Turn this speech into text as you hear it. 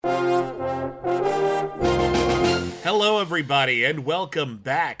Hello, everybody, and welcome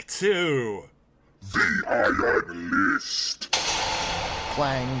back to The Iron List.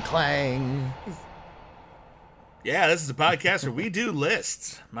 Clang, clang. Yeah, this is a podcast where we do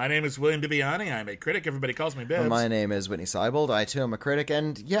lists. My name is William Bibiani. I'm a critic. Everybody calls me Bibbs. My name is Whitney Seibold. I, too, am a critic.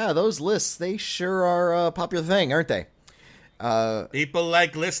 And, yeah, those lists, they sure are a popular thing, aren't they? People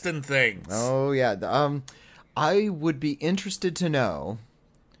like listing things. Oh, yeah. I would be interested to know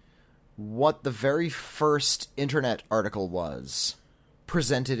what the very first internet article was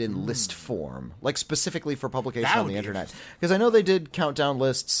presented in list form, like specifically for publication That on would the be internet. Because I know they did countdown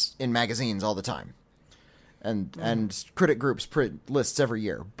lists in magazines all the time. And critic groups print lists every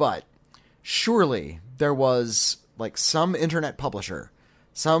year. But surely there was, like, some internet publisher,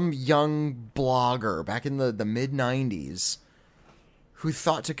 some young blogger back in the mid-90s who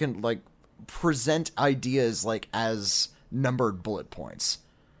thought to, present ideas, as numbered bullet points.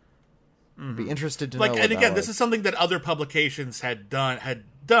 Be interested to know. And again, this is something that other publications had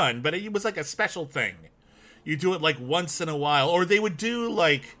done, but it was like a special thing. You do it, once in a while. Or they would do,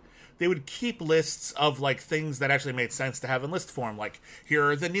 they would keep lists of things that actually made sense to have in list form. Like,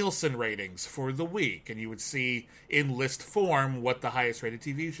 here are the Nielsen ratings for the week, and you would see in list form what the highest rated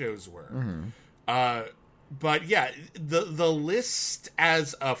TV shows were. Mm-hmm. But yeah, the list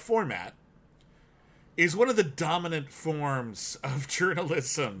as a format is one of the dominant forms of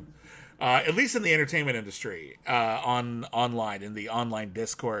journalism, at least in the entertainment industry, online in the online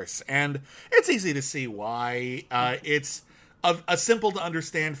discourse, and it's easy to see why. It's a simple to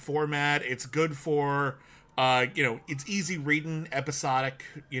understand format. It's good for, it's easy reading, episodic.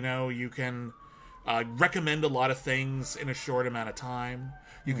 You can recommend a lot of things in a short amount of time.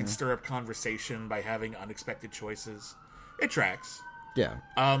 You can stir up conversation by having unexpected choices. It tracks. Yeah.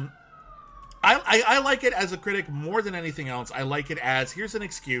 I like it as a critic more than anything else. I like it as, here's an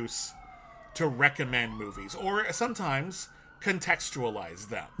excuse to recommend movies, or sometimes contextualize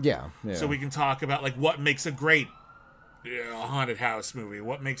them. Yeah. So we can talk about, what makes a great haunted house movie,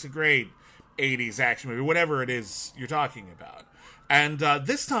 what makes a great 80s action movie, whatever it is you're talking about. And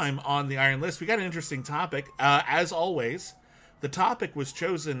this time on the Iron List, we got an interesting topic. As always, the topic was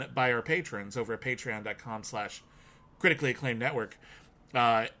chosen by our patrons over at patreon.com/critically acclaimed network.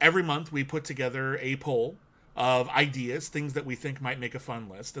 Every month we put together a poll of ideas, things that we think might make a fun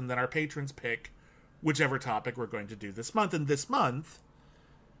list, and then our patrons pick whichever topic we're going to do this month. And this month,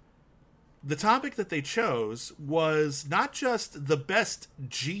 the topic that they chose was not just the best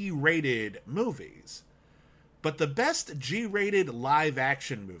G-rated movies, but the best G-rated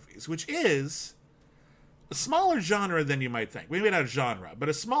live-action movies, which is a smaller genre than you might think. Maybe not a genre, but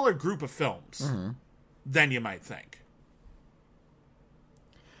a smaller group of films than you might think.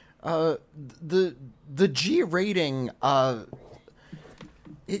 The G rating,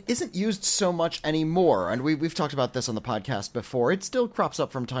 it isn't used so much anymore, and we've talked about this on the podcast before. It still crops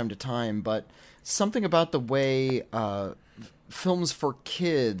up from time to time, but something about the way films for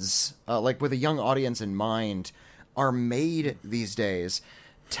kids, with a young audience in mind, are made these days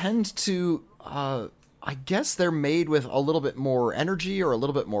tend to, I guess they're made with a little bit more energy or a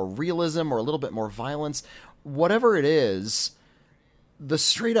little bit more realism or a little bit more violence. Whatever it is, the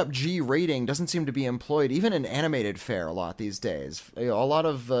straight-up G rating doesn't seem to be employed even in animated fare a lot these days. A lot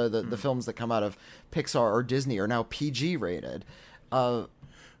of the films that come out of Pixar or Disney are now PG rated. I'm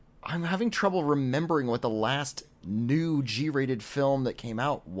having trouble remembering what the last new G-rated film that came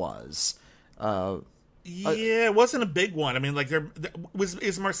out was. It wasn't a big one. I mean,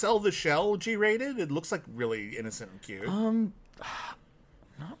 is Marcel the Shell G-rated? It looks like really innocent and cute. Not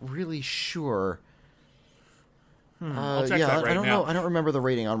really sure. I'll check that right I don't now. know. I don't remember the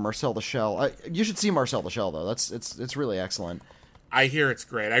rating on Marcel the Shell. You should see Marcel the Shell though. It's really excellent. I hear it's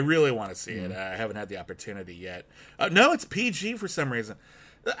great. I really want to see it. I haven't had the opportunity yet. No, it's PG for some reason.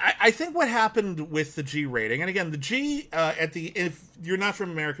 I think what happened with the G rating, and again, the G if you're not from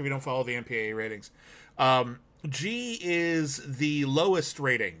America, if you don't follow the MPAA ratings, G is the lowest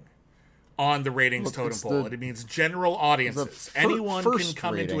rating on the ratings totem pole. It means general audiences. Anyone can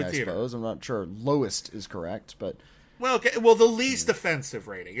come rating, into a theater. I suppose. I'm not sure lowest is correct, but the least offensive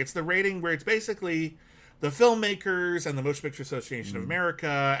rating. It's the rating where it's basically the filmmakers and the Motion Picture Association of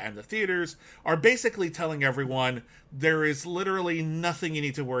America and the theaters are basically telling everyone there is literally nothing you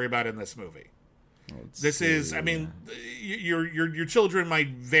need to worry about in this movie. Your children might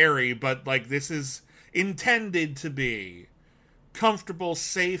vary, but this is intended to be comfortable,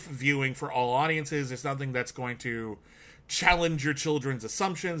 safe viewing for all audiences. There's nothing that's going to challenge your children's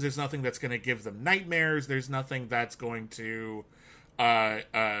assumptions. There's nothing that's going to give them nightmares. There's nothing that's going to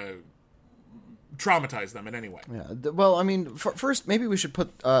traumatize them in any way. Yeah. Well, I mean, first, maybe we should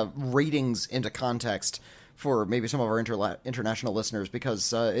put ratings into context for maybe some of our international listeners,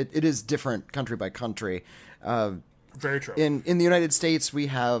 because it is different country by country. Very true. In the United States, we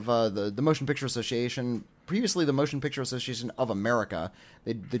have the Motion Picture Association, previously the Motion Picture Association of America.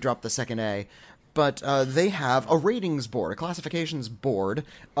 They dropped the second A. But they have a ratings board, a classifications board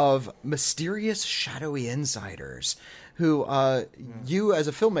of mysterious, shadowy insiders who you as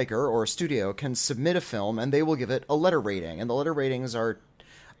a filmmaker or a studio can submit a film and they will give it a letter rating. And the letter ratings are,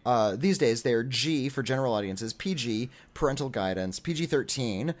 these days, they're G for general audiences, PG, parental guidance,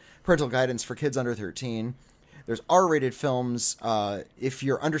 PG-13, parental guidance for kids under 13. There's R-rated films. If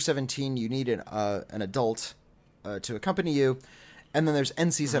you're under 17, you need an adult to accompany you. And then there's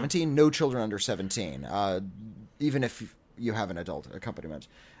NC-17, no children under 17, even if you have an adult accompaniment.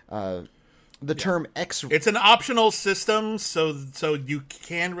 The term X... It's an optional system, so you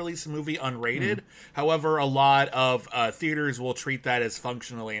can release a movie unrated. However, a lot of theaters will treat that as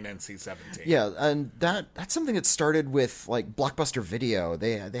functionally an NC-17. Yeah, and that's something that started with like Blockbuster Video.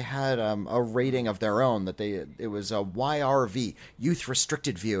 They had a rating of their own that it was a YRV, Youth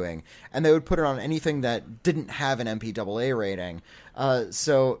Restricted Viewing, and they would put it on anything that didn't have an MPAA rating.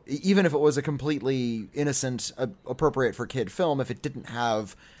 So even if it was a completely innocent, appropriate for kid film, if it didn't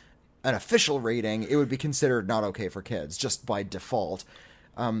have an official rating, it would be considered not okay for kids, just by default.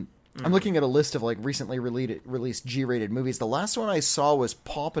 I'm looking at a list of like recently released G-rated movies. The last one I saw was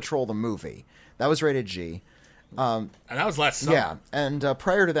Paw Patrol the movie. That was rated G. And that was last summer. Yeah, and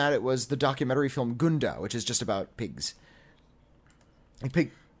prior to that, it was the documentary film Gunda, which is just about pigs.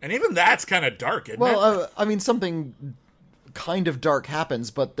 And even that's kind of dark, isn't it? Well, I mean, something kind of dark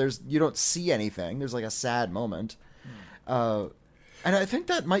happens, but you don't see anything. There's like a sad moment. And I think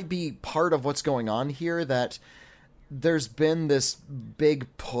that might be part of what's going on here, that there's been this big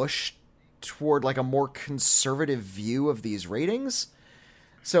push toward like a more conservative view of these ratings.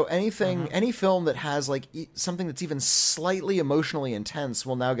 So any film that has like something that's even slightly emotionally intense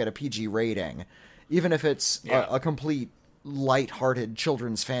will now get a PG rating, even if it's a complete light-hearted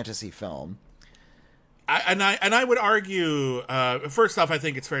children's fantasy film. I would argue, first off, I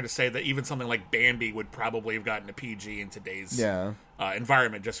think it's fair to say that even something like Bambi would probably have gotten a PG in today's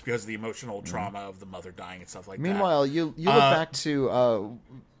environment, just because of the emotional trauma of the mother dying and stuff like that. Meanwhile, you look back to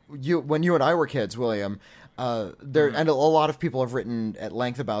when you and I were kids, William. And a lot of people have written at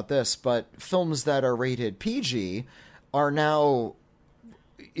length about this, but films that are rated PG are now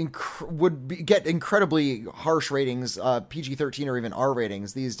get incredibly harsh ratings, PG-13 or even R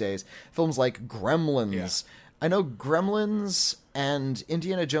ratings these days. Films like Gremlins. Yeah. I know Gremlins and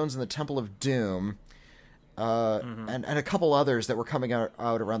Indiana Jones and the Temple of Doom, and a couple others that were coming out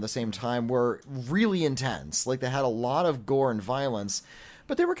around the same time were really intense. Like, they had a lot of gore and violence,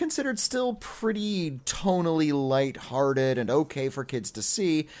 but they were considered still pretty tonally lighthearted and okay for kids to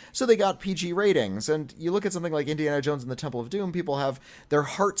see, so they got PG ratings. And you look at something like Indiana Jones and the Temple of Doom, people have their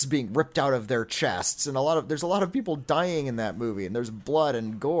hearts being ripped out of their chests, and there's a lot of people dying in that movie, and there's blood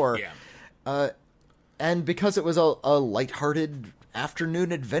and gore. Yeah. And because it was a lighthearted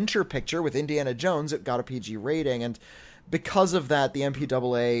afternoon adventure picture with Indiana Jones, it got a PG rating, and because of that, the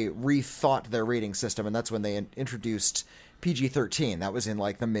MPAA rethought their rating system, and that's when they introduced PG-13. That was in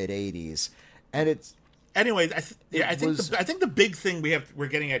like the mid '80s, and it's anyway. I think the big thing we're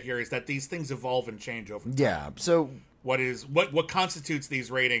getting at here is that these things evolve and change over time. Yeah. So what constitutes these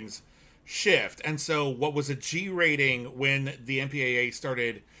ratings shift, and so what was a G rating when the MPAA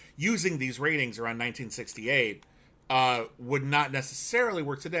started using these ratings around 1968 would not necessarily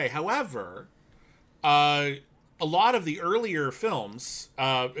work today. However, a lot of the earlier films,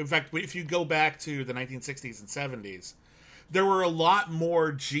 in fact, if you go back to the 1960s and 70s. There were a lot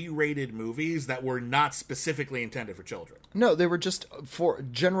more G-rated movies that were not specifically intended for children. No, they were just for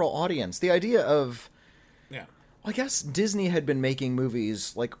general audience. The idea of... Yeah. I guess Disney had been making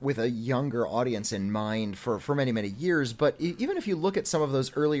movies like with a younger audience in mind for many, many years, but even if you look at some of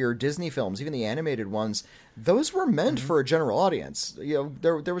those earlier Disney films, even the animated ones, those were meant for a general audience. You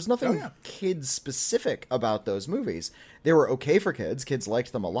know, there was nothing kid-specific about those movies. They were okay for kids. Kids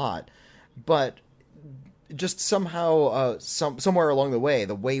liked them a lot. But... just somehow, somewhere along the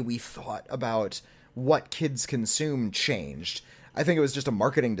way we thought about what kids consume changed. I think it was just a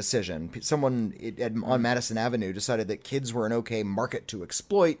marketing decision. Someone on Madison Avenue decided that kids were an okay market to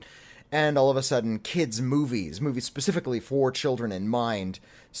exploit, and all of a sudden, kids' movies specifically for children in mind,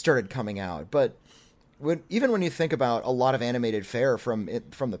 started coming out. But even when you think about a lot of animated fare from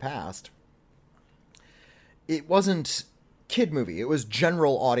the past, it wasn't kid movie. It was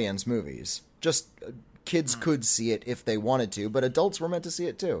general audience movies. Just... kids could see it if they wanted to, but adults were meant to see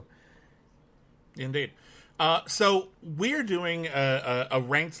it too. Indeed. So we're doing a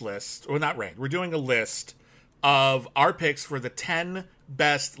ranked list, or not ranked. We're doing a list of our picks for the 10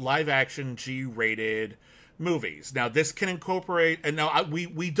 best live-action G-rated movies. Now, this can incorporate, and now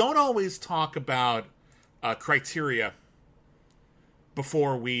we don't always talk about criteria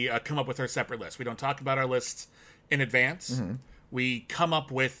before we come up with our separate list. We don't talk about our lists in advance. Mm-hmm. We come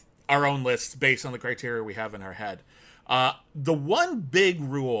up with our own lists based on the criteria we have in our head. The one big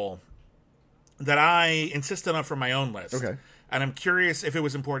rule that I insisted on for my own list, okay, and I'm curious if it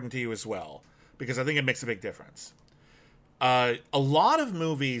was important to you as well, because I think it makes a big difference. A lot of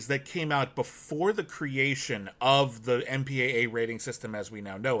movies that came out before the creation of the MPAA rating system as we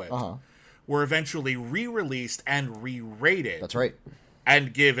now know it were eventually re-released and re-rated. That's right.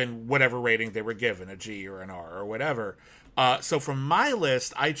 And given whatever rating they were given, a G or an R or whatever. So from my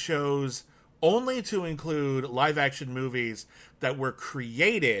list, I chose only to include live-action movies that were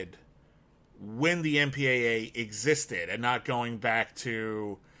created when the MPAA existed and not going back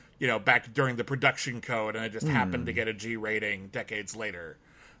to, back during the production code and it just happened to get a G rating decades later.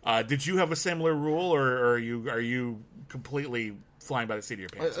 Did you have a similar rule, or are you completely flying by the seat of your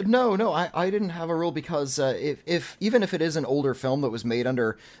pants? No, I didn't have a rule because if even if it is an older film that was made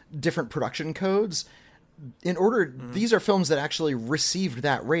under different production codes, these are films that actually received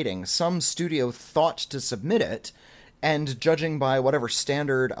that rating. Some studio thought to submit it, and judging by whatever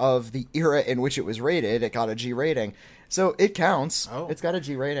standard of the era in which it was rated, it got a G rating. So it counts. Oh. It's got a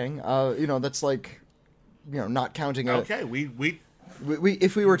G rating. That's like, not counting. Okay,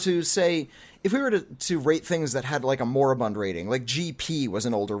 if we were to say, if we were to rate things that had like a moribund rating, like GP was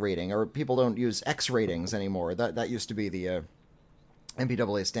an older rating, or people don't use X ratings anymore. That used to be the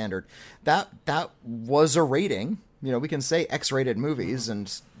MPAA standard. That was a rating. We can say X-rated movies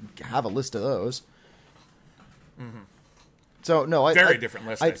and have a list of those. Mm-hmm. So no, very different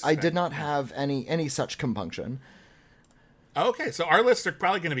list. I did not have any such compunction. Okay, so our lists are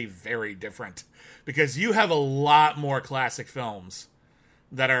probably going to be very different because you have a lot more classic films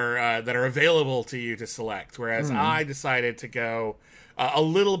that are available to you to select, whereas I decided to go a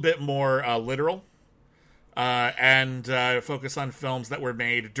little bit more literal and focus on films that were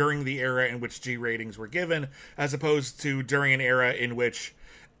made during the era in which G ratings were given, as opposed to during an era in which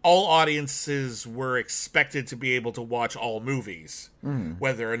all audiences were expected to be able to watch all movies,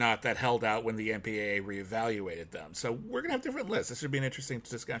 whether or not that held out when the MPAA reevaluated them. So we're going to have different lists. This should be an interesting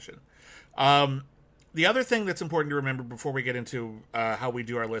discussion. The other thing that's important to remember before we get into how we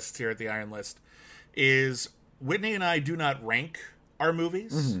do our lists here at the Iron List is Whitney and I do not rank our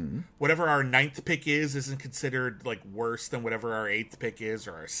movies. Mm-hmm. Whatever our 9th pick isn't considered like worse than whatever our 8th pick is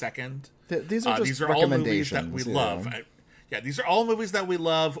or our second. These are just these are all movies that we love. Yeah, these are all movies that we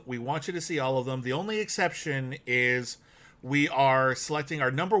love. We want you to see all of them. The only exception is we are selecting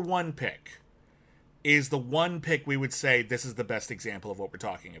our number 1 pick is the one pick we would say this is the best example of what we're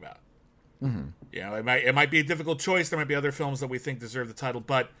talking about. Mm-hmm. It might be a difficult choice. There might be other films that we think deserve the title,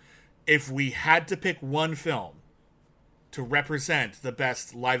 but if we had to pick one film to represent the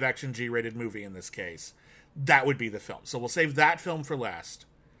best live-action G-rated movie in this case, that would be the film. So we'll save that film for last.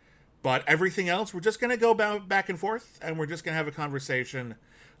 But everything else, we're just going to go back and forth, and we're just going to have a conversation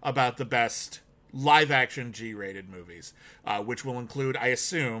about the best live-action G-rated movies, which will include, I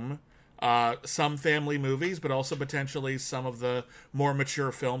assume, some family movies, but also potentially some of the more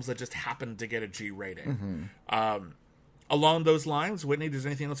mature films that just happen to get a G rating. Mm-hmm. Along those lines, Whitney, is there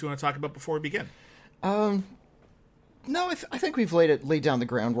anything else you want to talk about before we begin? No, I think we've laid down the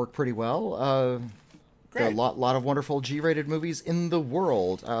groundwork pretty well. There are a lot of wonderful G-rated movies in the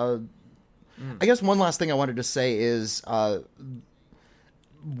world. I guess one last thing I wanted to say is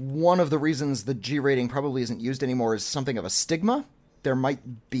one of the reasons the G rating probably isn't used anymore is something of a stigma. There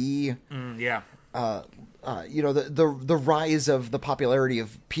might be, the rise of the popularity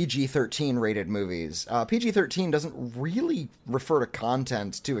of PG-13 rated movies. PG-13 doesn't really refer to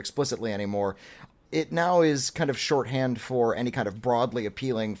content too explicitly anymore. It now is kind of shorthand for any kind of broadly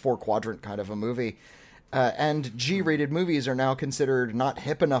appealing 4-quadrant kind of a movie. And G-rated movies are now considered not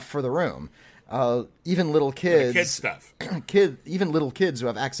hip enough for the room. Even little kids, kid stuff. Even little kids who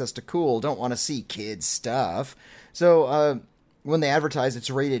have access to cool don't want to see kid stuff. So when they advertise it's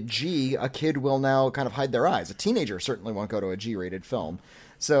rated G, a kid will now kind of hide their eyes. A teenager certainly won't go to a G-rated film.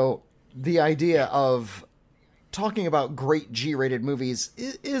 So the idea of talking about great G-rated movies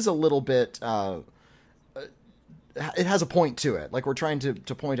is a little bit. It has a point to it. Like, we're trying to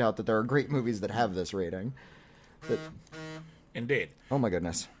point out that there are great movies that have this rating. Indeed. Oh, my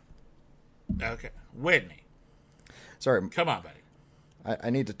goodness. Okay. Whitney. Sorry. Come on, buddy.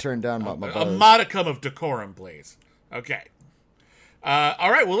 I need to turn down my buzz. A modicum of decorum, please. Okay. All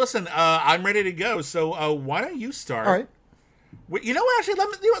right. Well, listen, I'm ready to go. So why don't you start? All right. You know what?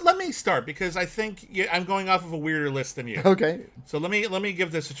 Actually, let me start because I think I'm going off of a weirder list than you. Okay. So let me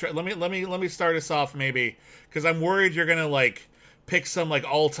give this a try. Let me start us off maybe because I'm worried you're gonna like pick some like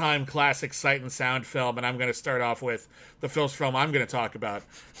all-time classic sight and sound film, and I'm gonna start off with the first film I'm gonna talk about,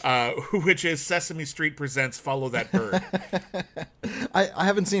 which is Sesame Street Presents Follow That Bird. I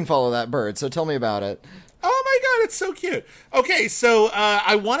haven't seen Follow That Bird, so tell me about it. Oh my god, it's so cute. Okay, so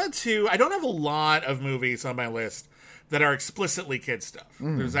I don't have a lot of movies on my list that are explicitly kid stuff.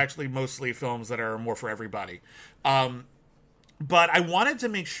 There's actually mostly films that are more for everybody. But I wanted to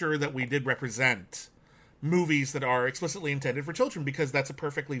make sure that we did represent movies that are explicitly intended for children because that's a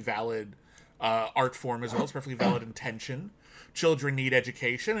perfectly valid art form as well. It's perfectly valid intention. Children need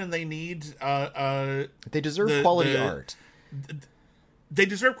education and they need... they deserve quality art. They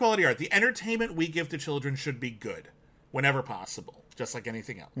deserve quality art. The entertainment we give to children should be good whenever possible, just like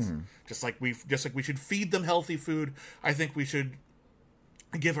anything else. Just like we should feed them healthy food, I think we should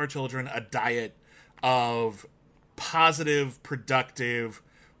give our children a diet of positive, productive,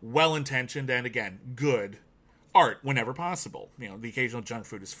 well-intentioned, and again, good art whenever possible. You know, the occasional junk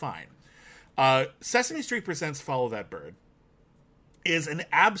food is fine. Sesame Street Presents Follow That Bird is an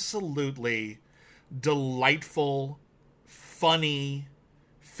absolutely delightful, funny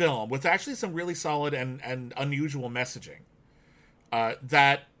film with actually some really solid and unusual messaging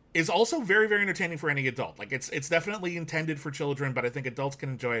that is also very, very entertaining for any adult. Like it's definitely intended for children, but I think adults can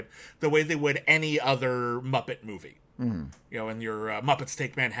enjoy it the way they would any other Muppet movie. You know, in your Muppets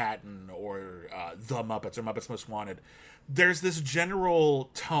Take Manhattan or The Muppets or Muppets Most Wanted. There's this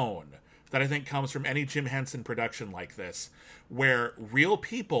general tone that I think comes from any Jim Henson production like this, where real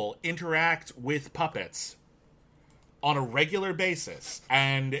people interact with puppets on a regular basis,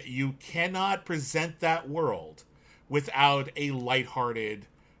 and you cannot present that world without a lighthearted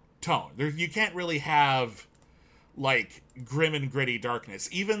tone. You can't really have like grim and gritty darkness.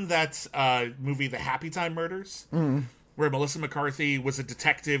 Even that movie, The Happy Time Murders, where Melissa McCarthy was a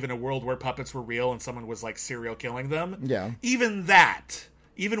detective in a world where puppets were real and someone was like serial killing them. Yeah. Even that,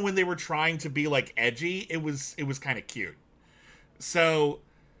 even when they were trying to be like edgy, it was kind of cute. So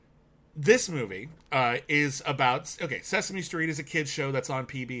this movie is about... Sesame Street is a kids show that's on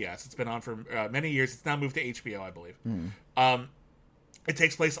PBS. It's been on for many years. It's now moved to HBO, I believe. It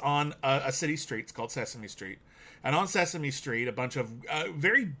takes place on a city street. It's called Sesame Street. And on Sesame Street, a bunch of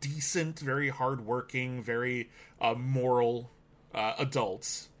very decent, very hardworking, very moral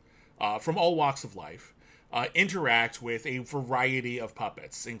adults from all walks of life interact with a variety of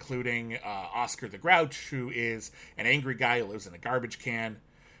puppets, including Oscar the Grouch, who is an angry guy who lives in a garbage can,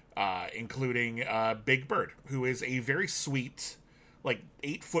 including Big Bird, who is a very sweet, like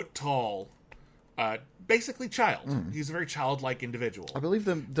 8 foot tall, basically child. He's a very childlike individual. I believe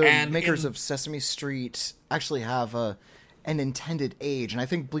the makers of Sesame Street actually have an intended age, and I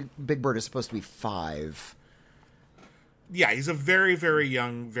think Big Bird is supposed to be 5. Yeah, he's a very, very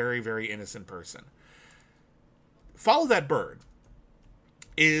young, very, very innocent person. Follow That Bird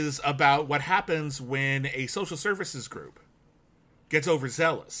is about what happens when a social services group gets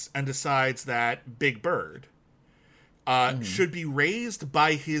overzealous and decides that Big Bird should be raised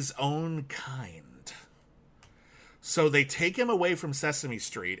by his own kind. So they take him away from Sesame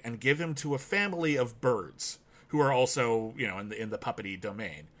Street and give him to a family of birds who are also, you know, in the puppety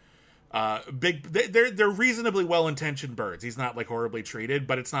domain. They're reasonably well-intentioned birds. He's not like horribly treated,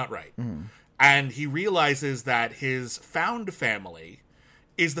 but it's not right. And he realizes that his found family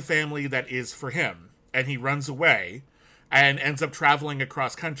is the family that is for him, and he runs away and ends up traveling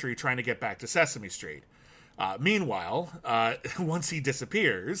across country trying to get back to Sesame Street. Meanwhile, once he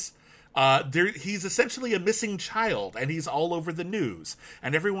disappears, he's essentially a missing child, and he's all over the news.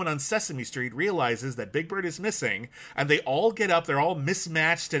 And everyone on Sesame Street realizes that Big Bird is missing, and they all get up. They're all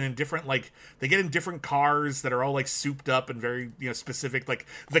mismatched and in different, like, they get in different cars that are all, like, souped up and very, you know, specific. Like,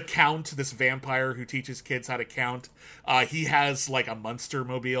 the Count, this vampire who teaches kids how to count, he has, like, a Munster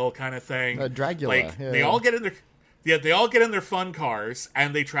mobile kind of thing. Dragula. Like, they all get in their... Yeah, they all get in their fun cars,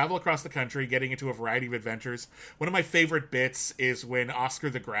 and they travel across the country, getting into a variety of adventures. One of my favorite bits is when Oscar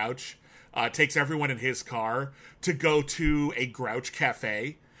the Grouch takes everyone in his car to go to a Grouch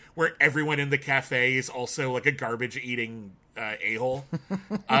cafe, where everyone in the cafe is also like a garbage-eating a-hole.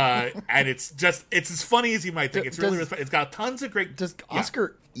 And it's as funny as you might think. It's really fun. It's got tons of great... Does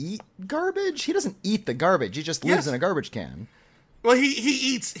Oscar eat garbage? He doesn't eat the garbage. He just lives in a garbage can. Well, he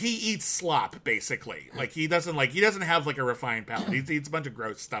eats slop, basically. Like he doesn't have like a refined palate. He eats a bunch of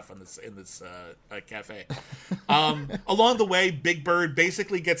gross stuff in this cafe. Along the way, Big Bird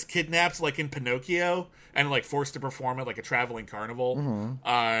basically gets kidnapped, like in Pinocchio, and like forced to perform at like a traveling carnival.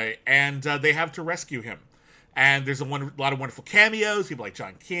 And they have to rescue him. And there's a lot of wonderful cameos, people like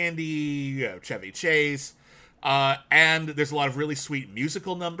John Candy, Chevy Chase, and there's a lot of really sweet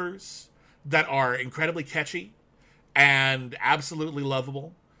musical numbers that are incredibly catchy and absolutely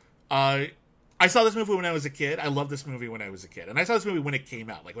lovable. I saw this movie when I was a kid. I loved this movie when I was a kid. And I saw this movie when it came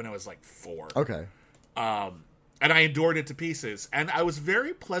out, like when I was like 4. Okay. And I adored it to pieces. And I was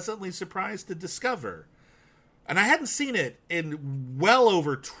very pleasantly surprised to discover, and I hadn't seen it in well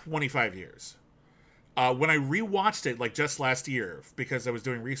over 25 years. When I rewatched it, like just last year, because I was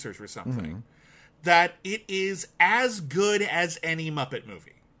doing research for something, that it is as good as any Muppet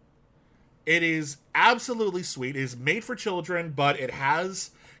movie. It is absolutely sweet. It is made for children, but it has,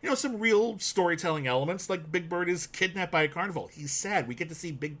 some real storytelling elements. Like Big Bird is kidnapped by a carnival. He's sad. We get to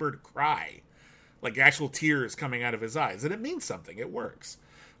see Big Bird cry, like actual tears coming out of his eyes, and it means something. It works.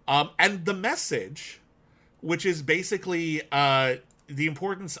 And the message, which is basically the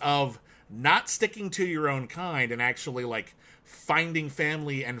importance of not sticking to your own kind and actually like finding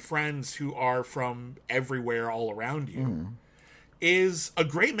family and friends who are from everywhere all around you, is a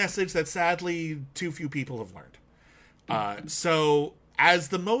great message that sadly too few people have learned. So as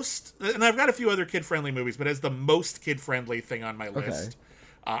the most, and I've got a few other kid-friendly movies, but as the most kid-friendly thing on my list,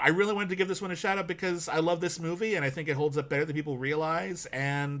 I really wanted to give this one a shout out because I love this movie and I think it holds up better than people realize.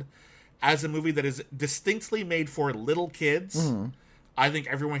 And as a movie that is distinctly made for little kids, I think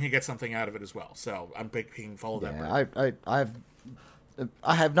everyone can get something out of it as well. So I'm picking Follow That Bird.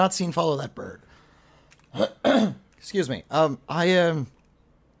 I have not seen Follow That Bird. Excuse me. I am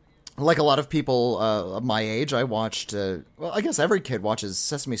like a lot of people of my age. I watched. I guess every kid watches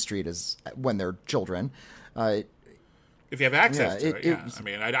Sesame Street when they're children. If you have access to it. I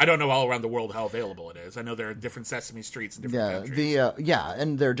mean, I don't know all around the world how available it is. I know there are different Sesame Streets in different countries.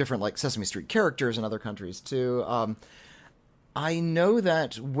 And there are different like Sesame Street characters in other countries too. I know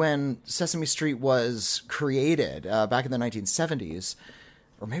that when Sesame Street was created back in the 1970s,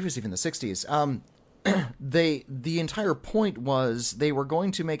 or maybe it was even the 60s, the entire point was they were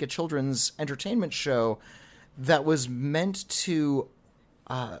going to make a children's entertainment show that was meant to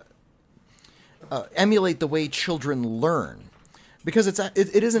emulate the way children learn. Because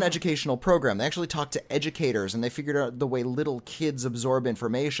it is an educational program. They actually talked to educators, and they figured out the way little kids absorb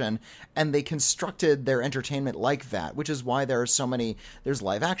information, and they constructed their entertainment like that, which is why there's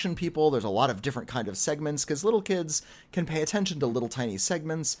live action people, there's a lot of different kind of segments, because little kids can pay attention to little tiny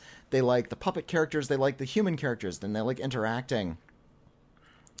segments. They like the puppet characters, they like the human characters, then they like interacting.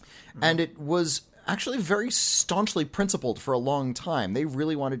 And it was actually very staunchly principled for a long time. They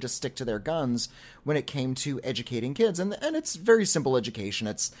really wanted to stick to their guns when it came to educating kids. And it's very simple education.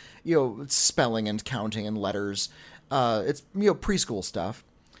 It's, it's spelling and counting and letters. It's, preschool stuff.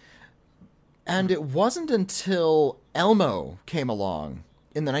 And it wasn't until Elmo came along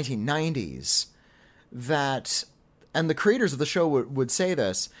in the 1990s that, and the creators of the show would say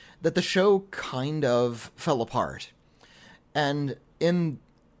this, that the show kind of fell apart. And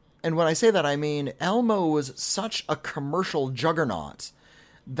when I say that, I mean Elmo was such a commercial juggernaut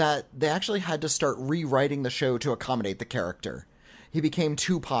that they actually had to start rewriting the show to accommodate the character. He became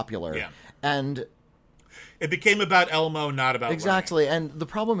too popular. Yeah. And it became about Elmo, not about exactly. learning. And the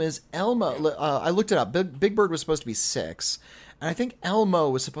problem is Elmo, I looked it up. Big Bird was supposed to be 6. And I think Elmo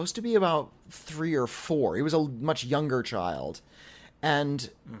was supposed to be about 3 or 4. He was a much younger child. And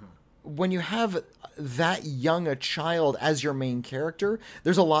when you have that young a child as your main character,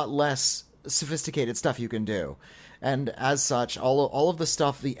 there's a lot less sophisticated stuff you can do. And as such, all of the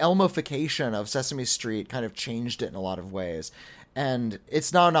stuff, the Elmofication of Sesame Street kind of changed it in a lot of ways. And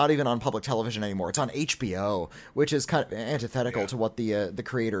it's now not even on public television anymore. It's on HBO, which is kind of antithetical to what the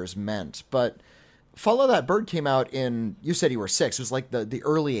creators meant. But Follow That Bird came out in, you said you were 6. It was like the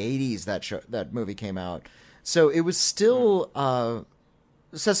early 80s that movie came out. So it was still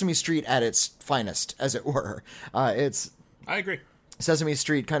Sesame Street at its finest, as it were. I agree. Sesame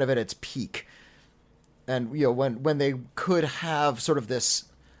Street kind of at its peak. And, when they could have sort of this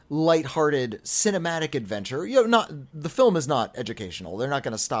lighthearted cinematic adventure, the film is not educational. They're not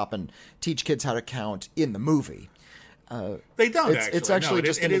going to stop and teach kids how to count in the movie. They don't actually. It's actually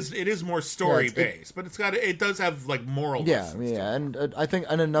it is more story based, but it does have like moral lessons. Yeah, and I think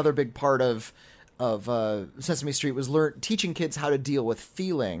another big part of Sesame Street was teaching kids how to deal with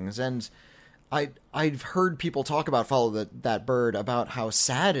feelings. And I've heard people talk about Follow That Bird, about how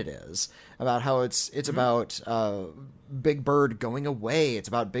sad it is, about how it's about Big Bird going away. It's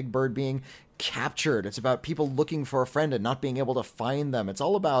about Big Bird being captured. It's about people looking for a friend and not being able to find them. It's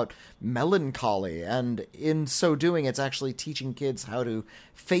all about melancholy. And in so doing, it's actually teaching kids how to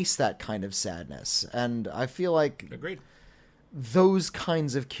face that kind of sadness. And I feel like agreed. Those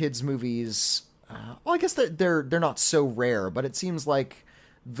kinds of kids' movies well, I guess that they're not so rare, but it seems like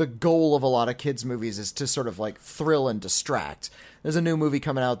the goal of a lot of kids' movies is to sort of like thrill and distract. There's a new movie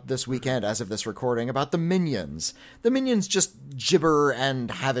coming out this weekend, as of this recording, about the Minions. The Minions just gibber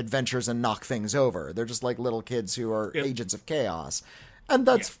and have adventures and knock things over. They're just like little kids who are agents of chaos. And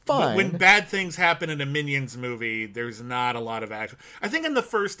that's fine. When bad things happen in a Minions movie, there's not a lot of action. I think in the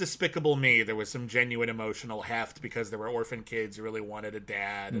first Despicable Me, there was some genuine emotional heft because there were orphan kids who really wanted a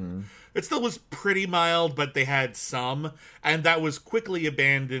dad. And it still was pretty mild, but they had some. And that was quickly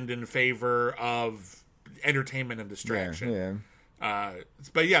abandoned in favor of entertainment and distraction.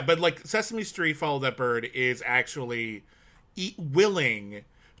 But like Sesame Street, Follow That Bird is actually willing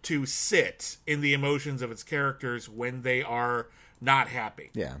to sit in the emotions of its characters when they are not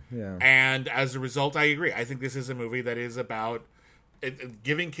happy. Yeah. And as a result, I agree. I think this is a movie that is about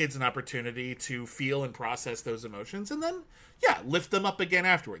giving kids an opportunity to feel and process those emotions and then, lift them up again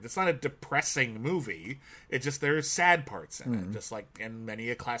afterward. It's not a depressing movie. It's just there's sad parts in it, just like in many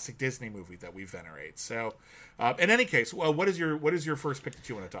a classic Disney movie that we venerate. So, in any case, what is your first pick that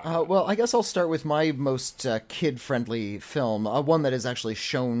you want to talk about? Well, I guess I'll start with my most kid-friendly film, one that is actually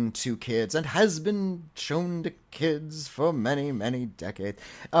shown to kids and has been shown to kids for many, many decades.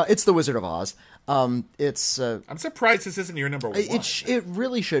 It's The Wizard of Oz. It's I'm surprised this isn't your number one. It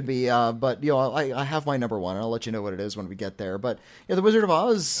really should be, but I have my number one, and I'll let you know what it is when we get there. But The Wizard of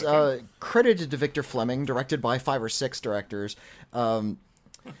Oz, credited to Victor Fleming, directed by 5 or 6 directors.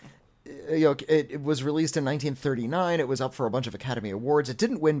 It was released in 1939. It was up for a bunch of Academy Awards. It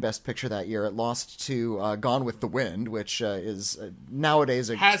didn't win Best Picture that year. It lost to Gone with the Wind, which is nowadays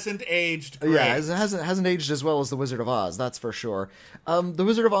hasn't aged great. Yeah, it hasn't aged as well as The Wizard of Oz, that's for sure. The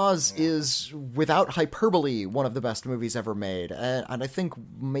Wizard of Oz is, without hyperbole, one of the best movies ever made, and I think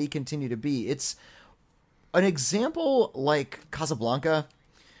may continue to be. It's an example like Casablanca,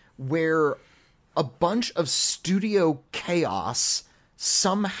 where a bunch of studio chaos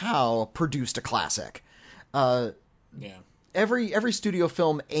somehow produced a classic. Every studio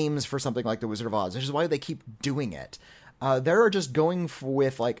film aims for something like The Wizard of Oz, which is why they keep doing it. They're just going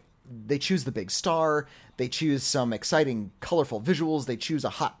with, like, they choose the big star, they choose some exciting, colorful visuals, they choose a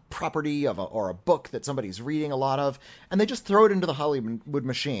hot property or a book that somebody's reading a lot of, and they just throw it into the Hollywood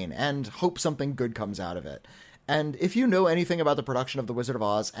machine and hope something good comes out of it. And if you know anything about the production of The Wizard of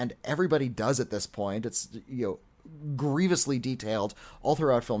Oz, and everybody does at this point, it's, grievously detailed all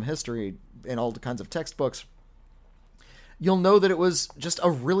throughout film history in all kinds of textbooks, you'll know that it was just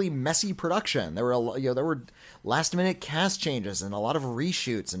a really messy production. There were last minute cast changes and a lot of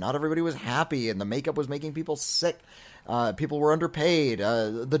reshoots, and not everybody was happy, and the makeup was making people sick. People were underpaid.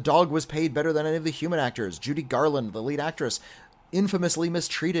 The dog was paid better than any of the human actors. Judy Garland, the lead actress, infamously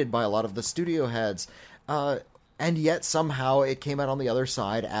mistreated by a lot of the studio heads. And yet somehow it came out on the other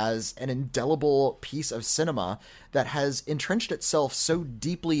side as an indelible piece of cinema that has entrenched itself so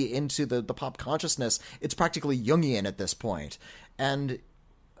deeply into the pop consciousness, it's practically Jungian at this point. And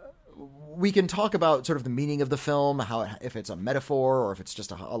we can talk about sort of the meaning of the film, if it's a metaphor or if it's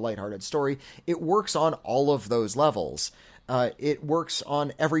just a lighthearted story. It works on all of those levels. It works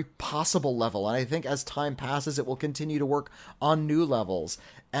on every possible level, and I think as time passes, it will continue to work on new levels,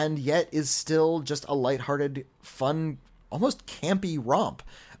 and yet is still just a lighthearted, fun, almost campy romp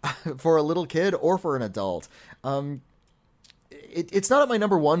for a little kid or for an adult. It's not at my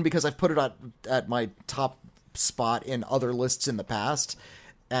number one because I've put it at my top spot in other lists in the past.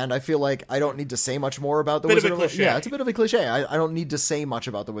 And I feel like I don't need to say much more about The Wizard of Oz. Yeah, it's a bit of a cliche. I don't need to say much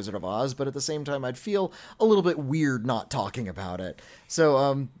about The Wizard of Oz, but at the same time, I'd feel a little bit weird not talking about it.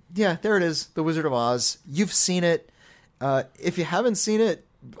 So, there it is, The Wizard of Oz. You've seen it. If you haven't seen it,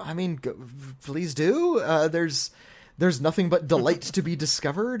 I mean, please do. There's nothing but delight to be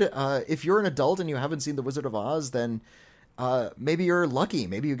discovered. If you're an adult and you haven't seen The Wizard of Oz, then maybe you're lucky.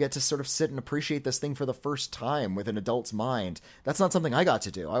 Maybe you get to sort of sit and appreciate this thing for the first time with an adult's mind. That's not something I got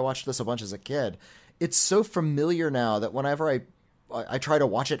to do. I watched this a bunch as a kid. It's so familiar now that whenever I try to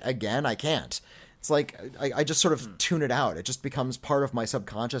watch it again, I can't. It's like I just sort of tune it out. It just becomes part of my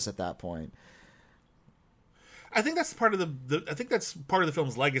subconscious at that point. I think that's part of the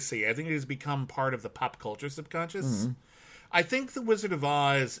film's legacy. I think it has become part of the pop culture subconscious. Mm-hmm. I think The Wizard of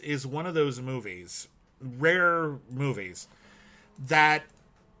Oz is one of those movies, rare movies, that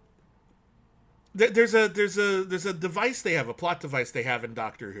there's a device they have, a plot device they have in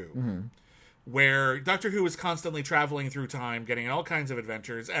Doctor Who, mm-hmm. where Doctor Who is constantly traveling through time, getting all kinds of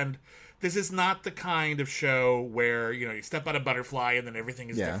adventures, and this is not the kind of show where you step on a butterfly and then everything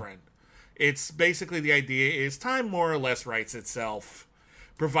is different. It's basically, the idea is time more or less writes itself,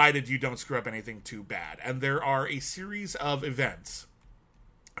 provided you don't screw up anything too bad. And there are a series of events,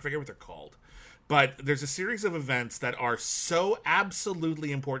 I forget what they're called, But there's a series of events that are so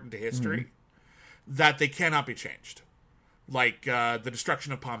absolutely important to history that they cannot be changed. Like the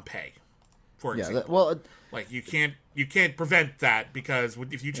destruction of Pompeii, for example. Like you can't prevent that, because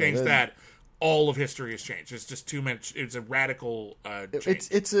if you change that, all of history has changed. It's just too much. It's a radical change.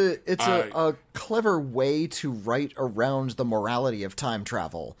 It's a clever way to write around the morality of time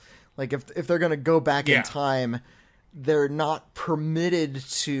travel. Like if they're going to go back in time, they're not permitted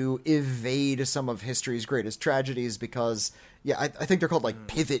to evade some of history's greatest tragedies, because I think they're called like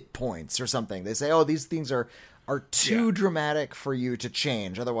pivot points or something. They say, oh, these things are too dramatic for you to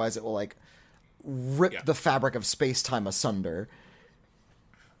change, otherwise it will like rip the fabric of space-time asunder.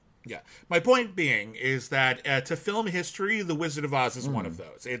 Yeah. My point being is that to film history, The Wizard of Oz is one of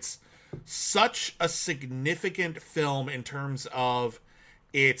those. It's such a significant film in terms of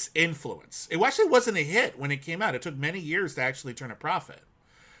its influence. It actually wasn't a hit when it came out. It took many years to actually turn a profit.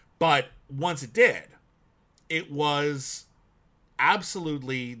 But once it did, it was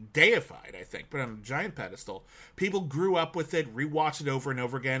absolutely deified, I think, put on a giant pedestal. People grew up with it, rewatched it over and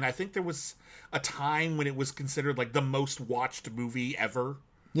over again. I think there was a time when it was considered like the most watched movie ever.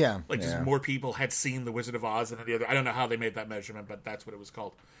 Yeah. Like just more people had seen The Wizard of Oz than any other. I don't know how they made that measurement, but that's what it was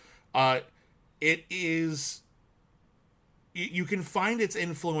called. It is... You can find its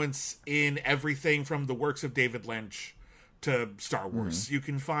influence in everything from the works of David Lynch to Star Wars. You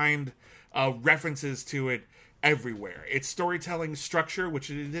can find references to it everywhere. Its storytelling structure, which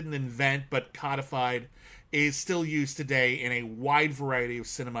it didn't invent but codified, is still used today in a wide variety of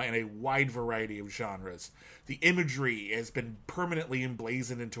cinema and a wide variety of genres. The imagery has been permanently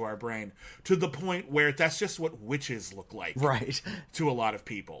emblazoned into our brain to the point where that's just what witches look like, right? To a lot of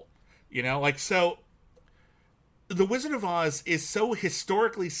people, you know, like so. The Wizard of Oz is so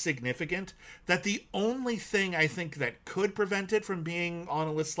historically significant that the only thing I think that could prevent it from being on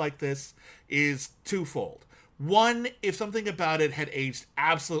a list like this is twofold. One, if something about it had aged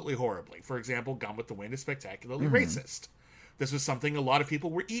absolutely horribly. For example, Gone with the Wind is spectacularly racist. This was something a lot of people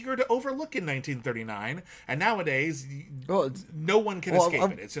were eager to overlook in 1939, and nowadays, no one can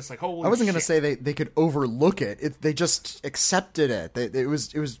escape it. It's just like, holy shit. I wasn't going to say they could overlook it. They just accepted it. It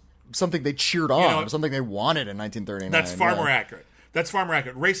was something they cheered on, something they wanted in 1939. That's far more accurate. That's far more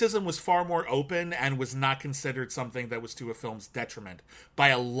accurate. Racism was far more open and was not considered something that was to a film's detriment by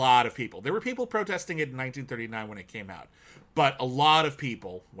a lot of people. There were people protesting it in 1939 when it came out, but a lot of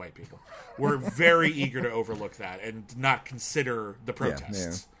people, white people, were very eager to overlook that and not consider the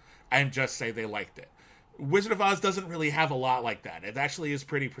protests and just say they liked it. Wizard of Oz doesn't really have a lot like that. It actually is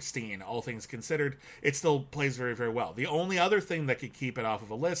pretty pristine, all things considered. It still plays very, very well. The only other thing that could keep it off of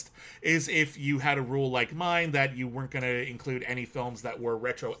a list is if you had a rule like mine that you weren't going to include any films that were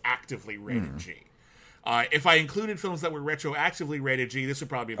retroactively rated G. If I included films that were retroactively rated G, this would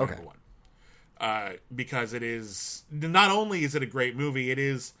probably be number one. Because it is, not only is it a great movie, it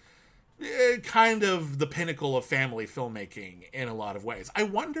is kind of the pinnacle of family filmmaking in a lot of ways. I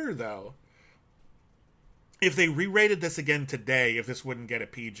wonder, though, if they re-rated this again today, if this wouldn't get a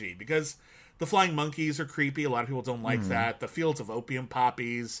PG. Because the flying monkeys are creepy. A lot of people don't like that. The fields of opium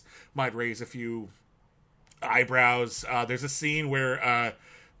poppies might raise a few eyebrows. There's a scene where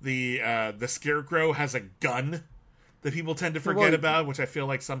the scarecrow has a gun that people tend to forget about, which I feel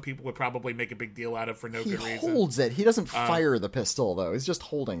like some people would probably make a big deal out of for no good reason. He holds it. He doesn't fire the pistol, though. He's just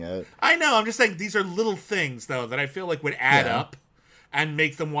holding it. I know. I'm just saying these are little things, though, that I feel like would add up and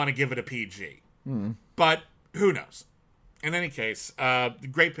make them want to give it a PG. But who knows? In any case,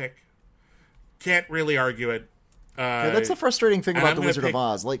 great pick. Can't really argue it. That's the frustrating thing about The Wizard of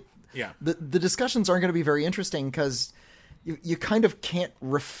Oz. Like, the discussions aren't going to be very interesting because you kind of can't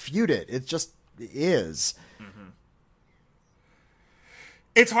refute it. It just is.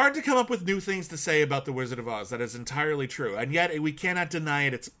 It's hard to come up with new things to say about The Wizard of Oz. That is entirely true. And yet, we cannot deny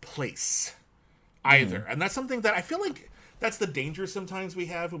it its place either. And that's something that I feel like that's the danger sometimes we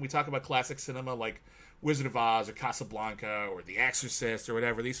have when we talk about classic cinema like Wizard of Oz or Casablanca or The Exorcist or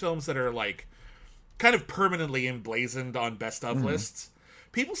whatever. These films that are like kind of permanently emblazoned on best of lists.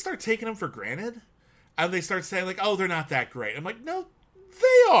 People start taking them for granted. And they start saying like, oh, they're not that great. I'm like, no,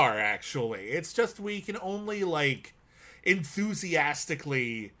 they are actually. It's just we can only like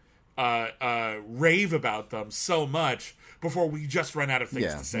enthusiastically rave about them so much before we just run out of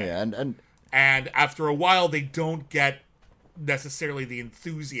things to say. And after a while, they don't get necessarily the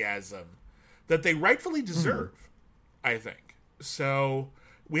enthusiasm that they rightfully deserve, I think. So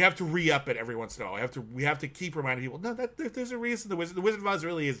we have to re-up it every once in a while. We have to keep reminding people, no, there's a reason the Wizard of Oz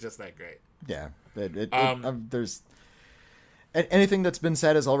really is just that great. Yeah. There's anything that's been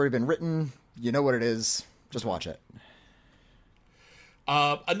said has already been written. You know what it is. Just watch it.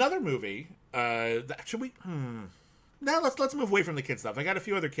 Another movie should we? Now let's move away from the kids stuff. I got a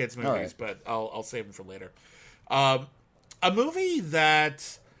few other kids movies, right. but I'll save them for later. A movie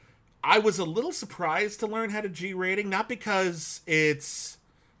that I was a little surprised to learn had a G rating, not because it's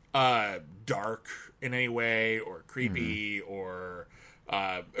dark in any way or creepy or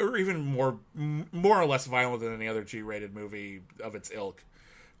even more or less violent than any other G-rated movie of its ilk,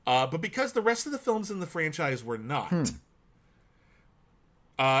 but because the rest of the films in the franchise were not.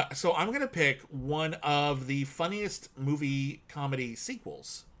 So I'm going to pick one of the funniest movie comedy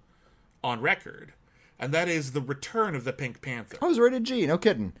sequels on record, and that is The Return of the Pink Panther. I was rated G, no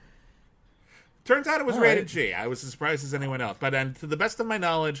kidding. Turns out it was All rated right. G. I was as surprised as anyone else. But to the best of my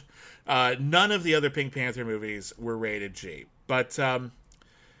knowledge, none of the other Pink Panther movies were rated G. But,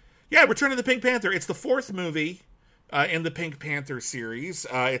 yeah, Return of the Pink Panther. It's the fourth movie in the Pink Panther series.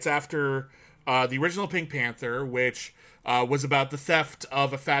 It's after the original Pink Panther, which was about the theft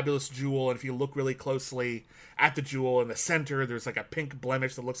of a fabulous jewel. And if you look really closely at the jewel in the center, there's like a pink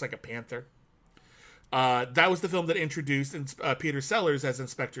blemish that looks like a panther. That was the film that introduced Peter Sellers as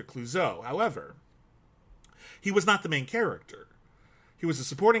Inspector Clouseau. However, he was not the main character. He was a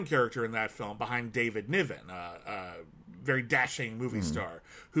supporting character in that film behind David Niven, a very dashing movie star,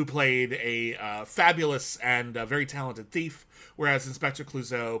 who played a fabulous and very talented thief, whereas Inspector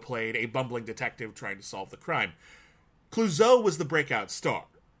Clouseau played a bumbling detective trying to solve the crime. Clouseau was the breakout star.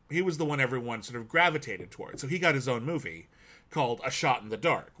 He was the one everyone sort of gravitated towards. So he got his own movie called A Shot in the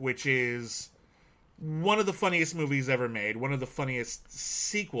Dark, which is one of the funniest movies ever made, one of the funniest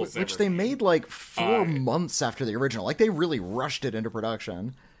sequels Which ever they made. made like 4 months after the original. Like, they really rushed it into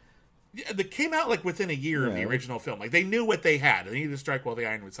production. Yeah, that came out like within a year of the original film. Like, they knew what they had. They needed to strike while the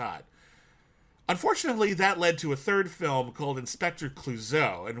iron was hot. Unfortunately, that led to a third film called Inspector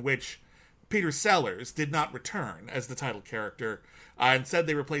Clouseau, in which Peter Sellers did not return as the title character. Instead,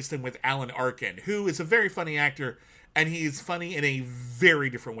 they replaced him with Alan Arkin, who is a very funny actor, and he's funny in a very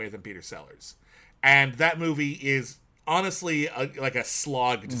different way than Peter Sellers. And that movie is honestly like a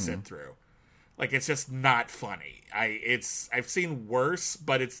slog to sit through. Like, it's just not funny. I've seen worse,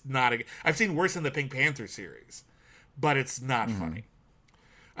 but it's not. I've seen worse in the Pink Panther series, but it's not funny.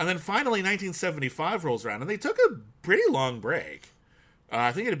 And then finally, 1975 rolls around, and they took a pretty long break.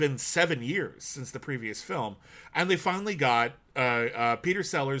 I think it had been 7 years since the previous film, and they finally got Peter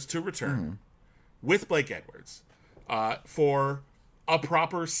Sellers to return with Blake Edwards for a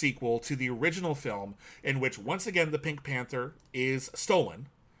proper sequel to the original film, in which once again the Pink Panther is stolen.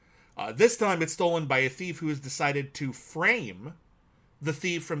 This time it's stolen by a thief who has decided to frame the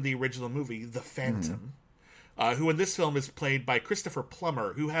thief from the original movie, the Phantom, who in this film is played by Christopher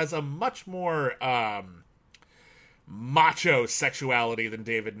Plummer, who has a much more macho sexuality than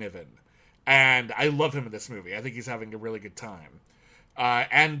David Niven. And I love him in this movie. I think he's having a really good time.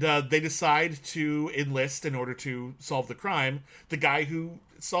 And they decide to enlist, in order to solve the crime, the guy who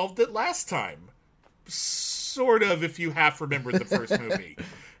solved it last time. Sort of, if you half remembered the first movie.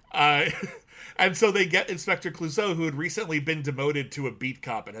 And so they get Inspector Clouseau, who had recently been demoted to a beat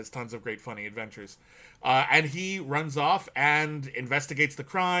cop and has tons of great funny adventures. And he runs off and investigates the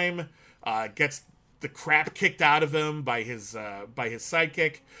crime, gets the crap kicked out of him by his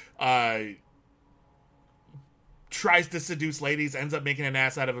sidekick, tries to seduce ladies, ends up making an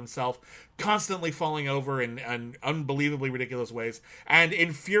ass out of himself, constantly falling over in unbelievably ridiculous ways, and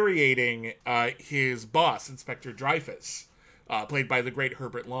infuriating his boss, Inspector Dreyfus, played by the great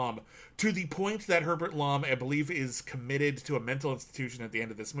Herbert Lom, to the point that Herbert Lom, I believe, is committed to a mental institution at the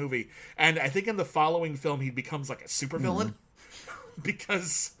end of this movie. And I think in the following film, he becomes like a supervillain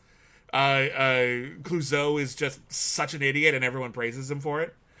because Clouseau is just such an idiot and everyone praises him for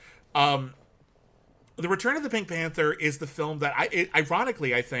it. The Return of the Pink Panther is the film that,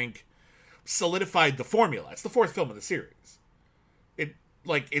 ironically, I think, solidified the formula. It's the fourth film of the series.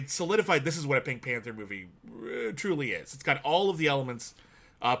 It solidified this is what a Pink Panther movie truly is. It's got all of the elements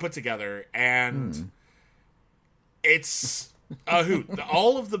put together, and it's a hoot.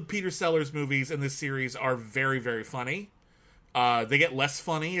 All of the Peter Sellers movies in this series are very, very funny. They get less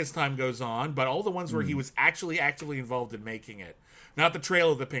funny as time goes on, but all the ones where he was actually actively involved in making it, not the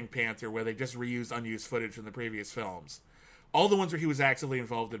Trail of the Pink Panther, where they just reused unused footage from the previous films. All the ones where he was actively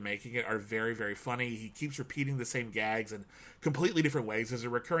involved in making it are very, very funny. He keeps repeating the same gags in completely different ways. There's a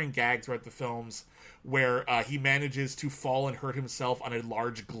recurring gag throughout the films where he manages to fall and hurt himself on a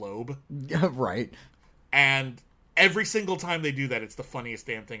large globe. Right. And every single time they do that, it's the funniest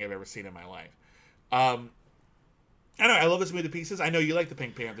damn thing I've ever seen in my life. I don't know. I love this movie to pieces. I know you like the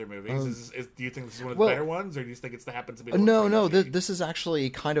Pink Panther movies. Do you think this is one of the better ones, or do you think it's happens to be? No. This is actually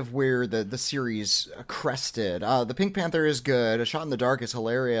kind of where the series crested. The Pink Panther is good. A Shot in the Dark is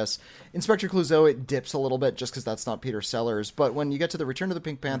hilarious. Inspector Clouseau, it dips a little bit just because that's not Peter Sellers. But when you get to the Return of the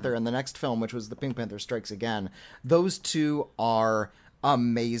Pink Panther and the next film, which was the Pink Panther Strikes Again, those two are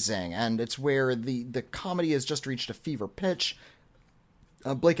amazing, and it's where the comedy has just reached a fever pitch.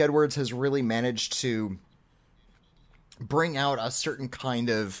 Blake Edwards has really managed to bring out a certain kind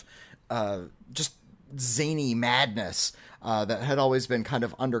of just zany madness that had always been kind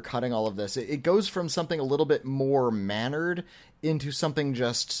of undercutting all of this. It goes from something a little bit more mannered into something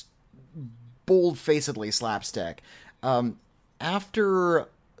just bold-facedly slapstick. After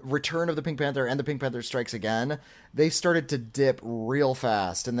Return of the Pink Panther and the Pink Panther Strikes Again, they started to dip real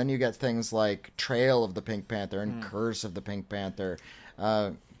fast, and then you get things like Trail of the Pink Panther and Curse of the Pink Panther.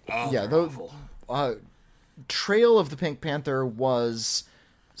 Trail of the Pink Panther was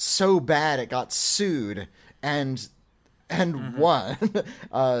so bad it got sued and won.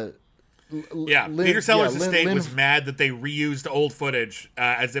 Peter Sellers' estate was mad that they reused old footage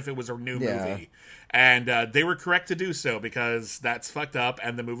as if it was a new movie. And they were correct to do so, because that's fucked up,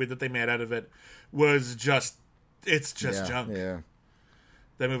 and the movie that they made out of it was just junk. Yeah.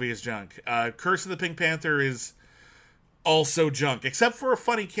 That movie is junk. Curse of the Pink Panther is also junk, except for a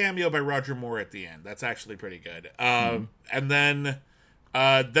funny cameo by Roger Moore at the end. That's actually pretty good. And then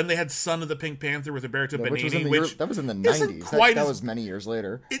they had Son of the Pink Panther with Roberto Benigni, that was in the 90s. That was many years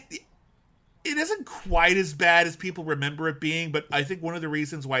later. It isn't quite as bad as people remember it being, but I think one of the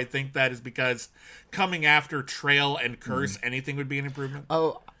reasons why I think that is because coming after Trail and Curse, anything would be an improvement.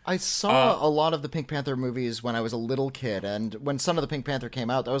 Oh, I saw a lot of the Pink Panther movies when I was a little kid, and when Son of the Pink Panther came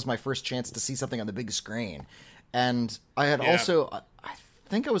out, that was my first chance to see something on the big screen. And I had also, I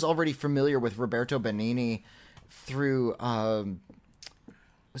think I was already familiar with Roberto Benigni through,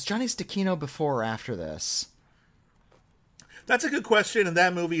 was Johnny Stecchino before or after this? That's a good question, and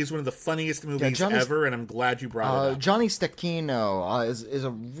that movie is one of the funniest movies ever, and I'm glad you brought it up. Johnny Stecchino is a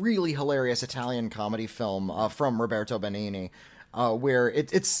really hilarious Italian comedy film from Roberto Benigni, where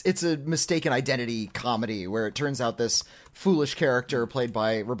it's a mistaken identity comedy, where it turns out this foolish character played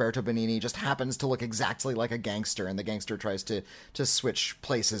by Roberto Benigni just happens to look exactly like a gangster, and the gangster tries to switch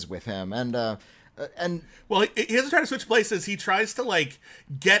places with him, well, he doesn't try to switch places. He tries to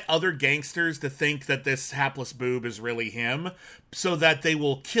get other gangsters to think that this hapless boob is really him, so that they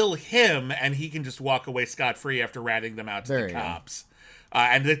will kill him and he can just walk away scot-free after ratting them out to the cops.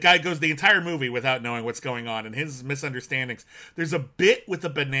 And the guy goes the entire movie without knowing what's going on and his misunderstandings. There's a bit with a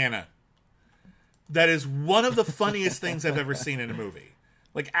banana that is one of the funniest things I've ever seen in a movie.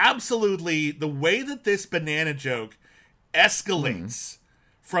 Absolutely, the way that this banana joke escalates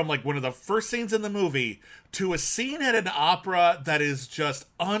from one of the first scenes in the movie to a scene at an opera that is just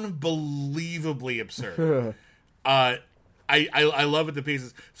unbelievably absurd. I love it to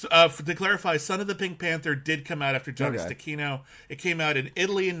pieces. So, to clarify, Son of the Pink Panther did come out after Johnny Stecchino. It came out in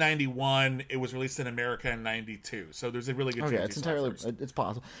Italy in 91. It was released in America in 92. So there's a really good chance. It's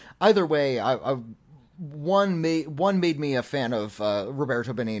possible. Either way, one made me a fan of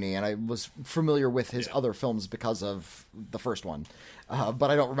Roberto Benigni, and I was familiar with his other films because of the first one,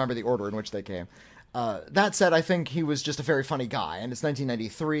 but I don't remember the order in which they came. That said, I think he was just a very funny guy, and it's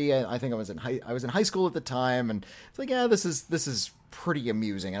 1993. I think I was in high school at the time, and it's this is pretty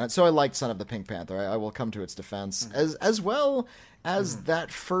amusing, and so I liked Son of the Pink Panther. I will come to its defense, as well as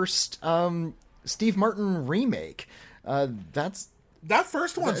that first Steve Martin remake. That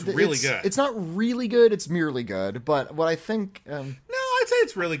first one's really good. It's not really good. It's merely good. But what I think... No, I'd say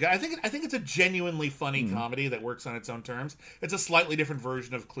it's really good. I think it's a genuinely funny comedy that works on its own terms. It's a slightly different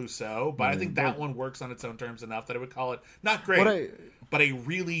version of Clouseau, but I think that one works on its own terms enough that I would call it not great, but a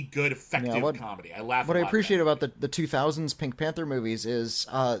really good, effective comedy. I laugh. What I appreciate about the 2000s Pink Panther movies is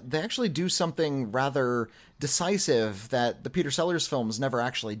they actually do something rather decisive that the Peter Sellers films never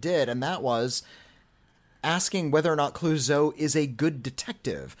actually did, and that was asking whether or not Clouseau is a good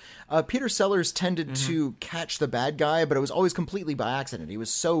detective. Peter Sellers tended to catch the bad guy, but it was always completely by accident. He was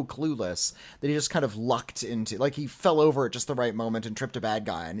so clueless that he just kind of lucked into, he fell over at just the right moment and tripped a bad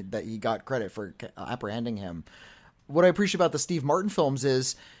guy, and that he got credit for apprehending him. What I appreciate about the Steve Martin films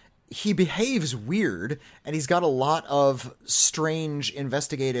is he behaves weird, and he's got a lot of strange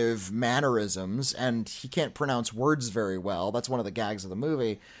investigative mannerisms, and he can't pronounce words very well. That's one of the gags of the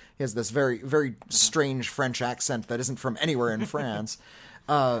movie. He has this very, very strange French accent that isn't from anywhere in France.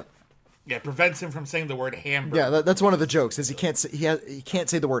 It prevents him from saying the word hamburger. Yeah, that's one of the jokes, is he can't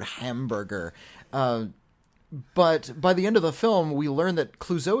say the word hamburger. But by the end of the film, we learn that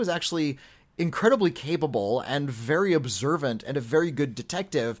Clouseau is actually incredibly capable and very observant and a very good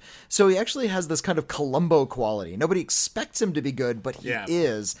detective. So he actually has this kind of Columbo quality. Nobody expects him to be good, but he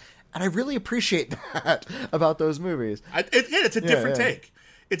is. And I really appreciate that about those movies. It's a different take.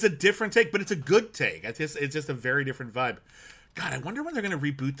 It's a different take, but it's a good take. It's just a very different vibe. God, I wonder when they're going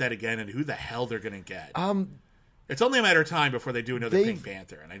to reboot that again and who the hell they're going to get. It's only a matter of time before they do another Pink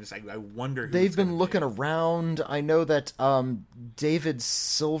Panther, and I wonder who they've been looking around. I know that David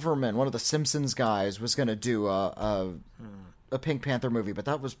Silverman, one of the Simpsons guys, was going to do a Pink Panther movie, but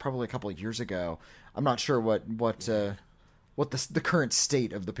that was probably a couple of years ago. I'm not sure what the current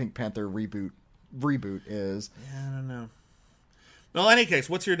state of the Pink Panther reboot is. Yeah, I don't know. Well, in any case,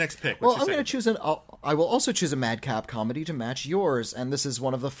 what's your next pick? I'm going to choose I will also choose a madcap comedy to match yours, and this is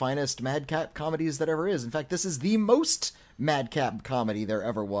one of the finest madcap comedies that ever is. In fact, this is the most madcap comedy there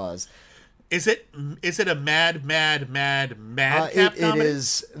ever was. Is it a madcap comedy? It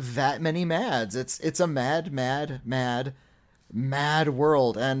is that many mads. It's a mad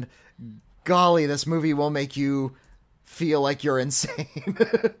world, and golly, this movie will make you feel like you're insane.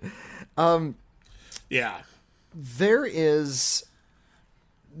 Yeah. There is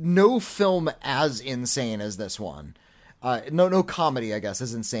no film as insane as this one. No comedy, I guess,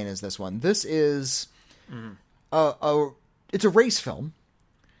 as insane as this one. This is it's a race film.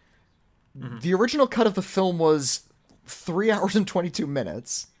 Mm-hmm. The original cut of the film was 3 hours and 22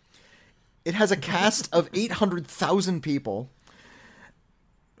 minutes. It has a cast of 800,000 people.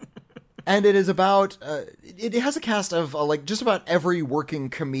 And it is about, it has a cast of like just about every working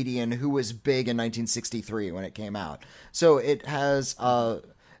comedian who was big in 1963 when it came out. So it has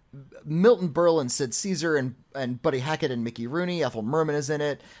Milton Berle and Sid Caesar and Buddy Hackett and Mickey Rooney. Ethel Merman is in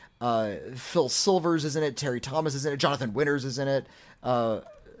it. Phil Silvers is in it. Terry Thomas is in it. Jonathan Winters is in it. I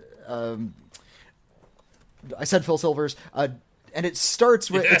said Phil Silvers. And it starts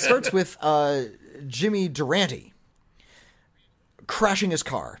with Jimmy Durante crashing his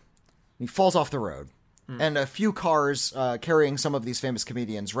car. He falls off the road, and a few cars carrying some of these famous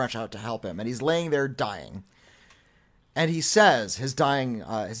comedians rush out to help him, and he's laying there dying. And he says his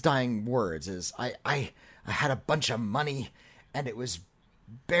dying words is, I had a bunch of money, and it was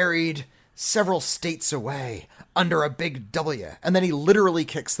buried several states away under a big W. And then he literally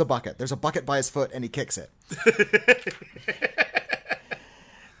kicks the bucket. There's a bucket by his foot, and he kicks it.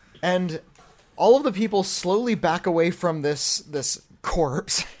 And all of the people slowly back away from this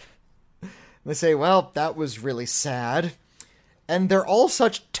corpse. They say, well, that was really sad. And they're all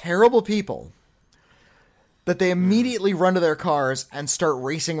such terrible people that they immediately run to their cars and start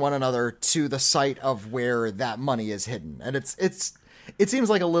racing one another to the site of where that money is hidden. And it seems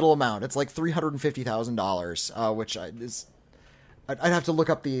like a little amount. It's like $350,000, which is... I'd have to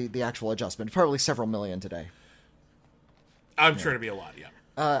look up the actual adjustment. Probably several million today. I'm sure it'd be a lot,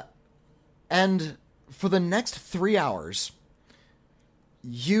 yeah. And for the next 3 hours,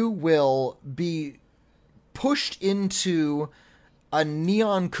 you will be pushed into a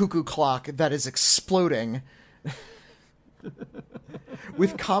neon cuckoo clock that is exploding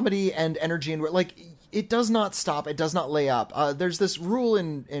with comedy and energy, and like it does not stop, it does not lay up. There's this rule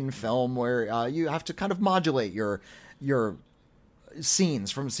in film where you have to kind of modulate your scenes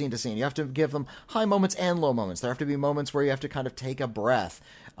from scene to scene. You have to give them high moments and low moments. There have to be moments where you have to kind of take a breath.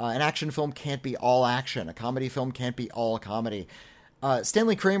 An action film can't be all action. A comedy film can't be all comedy.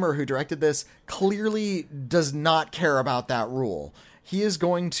 Stanley Kramer, who directed this, clearly does not care about that rule. He is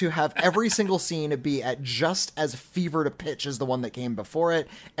going to have every single scene be at just as fevered a pitch as the one that came before it.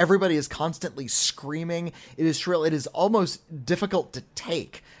 Everybody is constantly screaming. It is shrill. It is almost difficult to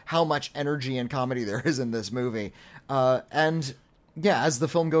take how much energy and comedy there is in this movie. And yeah, as the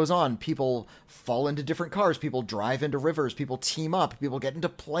film goes on, people fall into different cars, people drive into rivers, people team up, people get into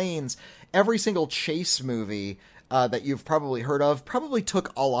planes. Every single chase movie that you've probably heard of probably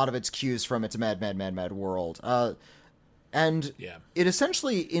took a lot of its cues from its Mad World. And it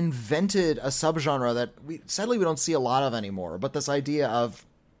essentially invented a subgenre that sadly we don't see a lot of anymore. But this idea of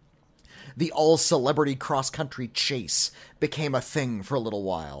the all-celebrity cross-country chase became a thing for a little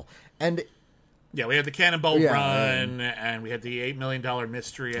while. And yeah, we had the Cannonball Run, and we had the $8 Million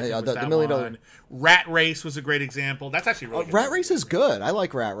Mystery. I think was that $1 million. Rat Race was a great example. That's actually really good. Rat Race is good. I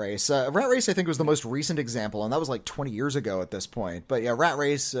like Rat Race. Rat Race, I think, was the most recent example, and that was like 20 years ago at this point. But yeah, Rat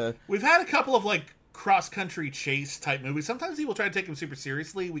Race... We've had a couple of like cross-country chase type movies. Sometimes people try to take them super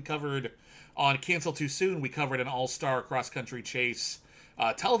seriously. We covered on Cancel Too Soon, we covered an all-star cross-country chase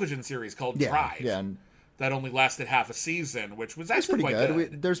television series called Drive. Yeah, and that only lasted half a season, which was actually pretty quite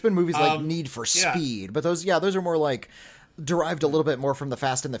good. There's been movies like Need for Speed, but those are more like derived a little bit more from the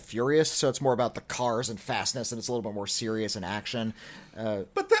Fast and the Furious, so it's more about the cars and fastness, and it's a little bit more serious in action.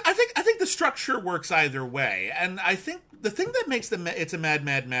 But I think the structure works either way, and I think the thing that makes It's a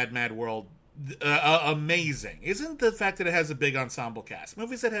Mad World amazing isn't the fact that it has a big ensemble cast.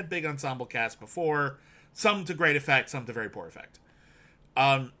 Movies that had big ensemble casts before, some to great effect, some to very poor effect.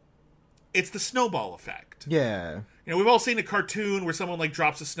 It's the snowball effect. Yeah. You know, we've all seen a cartoon where someone like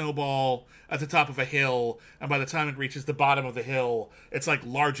drops a snowball at the top of a hill, and by the time it reaches the bottom of the hill, it's like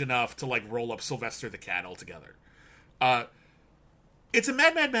large enough to like roll up Sylvester the cat altogether. It's a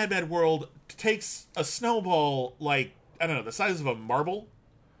Mad World takes a snowball like, I don't know, the size of a marble,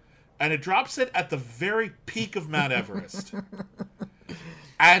 and it drops it at the very peak of Mount Everest.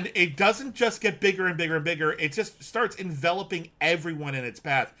 And it doesn't just get bigger and bigger and bigger. It just starts enveloping everyone in its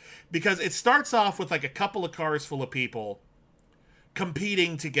path. Because it starts off with like a couple of cars full of people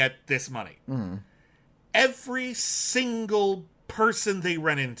competing to get this money. Mm. Every single person they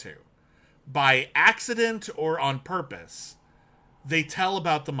run into, by accident or on purpose, they tell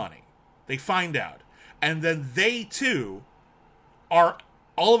about the money. They find out. And then they, too, are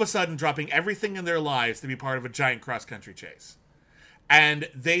all of a sudden dropping everything in their lives to be part of a giant cross-country chase. And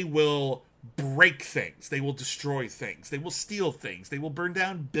they will break things. They will destroy things. They will steal things. They will burn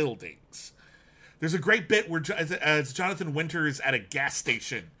down buildings. There's a great bit where it's Jonathan Winters at a gas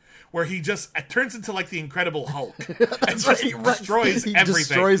station where he just turns into like the Incredible Hulk and just destroys everything. He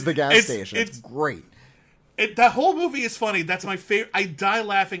destroys the gas station. It's great. That whole movie is funny. That's my favorite. I die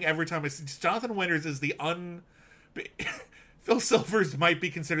laughing every time I see Jonathan Winters is the Phil Silvers might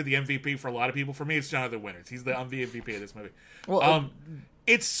be considered the MVP for a lot of people. For me, it's Jonathan Winters. He's the MVP of this movie. Well,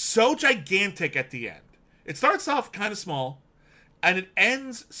 it's so gigantic at the end. It starts off kind of small, and it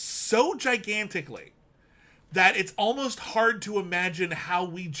ends so gigantically that it's almost hard to imagine how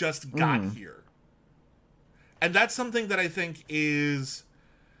we just got here. And that's something that I think is...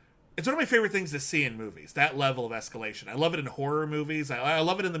 It's one of my favorite things to see in movies, that level of escalation. I love it in horror movies. I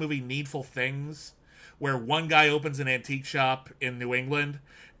love it in the movie Needful Things, where one guy opens an antique shop in New England,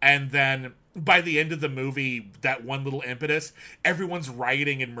 and then by the end of the movie, that one little impetus, everyone's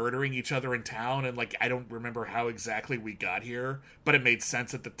rioting and murdering each other in town, and, like, I don't remember how exactly we got here, but it made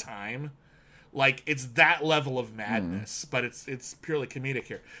sense at the time. Like, it's that level of madness, but it's purely comedic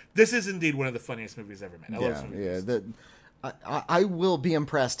here. This is indeed one of the funniest movies ever made. I love this movie. I will be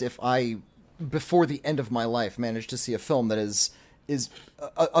impressed if I, before the end of my life, manage to see a film that is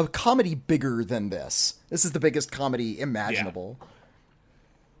a comedy bigger than this. This is the biggest comedy imaginable. Yeah.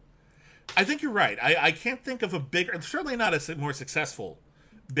 I think you're right. I can't think of a bigger, certainly not a more successful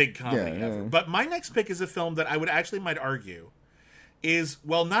big comedy ever. But my next pick is a film that I would actually might argue is,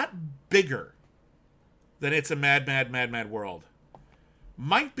 well, not bigger than It's a Mad World.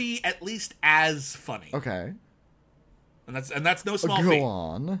 Might be at least as funny. Okay. And that's no small feat. Go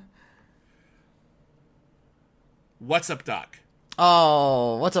on. What's Up, Doc?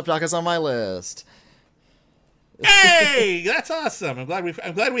 Oh, What's Up, Doc is on my list. Hey, that's awesome. I'm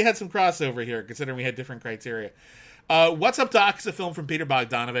glad we had some crossover here, considering we had different criteria. What's Up, Doc is a film from Peter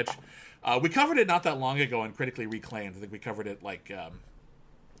Bogdanovich. We covered it not that long ago on Critically Reclaimed. I think we covered it like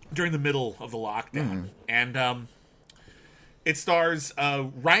during the middle of the lockdown. And it stars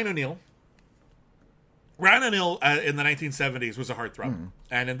Ryan O'Neal. Ryan O'Neal in the 1970s was a heartthrob.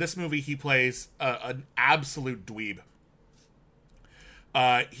 And in this movie, he plays an absolute dweeb.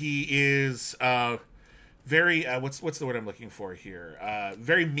 He is very, what's the word I'm looking for here?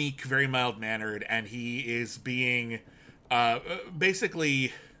 Very meek, very mild-mannered, and he is being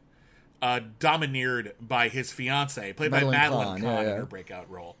basically domineered by his fiancée, played by Madeline Kahn in her breakout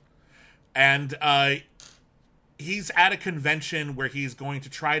role. And he's at a convention where he's going to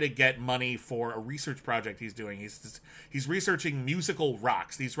try to get money for a research project he's doing. He's researching musical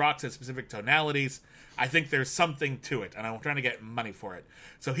rocks. These rocks have specific tonalities. I think there's something to it, and I'm trying to get money for it.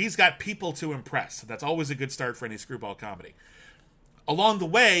 So he's got people to impress. That's always a good start for any screwball comedy. Along the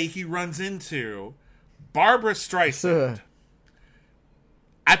way, he runs into Barbra Streisand.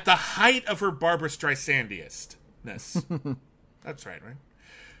 At the height of her Barbra Streisandiousness. That's right?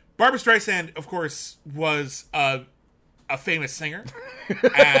 Barbra Streisand, of course, was a famous singer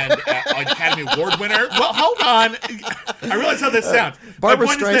and an Academy Award winner. Well, hold on. I realize how this sounds. Barbra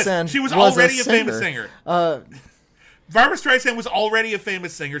Streisand she was already a famous singer. Barbra Streisand was already a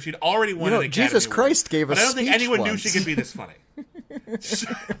famous singer. She'd already won an Academy Jesus Award. Christ gave us. But I don't think anyone knew she could be this funny.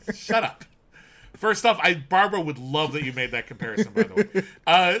 Shut up. First off, Barbara would love that you made that comparison, by the way.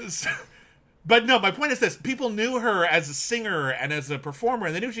 But no, my point is this. People knew her as a singer and as a performer,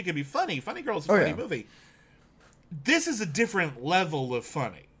 and they knew she could be funny. Funny Girl is a funny movie. This is a different level of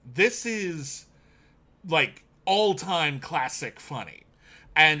funny. This is, like, all-time classic funny.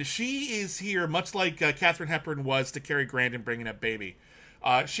 And she is here, much like Katharine Hepburn was to Cary Grant in Bringing Up Baby.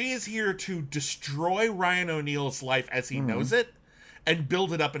 She is here to destroy Ryan O'Neal's life as he knows it and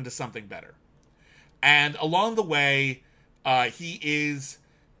build it up into something better. And along the way, he is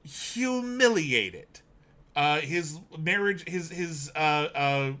humiliated. His marriage, his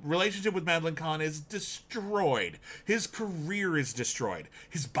relationship with Madeline Kahn is destroyed. His career is destroyed.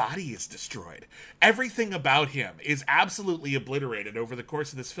 His body is destroyed. Everything about him is absolutely obliterated over the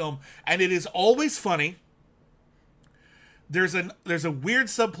course of this film, and it is always funny. There's a weird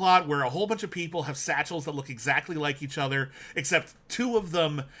subplot where a whole bunch of people have satchels that look exactly like each other, except two of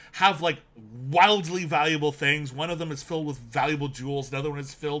them have like wildly valuable things. One of them is filled with valuable jewels. The other one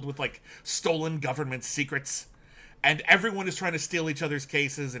is filled with like stolen government secrets. And everyone is trying to steal each other's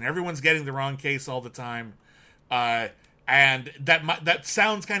cases, and everyone's getting the wrong case all the time. And that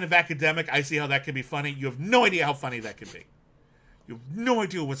sounds kind of academic. I see how that could be funny. You have no idea how funny that could be. You have no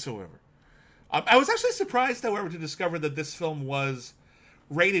idea whatsoever. I was actually surprised, however, to discover that this film was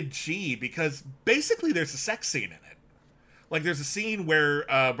rated G, because basically there's a sex scene in it. Like, there's a scene where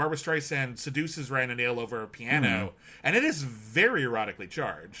Barbra Streisand seduces Ryan O'Neal over a piano, and it is very erotically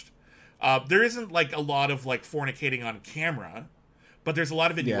charged. There isn't, like, a lot of, like, fornicating on camera, but there's a lot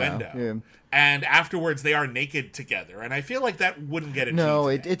of innuendo. Yeah. And afterwards, they are naked together, and I feel like that wouldn't get a G. No,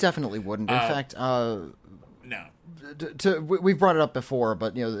 it definitely wouldn't. In fact, no. We've brought it up before,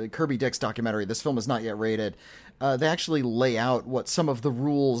 but the Kirby Dix documentary, this film is not yet rated. They actually lay out what some of the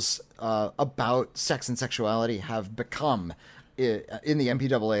rules about sex and sexuality have become in the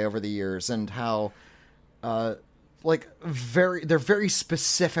MPAA over the years, and how they're very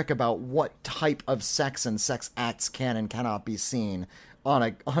specific about what type of sex and sex acts can and cannot be seen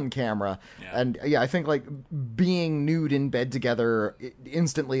on camera. Yeah. And I think like being nude in bed together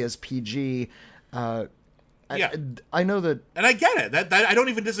instantly as PG. Yeah, I know that, and I get it. That I don't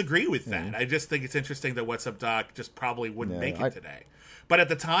even disagree with that. I just think it's interesting that What's Up Doc just probably wouldn't make it today. But at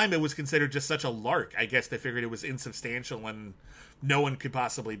the time, it was considered just such a lark. I guess they figured it was insubstantial and no one could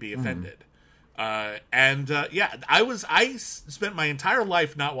possibly be offended. I spent my entire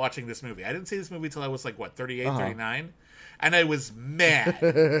life not watching this movie. I didn't see this movie until I was like 38, 39, and I was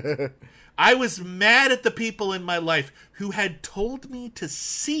mad. I was mad at the people in my life who had told me to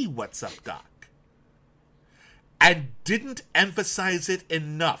see What's Up Doc and didn't emphasize it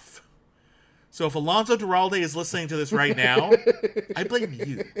enough. So if Alonso Duralde is listening to this right now, I blame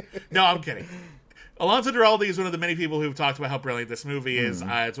you. No, I'm kidding. Alonso Duralde is one of the many people who've talked about how brilliant this movie is.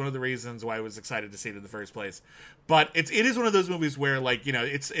 It's one of the reasons why I was excited to see it in the first place. But it is one of those movies where, like,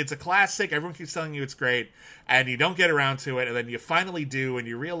 it's a classic. Everyone keeps telling you it's great, and you don't get around to it, and then you finally do, and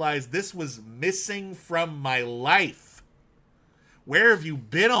you realize this was missing from my life. Where have you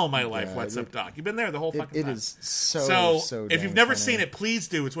been all my life, What's Up, Doc? You've been there the whole fucking time. It is so if you've never seen it, please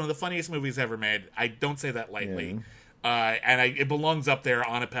do. It's one of the funniest movies ever made. I don't say that lightly. Yeah. It belongs up there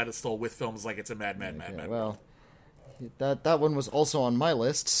on a pedestal with films like It's a Mad, Mad, Mad, Mad. Well, that one was also on my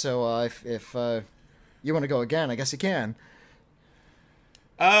list, so if you want to go again, I guess you can.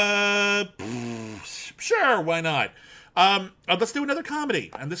 Sure, why not? Let's do another comedy.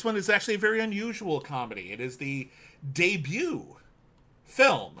 And this one is actually a very unusual comedy. It is the debut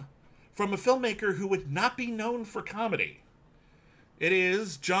film from a filmmaker who would not be known for comedy. It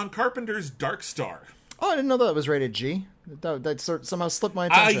is John Carpenter's Dark Star. Oh, I didn't know that was rated G. That somehow slipped my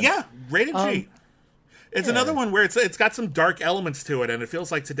attention. Yeah, rated G. It's another one where it's got some dark elements to it, and it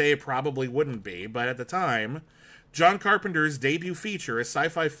feels like today it probably wouldn't be. But at the time, John Carpenter's debut feature, a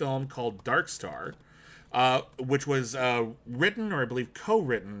sci-fi film called Dark Star, which was written, or I believe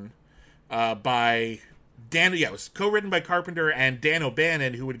co-written, by Dan. Yeah, it was co-written by Carpenter and Dan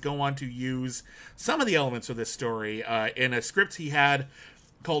O'Bannon, who would go on to use some of the elements of this story in a script he had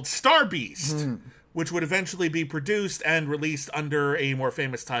called Star Beast, which would eventually be produced and released under a more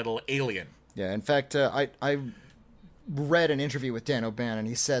famous title, Alien. Yeah, in fact, I read an interview with Dan O'Bannon.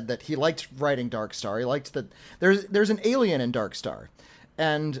 He said that he liked writing Dark Star. He liked that there's an alien in Dark Star.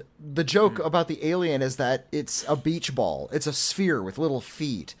 And the joke about the alien is that it's a beach ball. It's a sphere with little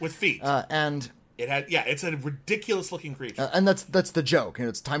feet. With feet. And it's a ridiculous looking creature. And that's the joke.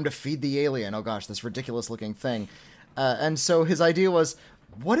 It's time to feed the alien. Oh gosh, this ridiculous looking thing. And so his idea was,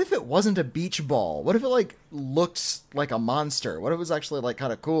 what if it wasn't a beach ball? What if it looks like a monster? What if it was actually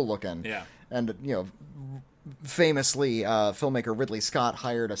kind of cool looking? Yeah. And famously, filmmaker Ridley Scott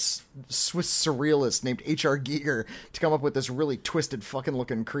hired a Swiss surrealist named H.R. Giger to come up with this really twisted fucking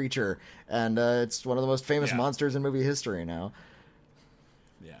looking creature, and it's one of the most famous monsters in movie history now.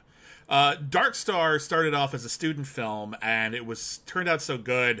 Yeah. Dark Star started off as a student film, and it was turned out so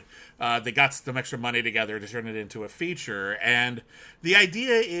good, they got some extra money together to turn it into a feature. And the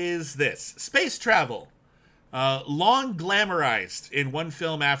idea is this: space travel, long glamorized in one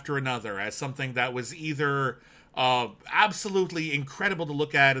film after another as something that was either absolutely incredible to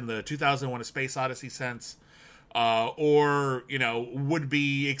look at in the 2001: A Space Odyssey sense, or would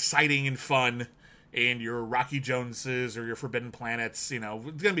be exciting and fun in your Rocky Joneses or your Forbidden Planets. It's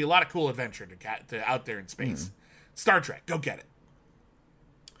going to be a lot of cool adventure to out there in space. Star Trek, go get it.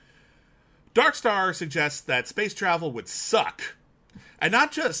 Dark Star suggests that space travel would suck, and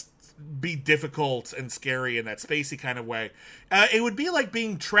not just be difficult and scary in that spacey kind of way. It would be like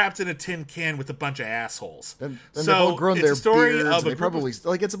being trapped in a tin can with a bunch of assholes. And so they've all grown it's their a story beards. of They probably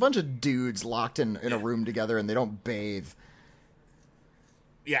it's a bunch of dudes locked in a room together, and they don't bathe.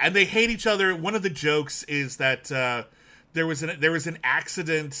 Yeah, and they hate each other. One of the jokes is that there was an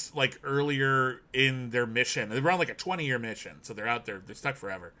accident like earlier in their mission. They were on like a 20-year mission, so they're out there, they're stuck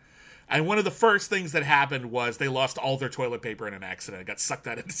forever. And one of the first things that happened was they lost all their toilet paper in an accident. It got sucked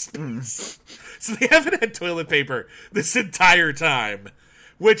out into space. So they haven't had toilet paper this entire time,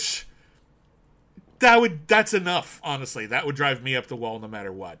 which that's enough, honestly. That would drive me up the wall no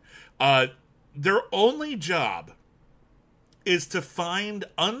matter what. Their only job is to find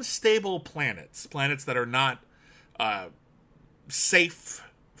unstable planets that are not safe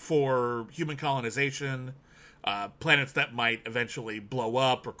for human colonization, planets that might eventually blow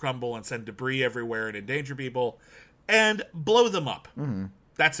up or crumble and send debris everywhere and endanger people, and blow them up. Mm-hmm.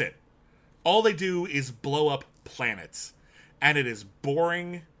 That's it. All they do is blow up planets. And it is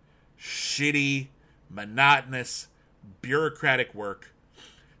boring, shitty, monotonous, bureaucratic work.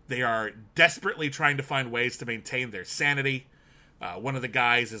 They are desperately trying to find ways to maintain their sanity. One of the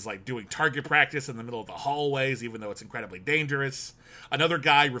guys is like doing target practice in the middle of the hallways, even though it's incredibly dangerous. Another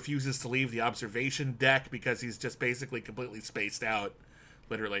guy refuses to leave the observation deck because he's just basically completely spaced out,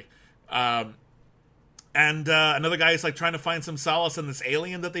 literally. And another guy is like trying to find some solace in this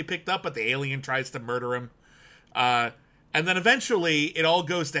alien that they picked up, but the alien tries to murder him. And then eventually it all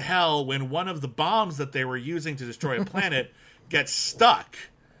goes to hell when one of the bombs that they were using to destroy a planet gets stuck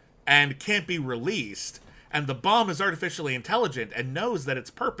and can't be released. And the bomb is artificially intelligent and knows that its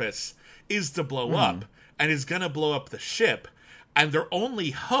purpose is to blow up and is going to blow up the ship. And their only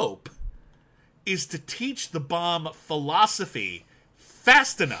hope is to teach the bomb philosophy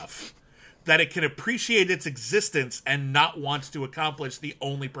fast enough that it can appreciate its existence and not want to accomplish the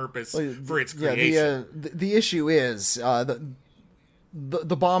only purpose for its creation. The issue is the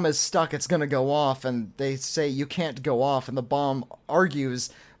bomb is stuck. It's going to go off, and they say you can't go off, and the bomb argues,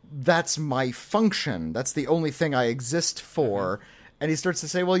 that's my function. That's the only thing I exist for. Mm-hmm. And he starts to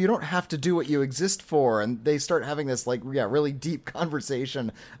say, well, you don't have to do what you exist for. And they start having this really deep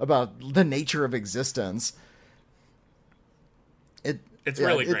conversation about the nature of existence. It's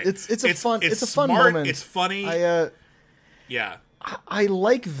really great. It's a fun smart, moment. It's funny. Yeah. I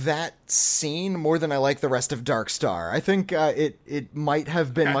like that scene more than I like the rest of Dark Star. I think it might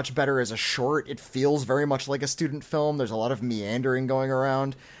have been much better as a short. It feels very much like a student film. There's a lot of meandering going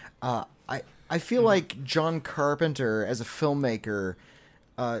around. I feel like John Carpenter, as a filmmaker,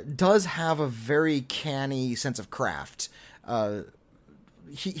 does have a very canny sense of craft. I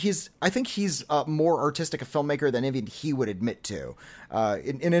think he's more artistic a filmmaker than even he would admit to.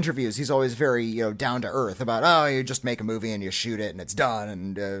 In interviews, he's always very down to earth about, you just make a movie and you shoot it and it's done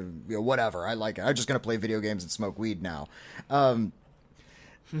and whatever. I like it. I'm just gonna play video games and smoke weed now. I'm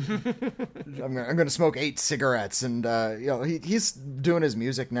gonna smoke 8 cigarettes and he's doing his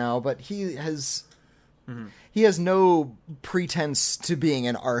music now, but he has no pretense to being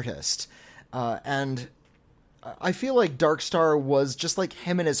an artist, and I feel like Dark Star was just like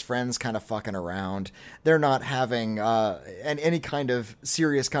him and his friends kind of fucking around. They're not having any kind of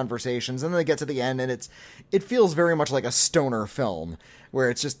serious conversations, and then they get to the end, and it feels very much like a stoner film, where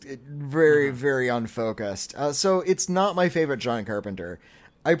it's just very, very unfocused. So it's not my favorite John Carpenter.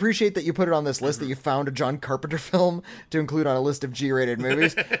 I appreciate that you put it on this list, that you found a John Carpenter film to include on a list of G-rated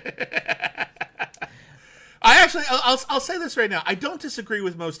movies. I'll say this right now. I don't disagree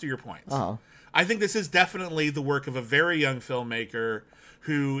with most of your points. Uh-huh. I think this is definitely the work of a very young filmmaker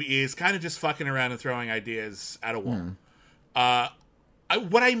who is kind of just fucking around and throwing ideas at a wall.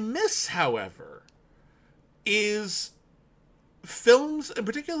 What I miss, however, is films, in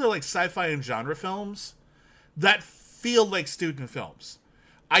particular like sci-fi and genre films, that feel like student films.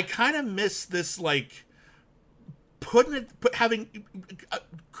 I kind of miss this, like,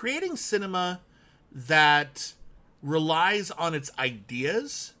 creating cinema that relies on its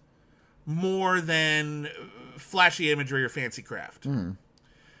ideas more than flashy imagery or fancy craft.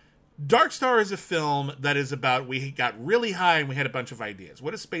 Dark Star is a film that is about we got really high and we had a bunch of ideas.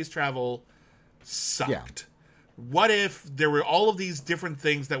 What if space travel sucked? Yeah. What if there were all of these different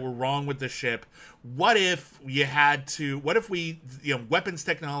things that were wrong with the ship? What if weapons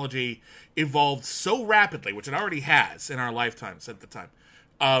technology evolved so rapidly, which it already has in our lifetimes at the time,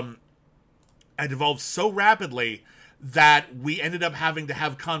 and evolved so rapidly that we ended up having to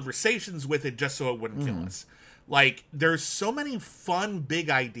have conversations with it just so it wouldn't kill us. Like, there's so many fun, big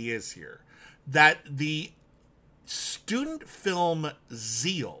ideas here that the student film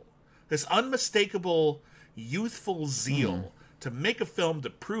zeal, this unmistakable, youthful zeal to make a film, to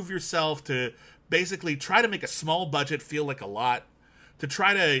prove yourself, to basically try to make a small budget feel like a lot, to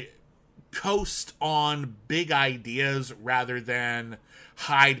try to coast on big ideas rather than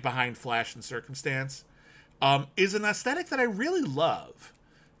hide behind flash and circumstance, is an aesthetic that I really love.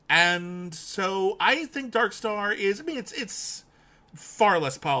 And so I think Dark Star is, I mean, it's far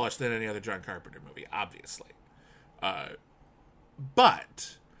less polished than any other John Carpenter movie, obviously.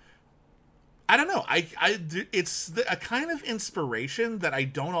 But I don't know. It's a kind of inspiration that I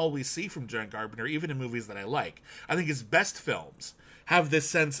don't always see from John Carpenter, even in movies that I like. I think his best films have this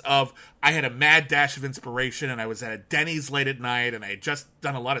sense of, I had a mad dash of inspiration and I was at a Denny's late at night and I had just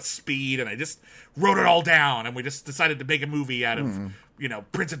done a lot of speed and I just wrote it all down and we just decided to make a movie out of,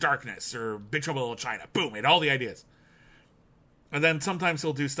 Prince of Darkness or Big Trouble in Little China. Boom, had all the ideas. And then sometimes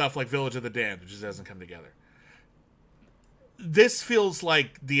he'll do stuff like Village of the Damned, which just doesn't come together. This feels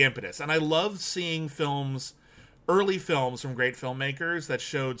like the impetus. And I love seeing early films from great filmmakers that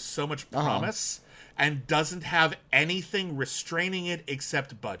showed so much promise and doesn't have anything restraining it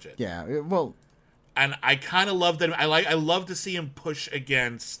except budget. Yeah, well... And I kind of love that. I love to see him push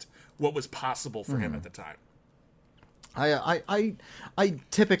against what was possible for him at the time. I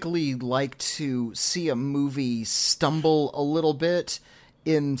typically like to see a movie stumble a little bit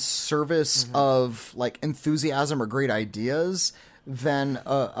in service of like enthusiasm or great ideas than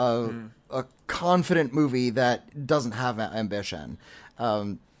a confident movie that doesn't have ambition.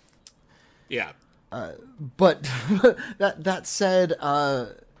 Yeah. But that said,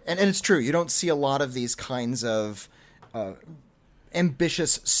 and it's true, you don't see a lot of these kinds of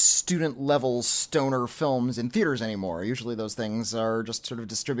ambitious student-level stoner films in theaters anymore. Usually those things are just sort of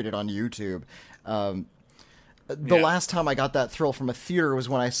distributed on YouTube. The last time I got that thrill from a theater was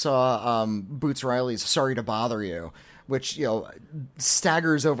when I saw Boots Riley's Sorry to Bother You, which,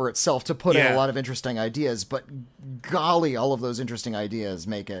 staggers over itself to put in a lot of interesting ideas, but golly, all of those interesting ideas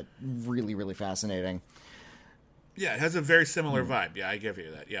make it really, really fascinating. Yeah, it has a very similar vibe. Yeah, I give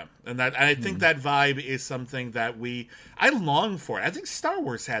you that. Yeah, and I think that vibe is something that I long for it. I think Star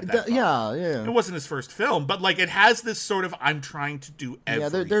Wars had that. Yeah. It wasn't his first film, but like it has this sort of I'm trying to do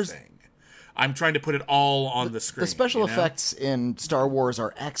everything. I'm trying to put it all on the screen. The special effects in Star Wars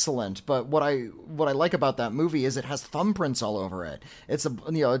are excellent, but what I like about that movie is it has thumbprints all over it.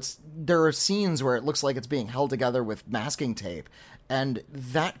 There are scenes where it looks like it's being held together with masking tape. And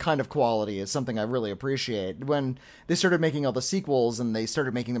that kind of quality is something I really appreciate. When they started making all the sequels and they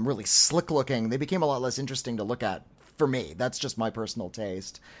started making them really slick looking, they became a lot less interesting to look at for me. That's just my personal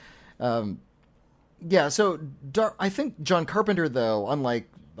taste. I think John Carpenter, though, unlike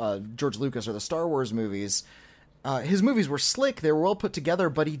George Lucas or the Star Wars movies, his movies were slick, they were well put together,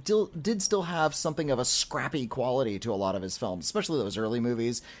 but he did still have something of a scrappy quality to a lot of his films, especially those early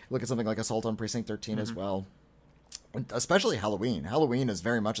movies. Look at something like Assault on Precinct 13 as well. Especially Halloween. Halloween is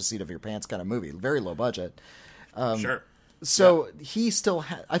very much a seat of your pants kind of movie. Very low budget. Sure. So he still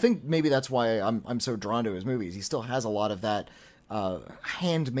I think maybe that's why I'm so drawn to his movies. He still has a lot of that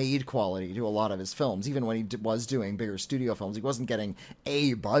handmade quality to a lot of his films. Even when he was doing bigger studio films, he wasn't getting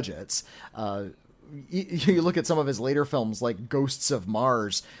A budgets. You look at some of his later films like Ghosts of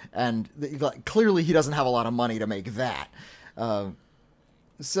Mars, and clearly he doesn't have a lot of money to make that.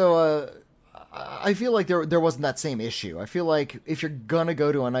 I feel like there wasn't that same issue. I feel like if you're gonna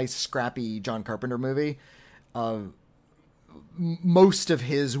go to a nice scrappy John Carpenter movie, most of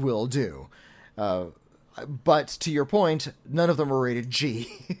his will do. But to your point, none of them are rated G.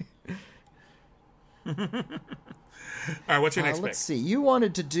 All right, what's your next pick? Let's see. You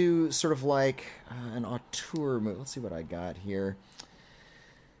wanted to do sort of like an auteur movie. Let's see what I got here.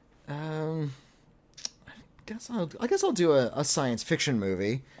 I guess I'll do a science fiction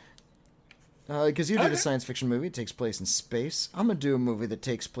movie. Because you did a science fiction movie. It takes place in space. I'm going to do a movie that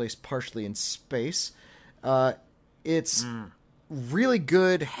takes place partially in space. It's really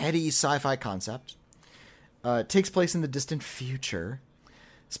good, heady sci-fi concept. It takes place in the distant future.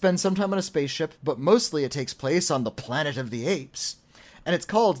 Spends some time on a spaceship, but mostly it takes place on the Planet of the Apes. And it's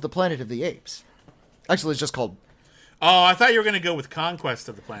called The Planet of the Apes. Actually, it's just called Oh, I thought you were going to go with Conquest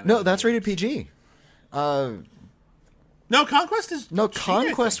of the Planet. No, of the that's rated Apes. PG. No, Conquest is. No, G, I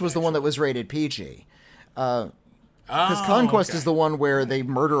Conquest think, was the one that actually. was rated PG. Because Oh, Conquest okay. is the one where they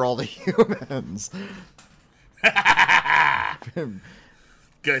murder all the humans.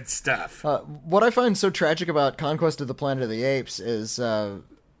 Good stuff. What I find so tragic about Conquest of the Planet of the Apes is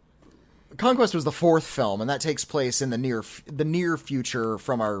Conquest was the fourth film, and that takes place in the near future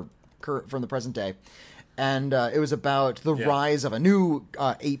from the present day, and it was about the rise of a new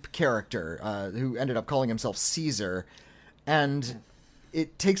ape character who ended up calling himself Caesar, and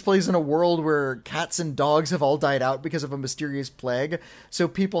it takes place in a world where cats and dogs have all died out because of a mysterious plague, so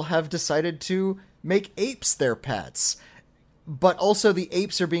people have decided to make apes their pets. But also the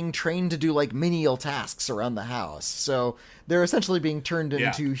apes are being trained to do like menial tasks around the house. So they're essentially being turned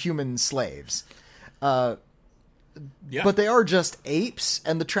into human slaves. But they are just apes.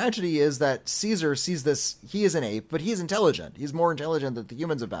 And the tragedy is that Caesar sees this. He is an ape, but he's intelligent. He's more intelligent than the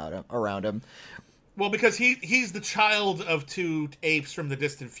humans around him. Well, because he's the child of two apes from the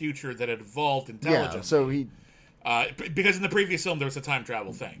distant future that had evolved intelligently. Yeah, so he... because in the previous film there was a time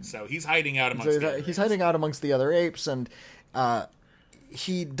travel thing. So he's hiding out amongst the other he's apes. hiding out amongst the other apes, and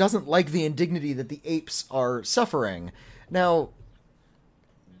he doesn't like the indignity that the apes are suffering. Now,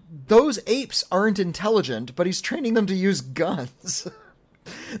 those apes aren't intelligent, but he's training them to use guns.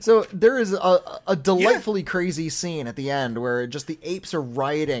 So there is a delightfully crazy scene at the end where just the apes are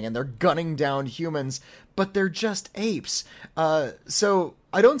rioting and they're gunning down humans, but they're just apes. So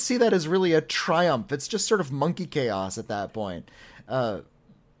I don't see that as really a triumph. It's just sort of monkey chaos at that point. But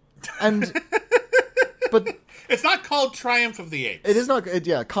It's not called Triumph of the Apes. it is not,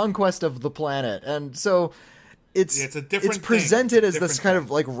 Conquest of the Planet. And so it's a different thing. presented It's a as this different kind thing.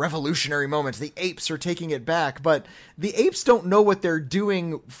 of like revolutionary moment. The apes are taking it back, but the apes don't know what they're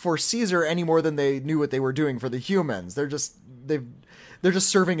doing for Caesar any more than they knew what they were doing for the humans. They're just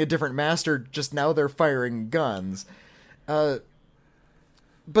serving a different master. Just now they're firing guns.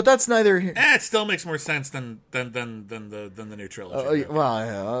 But that's neither. It still makes more sense than the new trilogy.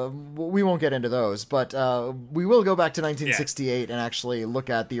 We won't get into those, but we will go back to 1968 and actually look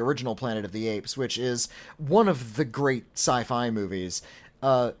at the original Planet of the Apes, which is one of the great sci-fi movies.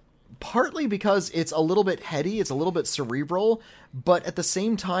 Partly because it's a little bit heady, it's a little bit cerebral, but at the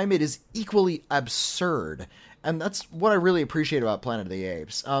same time it is equally absurd. And that's what I really appreciate about Planet of the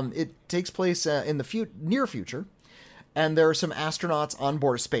Apes. It takes place in the near future. And there are some astronauts on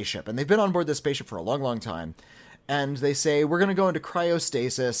board a spaceship. And they've been on board this spaceship for a long, long time. And they say, we're going to go into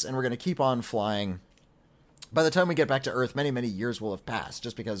cryostasis and we're going to keep on flying. By the time we get back to Earth, many, many years will have passed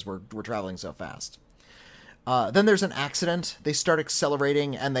just because we're traveling so fast. Then there's an accident. They start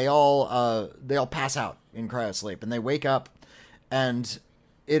accelerating and they all pass out in cryosleep. And they wake up and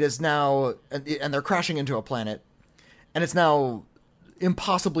it is now... And they're crashing into a planet. And it's now...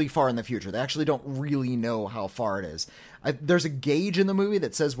 impossibly far in the future. They actually don't really know how far it is. There's a gauge in the movie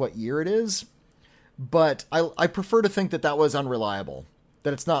that says what year it is, but I prefer to think that was unreliable.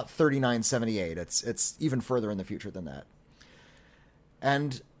 That it's not 3978. It's even further in the future than that.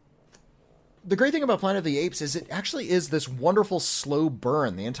 And the great thing about Planet of the Apes is it actually is this wonderful slow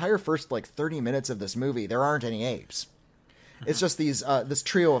burn. The entire first 30 minutes of this movie, there aren't any apes. It's just this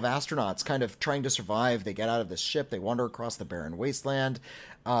trio of astronauts kind of trying to survive. They get out of this ship. They wander across the barren wasteland.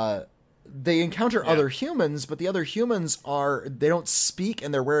 They encounter other humans, but the other humans they don't speak,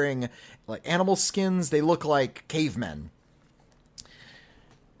 and they're wearing like animal skins. They look like cavemen.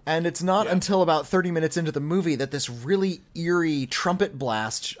 And it's not until about 30 minutes into the movie that this really eerie trumpet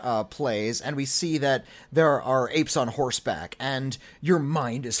blast plays, and we see that there are apes on horseback, and your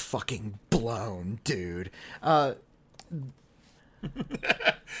mind is fucking blown, dude. And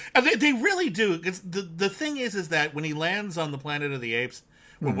they really do. Because the thing is that when he lands on the Planet of the Apes,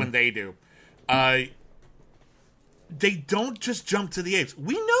 when they do, they don't just jump to the apes.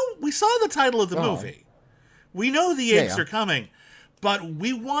 We saw the title of the movie. We know the apes are coming, but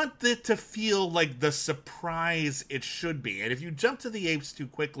we want it to feel like the surprise it should be. And if you jump to the apes too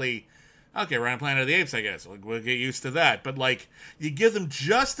quickly, okay, we're on Planet of the Apes, I guess. We'll get used to that. But you give them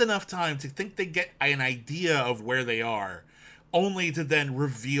just enough time to think they get an idea of where they are, only to then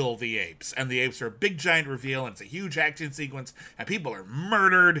reveal the apes. And the apes are a big giant reveal, and it's a huge action sequence, and people are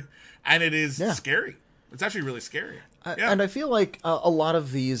murdered, and it is scary. It's actually really scary. And I feel like a lot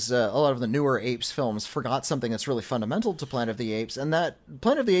of the newer Apes films forgot something that's really fundamental to Planet of the Apes, and that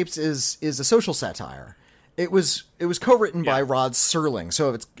Planet of the Apes is a social satire. It was co-written by Rod Serling,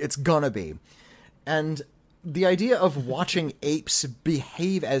 so it's gonna be. And the idea of watching apes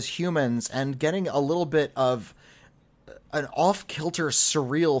behave as humans and getting a little bit of an off-kilter,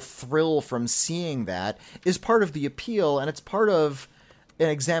 surreal thrill from seeing that is part of the appeal, and it's part of an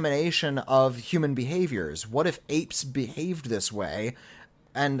examination of human behaviors. What if apes behaved this way,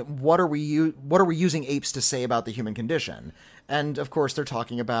 and what are we using apes to say about the human condition? And of course, they're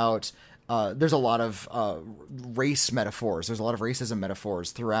talking about there's a lot of race metaphors. There's a lot of racism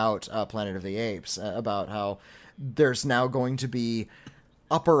metaphors throughout Planet of the Apes about how there's now going to be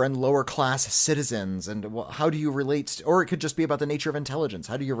upper and lower class citizens, and how do you relate to, or it could just be about the nature of intelligence.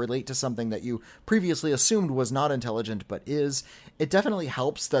 How do you relate to something that you previously assumed was not intelligent but is? It definitely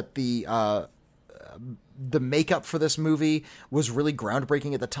helps that the makeup for this movie was really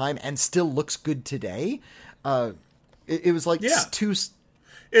groundbreaking at the time and still looks good today. It was like two.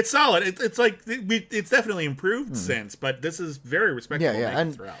 It's solid. It's like it's definitely improved since, but this is very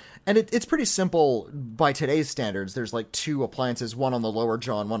respectable. And it's pretty simple by today's standards. There's like two appliances, one on the lower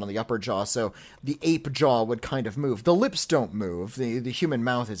jaw and one on the upper jaw, so the ape jaw would kind of move. The lips don't move. The human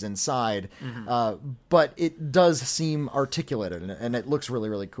mouth is inside, but it does seem articulated, and it looks really,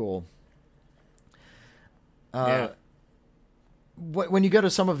 really cool. When you go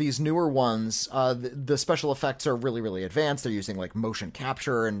to some of these newer ones, the special effects are really, really advanced. They're using like motion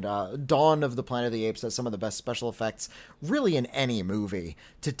capture, and Dawn of the Planet of the Apes has some of the best special effects really in any movie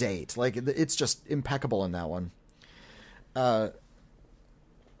to date. Like, it's just impeccable in that one. But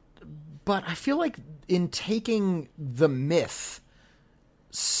I feel like in taking the myth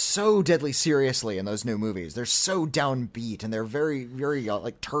so deadly seriously in those new movies, they're so downbeat and they're very, very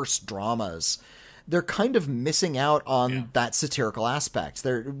like terse dramas. They're kind of missing out on that satirical aspect.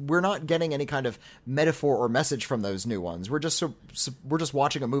 We're not getting any kind of metaphor or message from those new ones. We're just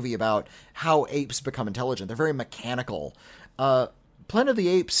watching a movie about how apes become intelligent. They're very mechanical. Planet of the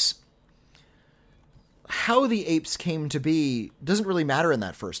Apes, how the apes came to be doesn't really matter in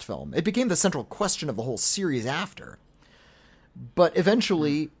that first film. It became the central question of the whole series after. But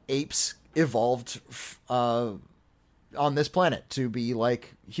eventually, apes evolved on this planet to be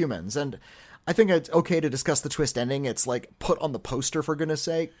like humans, and I think it's okay to discuss the twist ending. It's like put on the poster, for goodness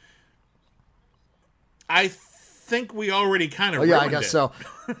sake. I think we already kind of ruined I guess so.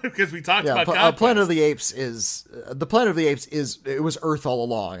 Because we talked about Planet of the Apes is it was Earth all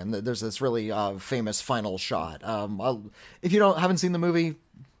along, and there's this really famous final shot. If you haven't seen the movie,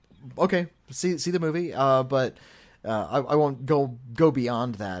 okay, see the movie. But I won't go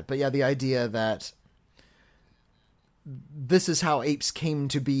beyond that. But yeah, the idea that this is how apes came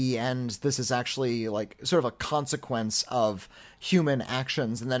to be, and this is actually like sort of a consequence of human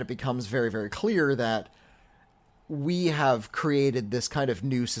actions, and then it becomes very, very clear that we have created this kind of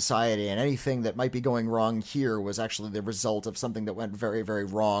new society, and anything that might be going wrong here was actually the result of something that went very, very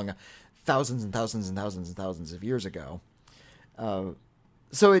wrong thousands and thousands and thousands and thousands of years ago.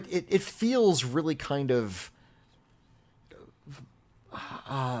 So it feels really kind of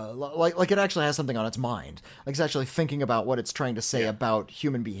like it actually has something on its mind. Like it's actually thinking about what it's trying to say about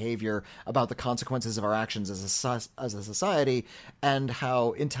human behavior, about the consequences of our actions as a society, and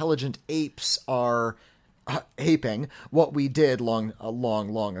how intelligent apes are aping what we did long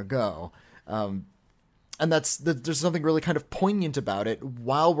ago. And there's something really kind of poignant about it,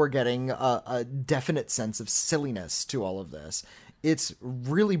 while we're getting a definite sense of silliness to all of this. It's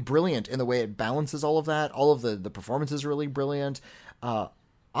really brilliant in the way it balances all of that. All of the performance is really brilliant.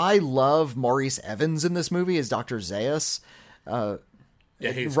 I love Maurice Evans in this movie as Dr. Zaius. Roddy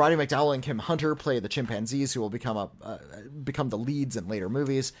McDowall and Kim Hunter play the chimpanzees who will become the leads in later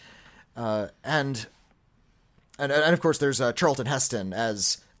movies. And of course there's Charlton Heston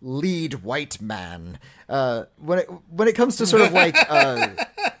as lead white man. When it comes to sort of like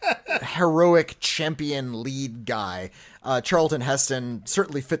heroic champion lead guy, Charlton Heston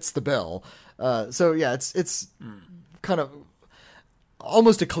certainly fits the bill. So yeah, it's kind of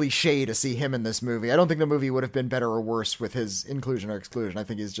almost a cliche to see him in this movie. I don't think the movie would have been better or worse with his inclusion or exclusion. I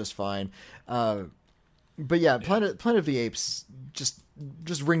think he's just fine. But yeah, Planet of the Apes just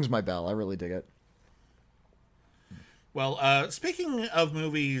rings my bell. I really dig it. Well, speaking of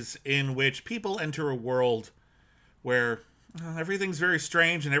movies in which people enter a world where everything's very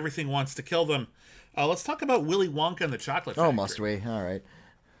strange and everything wants to kill them, let's talk about Willy Wonka and the Chocolate Factory. Oh, must we? All right.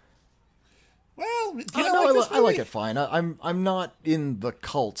 Well, I like it fine. I'm not in the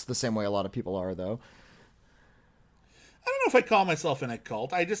cult the same way a lot of people are, though. I don't know if I'd call myself in a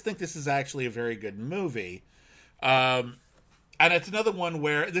cult. I just think this is actually a very good movie. And it's another one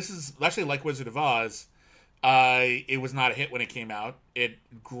where this is actually like Wizard of Oz. It was not a hit when it came out. It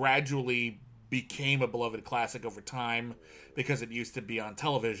gradually became a beloved classic over time because it used to be on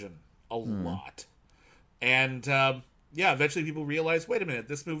television a lot. And eventually people realized, wait a minute,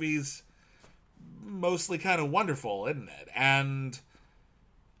 this movie's mostly kind of wonderful, isn't it? And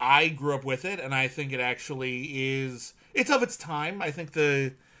I grew up with it, and I think it actually is... It's of its time. I think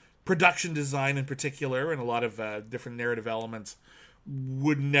the production design in particular and a lot of different narrative elements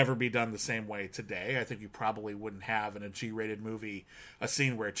would never be done the same way today. I think you probably wouldn't have in a G-rated movie a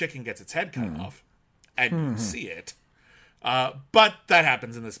scene where a chicken gets its head cut off, and you see it. But that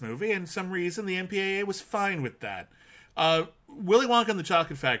happens in this movie, and for some reason the MPAA was fine with that. Willy Wonka and the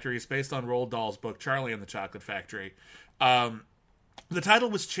Chocolate Factory is based on Roald Dahl's book Charlie and the Chocolate Factory. The title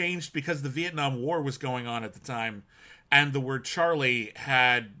was changed because the Vietnam War was going on at the time, and the word Charlie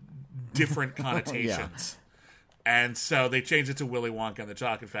had different connotations. And so they changed it to Willy Wonka and the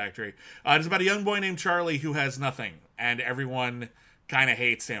Chocolate Factory. It's about a young boy named Charlie who has nothing, and everyone kind of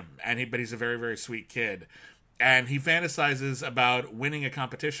hates him. But he's a very, very sweet kid. And he fantasizes about winning a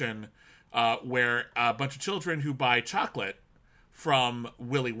competition where a bunch of children who buy chocolate from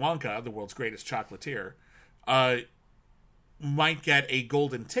Willy Wonka, the world's greatest chocolatier, might get a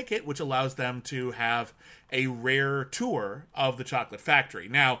golden ticket, which allows them to have a rare tour of the chocolate factory.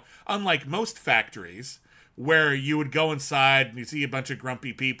 Now, unlike most factories, where you would go inside and you see a bunch of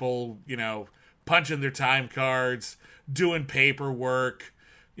grumpy people, punching their time cards, doing paperwork,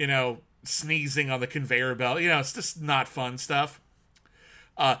 sneezing on the conveyor belt, it's just not fun stuff.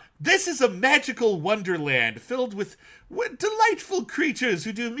 This is a magical wonderland filled with delightful creatures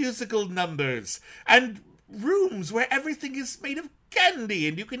who do musical numbers, and rooms where everything is made of candy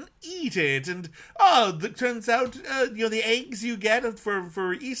and you can eat it. And it turns out, the eggs you get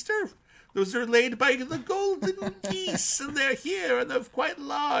for Easter, those are laid by the golden geese, and they're here and they're quite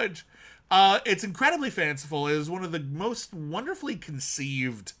large. It's incredibly fanciful. It is one of the most wonderfully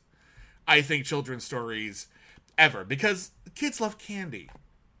conceived, I think, children's stories ever, because kids love candy.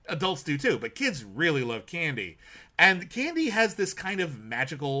 Adults do too, but kids really love candy. And candy has this kind of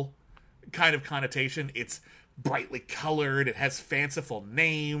magical kind of connotation. It's brightly colored. It has fanciful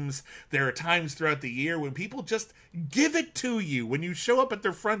names. There are times throughout the year when people just give it to you when you show up at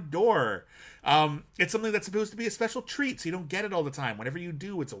their front door. It's something that's supposed to be a special treat, so you don't get it all the time. Whenever you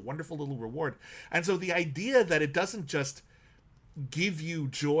do, it's a wonderful little reward. And so the idea that it doesn't just give you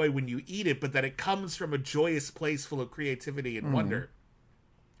joy when you eat it, but that it comes from a joyous place full of creativity and wonder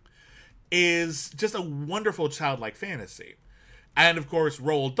is just a wonderful childlike fantasy. And of course,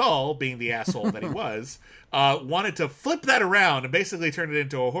 Roald Dahl, being the asshole that he was, wanted to flip that around and basically turn it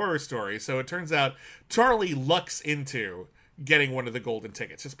into a horror story. So it turns out Charlie lucks into getting one of the golden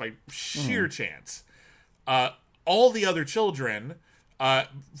tickets just by sheer chance. All the other children,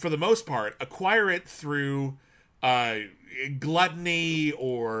 for the most part, acquire it through gluttony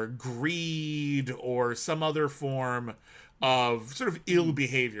or greed or some other form of sort of ill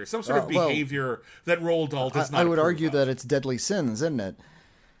behavior, some sort of behavior that Roald Dahl does not. I would argue of. that it's deadly sins, isn't it?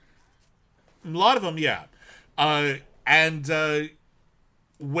 A lot of them, yeah. And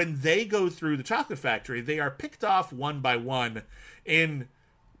when they go through the chocolate factory, they are picked off one by one in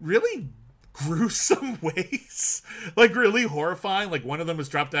really gruesome ways, like really horrifying. Like one of them is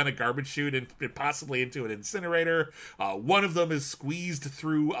dropped down a garbage chute and possibly into an incinerator. One of them is squeezed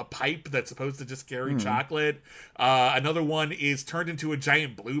through a pipe that's supposed to just carry chocolate. Another one is turned into a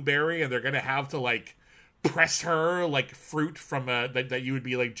giant blueberry, and they're gonna have to like press her like fruit from that you would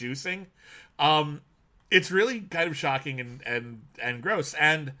be like juicing. It's really kind of shocking and gross.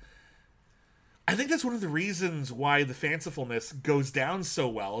 And I think that's one of the reasons why the fancifulness goes down so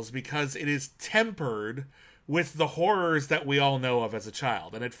well, is because it is tempered with the horrors that we all know of as a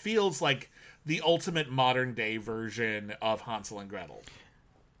child. And it feels like the ultimate modern day version of Hansel and Gretel.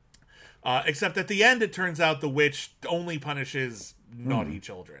 Except at the end, it turns out the witch only punishes naughty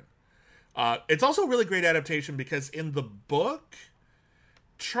children. It's also a really great adaptation because in the book,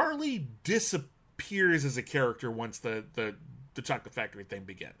 Charlie disappears as a character once the chocolate factory thing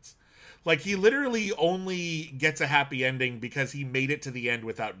begins. Like, he literally only gets a happy ending because he made it to the end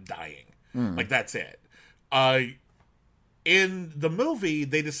without dying. Like, that's it. In the movie,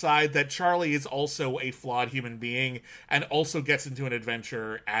 they decide that Charlie is also a flawed human being and also gets into an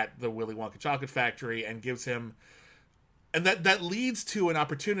adventure at the Willy Wonka Chocolate Factory and gives him... And that leads to an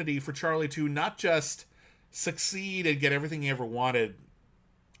opportunity for Charlie to not just succeed and get everything he ever wanted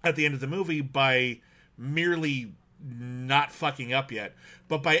at the end of the movie by merely not fucking up yet,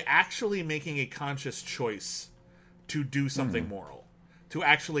 but by actually making a conscious choice to do something moral. To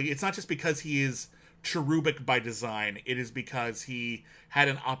actually, it's not just because he is cherubic by design, it is because he had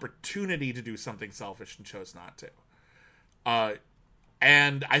an opportunity to do something selfish and chose not to.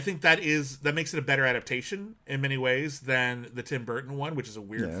 And I think that makes it a better adaptation in many ways than the Tim Burton one, which is a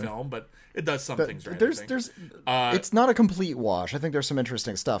weird film, but it does some things right. It's not a complete wash. I think there's some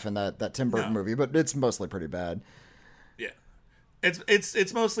interesting stuff in that Tim Burton movie, but it's mostly pretty bad. Yeah,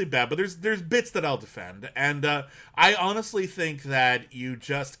 it's mostly bad, but there's bits that I'll defend, and I honestly think that you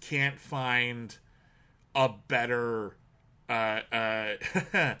just can't find a better. I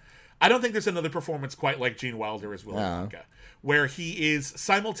don't think there's another performance quite like Gene Wilder as Willy Wonka, where he is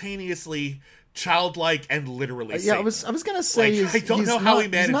simultaneously childlike and literally yeah. I was gonna say I don't know how he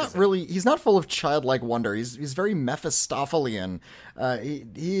manages. He's not full of childlike wonder. He's very Mephistophelian.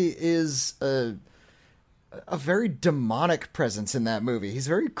 He is a very demonic presence in that movie. He's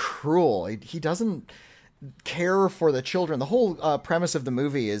very cruel. He doesn't care for the children. The whole premise of the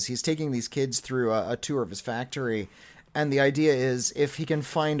movie is he's taking these kids through a tour of his factory, and the idea is if he can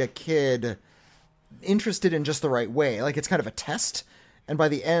find a kid interested in just the right way, like it's kind of a test, and by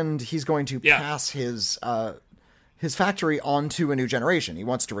the end he's going to pass his factory on to a new generation. He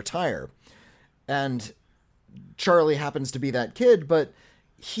wants to retire, and Charlie happens to be that kid, but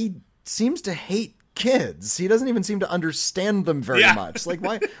he seems to hate kids. He doesn't even seem to understand them very much. Like,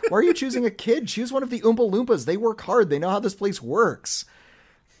 why are you choosing a kid? Choose one of the Oompa Loompas. They work hard. They know how this place works.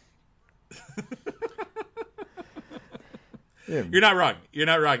 You're not wrong. If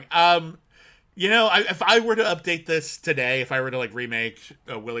I were to update this today, if I were to remake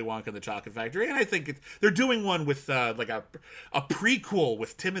Willy Wonka and the Chocolate Factory, and I think they're doing one with a prequel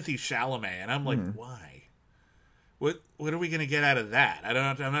with Timothée Chalamet, and I'm like, why? What are we going to get out of that?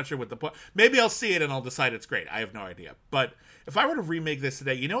 I'm not sure what the point. Maybe I'll see it and I'll decide it's great. I have no idea. But if I were to remake this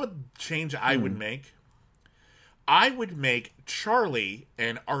today, you know what change I would make? I would make Charlie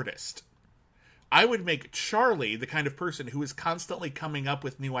an artist. I would make Charlie the kind of person who is constantly coming up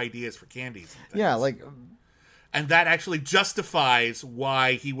with new ideas for candies and things. Yeah, and that actually justifies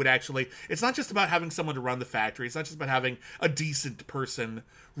why he would actually... It's not just about having someone to run the factory. It's not just about having a decent person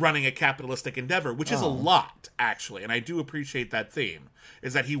running a capitalistic endeavor, which is a lot, actually. And I do appreciate that theme,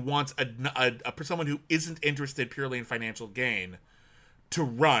 is that he wants someone who isn't interested purely in financial gain to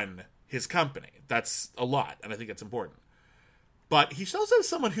run his company. That's a lot, and I think it's important. But he should also have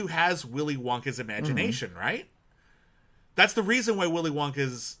someone who has Willy Wonka's imagination, right? That's the reason why Willy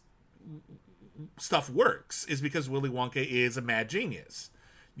Wonka's stuff works, is because Willy Wonka is a mad genius.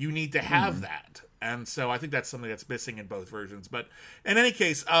 You need to have that. And so I think that's something that's missing in both versions. But in any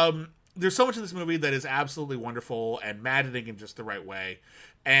case, there's so much in this movie that is absolutely wonderful and maddening in just the right way.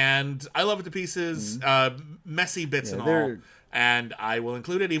 And I love it to pieces, messy bits and all. And I will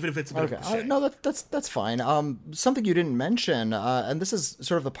include it, even if it's a bit of a cliche. No, that's fine. Something you didn't mention, and this is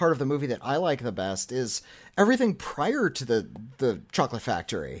sort of the part of the movie that I like the best, is everything prior to the Chocolate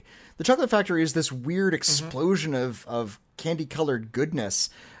Factory. The Chocolate Factory is this weird explosion of candy-colored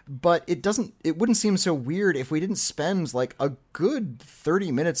goodness, but it wouldn't seem so weird if we didn't spend a good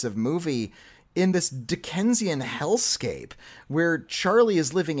 30 minutes of movie in this Dickensian hellscape where Charlie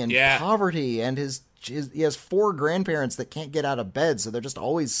is living in poverty and he has 4 grandparents that can't get out of bed, so they're just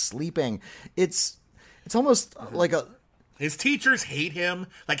always sleeping. It's almost like his teachers hate him.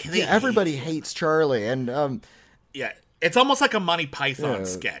 Everybody hates Charlie, and it's almost like a Monty Python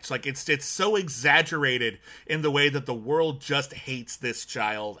sketch. It's so exaggerated in the way that the world just hates this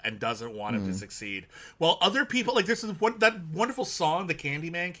child and doesn't want him to succeed. While other people, there's that wonderful song, The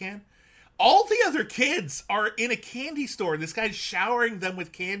Candyman Can. All the other kids are in a candy store. This guy's showering them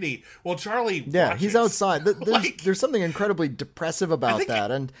with candy while Charlie watches. He's outside. There's something incredibly depressive about that.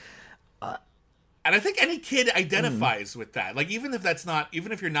 And I think any kid identifies with that. Even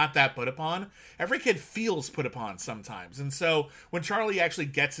if you're not that put upon, every kid feels put upon sometimes. And so when Charlie actually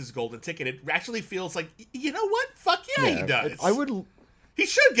gets his golden ticket, it actually feels like, you know what? Fuck yeah, he does. He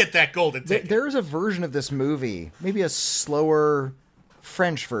should get that golden ticket. There is a version of this movie, maybe a slower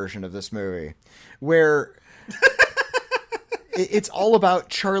French version of this movie, where it's all about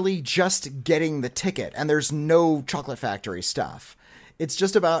Charlie just getting the ticket and there's no Chocolate Factory stuff. It's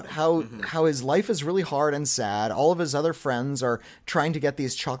just about how his life is really hard and sad. All of his other friends are trying to get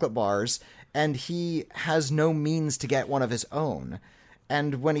these chocolate bars and he has no means to get one of his own.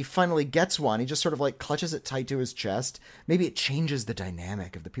 And when he finally gets one, he just sort of clutches it tight to his chest. Maybe it changes the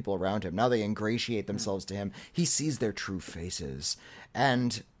dynamic of the people around him. Now they ingratiate themselves to him. He sees their true faces.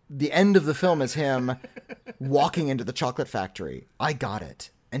 And the end of the film is him walking into the Chocolate Factory. I got it,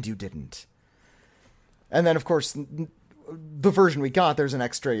 and you didn't. And then, of course, the version we got, there's an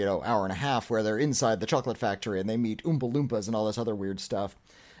extra, hour and a half where they're inside the Chocolate Factory and they meet Oompa Loompas and all this other weird stuff.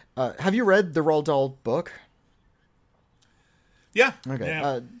 Have you read the Roald Dahl book? Yeah. Okay.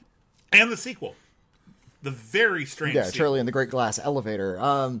 Yeah. And the sequel. The very strange Yeah, scene. Charlie and the Great Glass Elevator.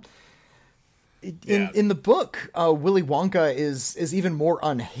 In the book, Willy Wonka is even more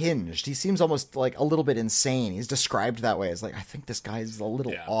unhinged. He seems almost like a little bit insane. He's described that way as like, I think this guy's a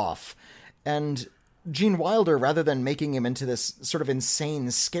little off. And Gene Wilder, rather than making him into this sort of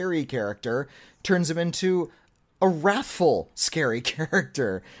insane, scary character, turns him into a wrathful, scary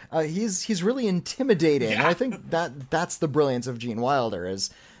character. He's really intimidating. And I think that's the brilliance of Gene Wilder,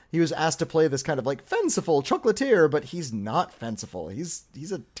 is he was asked to play this kind of like fanciful chocolatier, but he's not fanciful. He's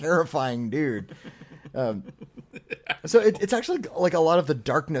a terrifying dude. So it's actually like a lot of the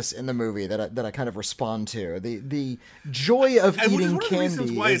darkness in the movie that I kind of respond to. The joy of eating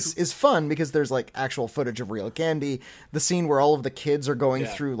candy is fun because there's like actual footage of real candy. The scene where all of the kids are going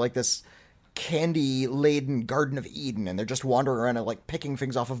through like this candy-laden Garden of Eden, and they're just wandering around and like picking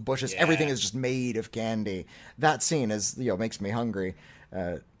things off of bushes. Everything is just made of candy. That scene is, makes me hungry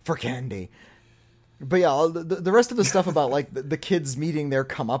for candy. But yeah, the rest of the stuff about like the kids meeting their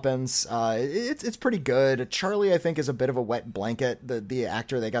comeuppance, it's pretty good. Charlie, I think, is a bit of a wet blanket. The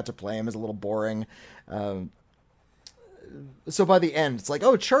actor they got to play him is a little boring. So by the end, it's like,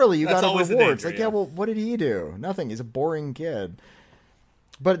 oh, Charlie, you got a reward. It's like, well, what did he do? Nothing. He's a boring kid.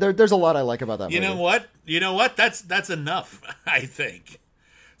 But there's a lot I like about that movie. You know what? That's enough, I think.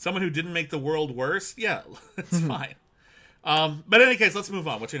 Someone who didn't make the world worse, it's fine. But in any case, let's move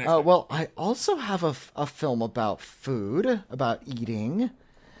on. What's your next one? Well, I also have a film about food, about eating.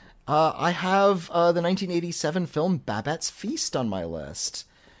 I have the 1987 film Babette's Feast on my list.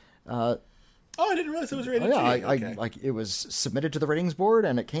 I didn't realize it was rated G. It was submitted to the ratings board,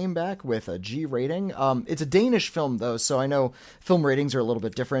 and it came back with a G rating. It's a Danish film, though, so I know film ratings are a little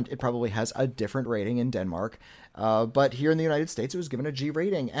bit different. It probably has a different rating in Denmark. But here in the United States, it was given a G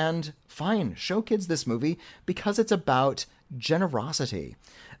rating. And fine, show kids this movie because it's about generosity.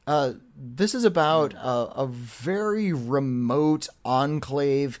 This is about a very remote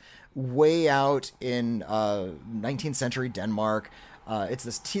enclave way out in 19th century Denmark. It's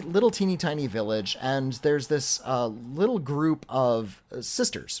this little teeny tiny village, and there's this little group of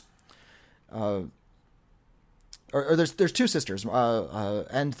sisters. Or there's two sisters,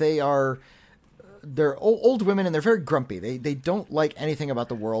 and they're old women, and they're very grumpy. They don't like anything about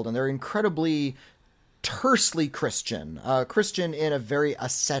the world, and they're incredibly tersely Christian in a very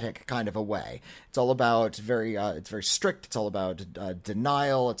ascetic kind of a way. It's all about it's very strict. It's all about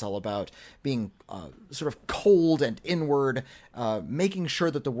denial. It's all about being sort of cold and inward, making sure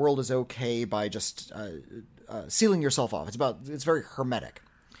that the world is okay by just sealing yourself off. It's very hermetic.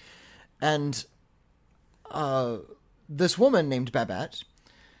 And this woman named Babette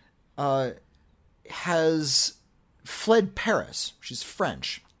has fled Paris. She's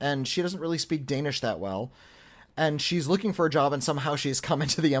French. And she doesn't really speak Danish that well. And she's looking for a job, and somehow she's come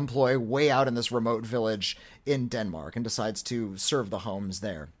into the employ way out in this remote village in Denmark and decides to serve the homes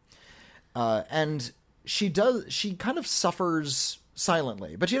there. And she kind of suffers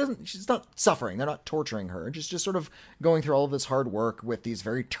silently, but she's not suffering. They're not torturing her. She's just sort of going through all of this hard work with these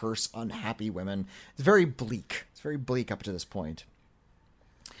very terse, unhappy women. It's very bleak. It's very bleak up to this point.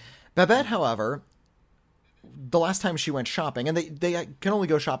 Babette, however, the last time she went shopping, and they can only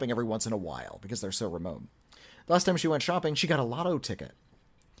go shopping every once in a while because they're so remote. The last time she went shopping, she got a lotto ticket.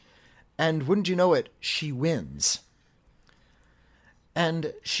 And wouldn't you know it, she wins.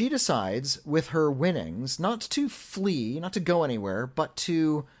 And she decides, with her winnings, not to flee, not to go anywhere, but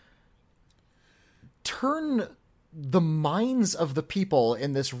to turn the minds of the people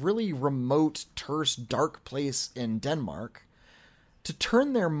in this really remote, terse, dark place in Denmark, to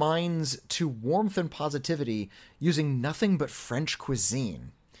turn their minds to warmth and positivity using nothing but French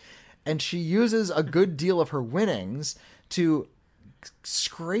cuisine. And she uses a good deal of her winnings to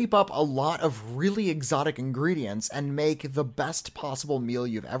scrape up a lot of really exotic ingredients and make the best possible meal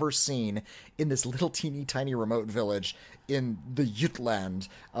you've ever seen in this little teeny tiny remote village in the Jutland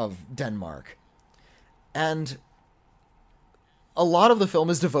of Denmark. And a lot of the film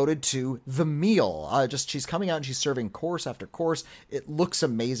is devoted to the meal. She's coming out and she's serving course after course. It looks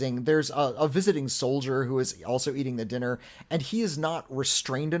amazing. There's a visiting soldier who is also eating the dinner, and he is not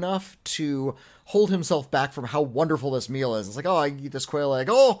restrained enough to hold himself back from how wonderful this meal is. It's like, oh, I eat this quail egg.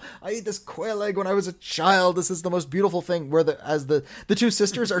 Oh, I ate this quail egg when I was a child. This is the most beautiful thing. Where the two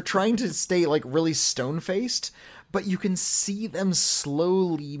sisters are trying to stay like really stone-faced, but you can see them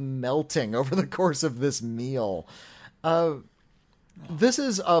slowly melting over the course of this meal. This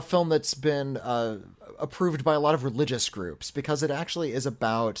is a film that's been approved by a lot of religious groups because it actually is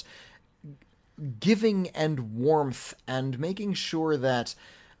about giving and warmth and making sure that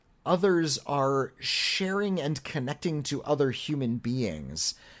others are sharing and connecting to other human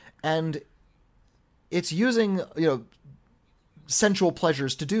beings. And it's using, sensual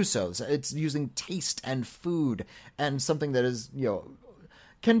pleasures to do so. It's using taste and food and something that is,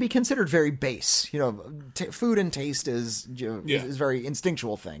 can be considered very base. Food and taste is is a very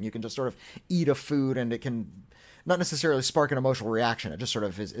instinctual thing. You can just sort of eat a food and it can not necessarily spark an emotional reaction. It just sort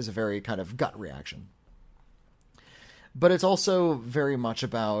of is a very kind of gut reaction. But it's also very much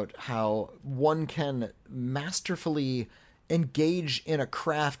about how one can masterfully engage in a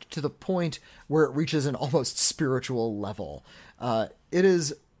craft to the point where it reaches an almost spiritual level.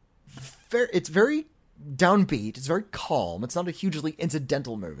 It's very downbeat. It's very calm. It's not a hugely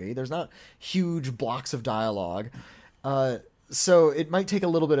incidental movie. There's not huge blocks of dialogue. So it might take a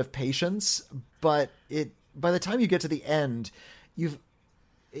little bit of patience, but by the time you get to the end,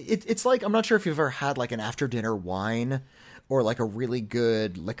 it's like, I'm not sure if you've ever had like an after dinner wine or like a really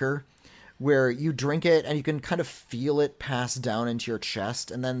good liquor where you drink it and you can kind of feel it pass down into your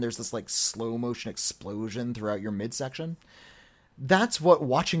chest. And then there's this like slow motion explosion throughout your midsection. That's what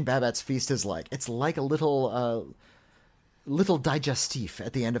watching Babette's Feast is like. It's like a little digestif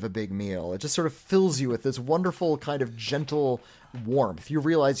at the end of a big meal. It just sort of fills you with this wonderful kind of gentle warmth. You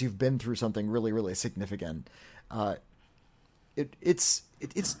realize you've been through something really, really significant. It's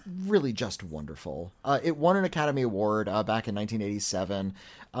really just wonderful. It won an Academy Award back in 1987.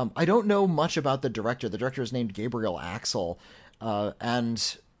 I don't know much about the director. The director is named Gabriel Axel,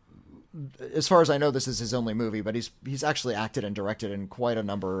 and as far as I know, this is his only movie. But he's actually acted and directed in quite a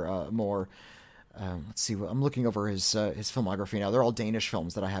number more. Let's see. I'm looking over his filmography now. They're all Danish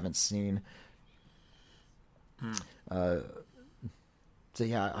films that I haven't seen. So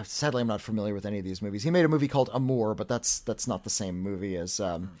yeah, sadly I'm not familiar with any of these movies. He made a movie called Amour, but that's not the same movie as.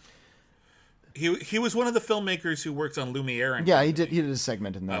 He was one of the filmmakers who worked on Lumiere. And he did a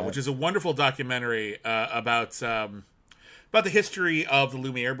segment in that, which is a wonderful documentary about the history of the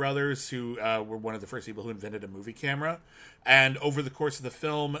Lumiere brothers, who were one of the first people who invented a movie camera. And over the course of the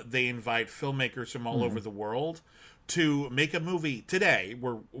film, they invite filmmakers from all over the world to make a movie today,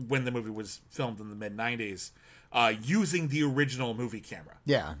 when the movie was filmed in the mid-90s. Using the original movie camera.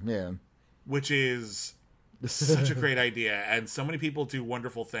 Yeah. Which is such a great idea. And so many people do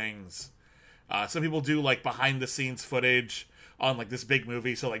wonderful things. Some people do like behind the scenes footage on like this big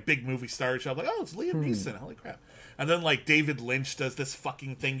movie. So like big movie stars show up, like, oh, it's Liam Neeson. Holy crap. And then like David Lynch does this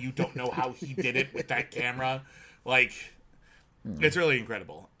fucking thing. You don't know how he did it with that camera. Like, it's really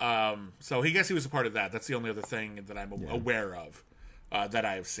incredible. So he was a part of that. That's the only other thing that I'm aware of that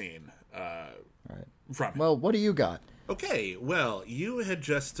I have seen. Right. From it. Well, what do you got? Okay, well, you had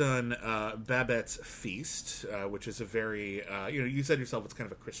just done Babette's Feast, which is a very, you said yourself it's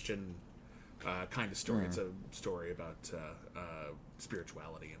kind of a Christian kind of story. It's a story about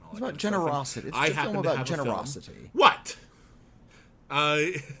spirituality and all that. It's about generosity. It's a film about generosity. What?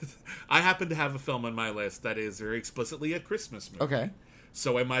 I happen to have a film on my list that is very explicitly a Christmas movie. Okay.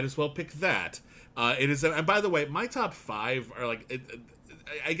 So I might as well pick that. It is, and by the way, my top 5 are like...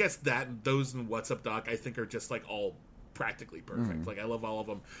 I guess those and What's Up Doc, I think, are just like all practically perfect. Like, I love all of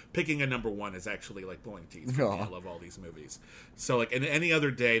them. Picking a number 1 is actually like pulling teeth for me. I love all these movies. So like, in any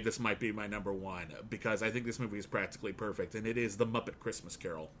other day, this might be my number 1 because I think this movie is practically perfect, and it is The Muppet Christmas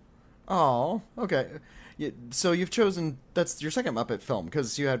Carol. Oh, okay. So you've chosen, that's your second Muppet film,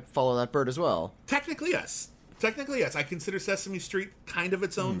 because you had Follow That Bird as well. Technically, yes. I consider Sesame Street kind of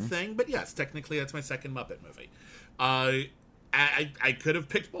its own thing, but yes, technically that's my second Muppet movie. I could have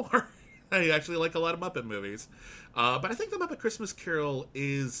picked more. I actually like a lot of Muppet movies. But I think The Muppet Christmas Carol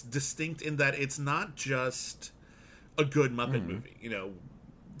is distinct in that it's not just a good Muppet movie.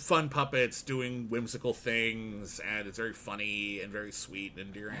 Fun puppets doing whimsical things, and it's very funny and very sweet and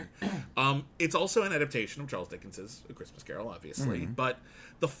endearing. It's also an adaptation of Charles Dickens's A Christmas Carol, obviously. But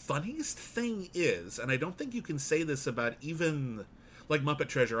the funniest thing is, and I don't think you can say this about even... like Muppet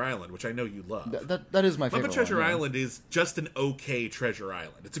Treasure Island, which I know you love. That is my favorite Muppet Treasure one, Island is just an okay Treasure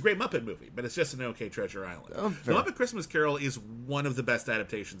Island. It's a great Muppet movie, but it's just an okay Treasure Island. The Muppet Christmas Carol is one of the best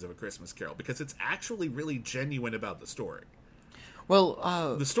adaptations of A Christmas Carol because it's actually really genuine about the story.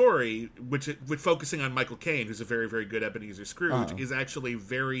 Well, the story, which focusing on Michael Caine, who's a very, very good Ebenezer Scrooge, is actually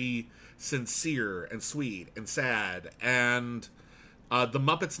very sincere and sweet and sad, and... the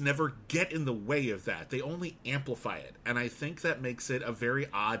Muppets never get in the way of that. They only amplify it. And I think that makes it a very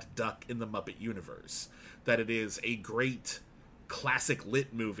odd duck in the Muppet universe. That it is a great classic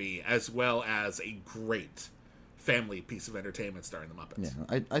lit movie as well as a great family piece of entertainment starring the Muppets.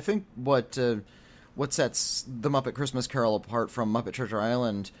 Yeah, I think what sets The Muppet Christmas Carol apart from Muppet Treasure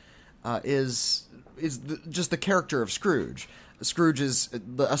Island is just the character of Scrooge. Scrooge is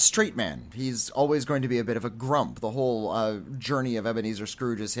a straight man. He's always going to be a bit of a grump. The whole journey of Ebenezer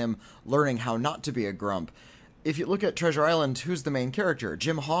Scrooge is him learning how not to be a grump. If you look at Treasure Island, who's the main character?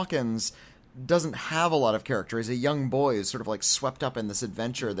 Jim Hawkins doesn't have a lot of character. He's a young boy who's sort of like swept up in this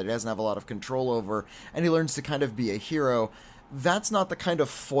adventure that he doesn't have a lot of control over, and he learns to kind of be a hero. That's not the kind of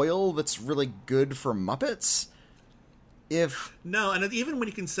foil that's really good for Muppets. No, and even when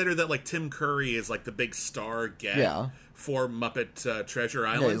you consider that, like, Tim Curry is, like, the big star get for Muppet Treasure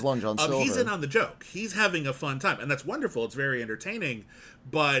Island. Yeah, he's Long John Silver. He's in on the joke. He's having a fun time, and that's wonderful. It's very entertaining.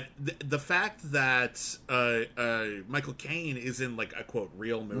 But the fact that Michael Caine is in, like, a, quote,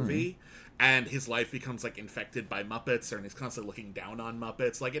 real movie, and his life becomes, like, infected by Muppets, and he's constantly looking down on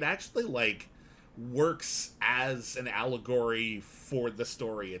Muppets, like, it actually, like, works as an allegory for the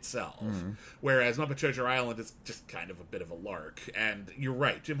story itself, whereas Muppet Treasure Island is just kind of a bit of a lark. And you're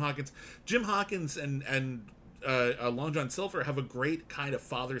right, Jim Hawkins and Long John Silver have a great kind of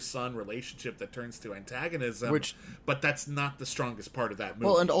father-son relationship that turns to antagonism, but that's not the strongest part of that movie.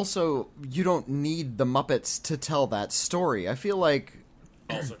 Well, and also you don't need the Muppets to tell that story. I feel like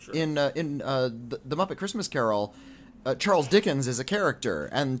also true. in the Muppet Christmas Carol, Charles Dickens is a character,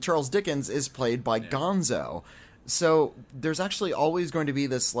 and Charles Dickens is played by Gonzo. So there's actually always going to be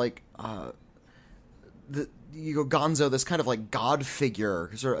this, like, Gonzo, this kind of, like, god figure.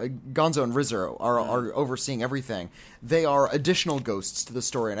 Gonzo and Rizzo are overseeing everything. They are additional ghosts to the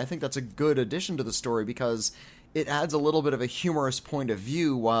story, and I think that's a good addition to the story because it adds a little bit of a humorous point of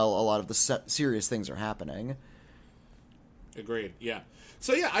view while a lot of the serious things are happening. Agreed, yeah.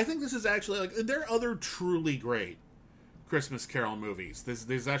 So, yeah, I think this is actually, like, there are other truly great Christmas Carol movies.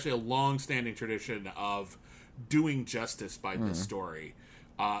 There's actually a long-standing tradition of doing justice by this story.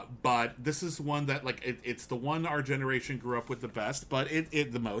 But this is one that, like, it's the one our generation grew up with the best, but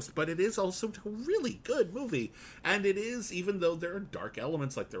the most. But it is also a really good movie, and it is, even though there are dark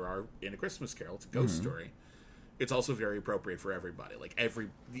elements like there are in A Christmas Carol, it's a ghost story. It's also very appropriate for everybody. Like,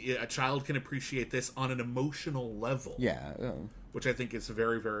 a child can appreciate this on an emotional level. Yeah. Which I think is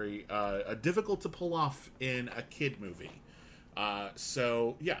very, very difficult to pull off in a kid movie.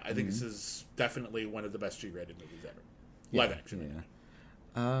 So, yeah, I think this is definitely one of the best G-rated movies ever. Live action.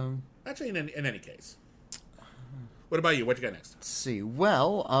 Yeah. Actually, in any case. What about you? What you got next? Let's see.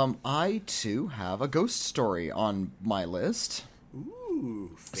 Well, I, too, have a ghost story on my list.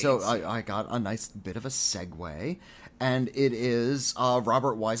 Ooh, fancy. So I got a nice bit of a segue, and it is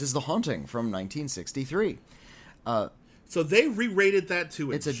Robert Wise's The Haunting from 1963. So they re-rated that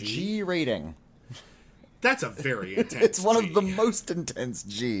to a G? It's a G rating. That's a very intense It's one G. of the most intense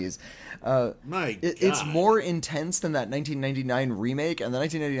Gs. My God. It's more intense than that 1999 remake, and the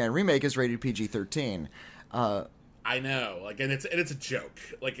 1999 remake is rated PG-13. I know, like, and it's a joke.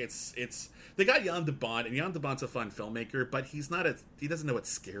 Like, it's they got Jan de Bont, and Jan de Bont's a fun filmmaker, but he doesn't know what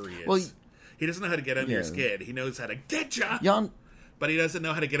scary is. Well, he doesn't know how to get under your skin. He knows how to get ya, but he doesn't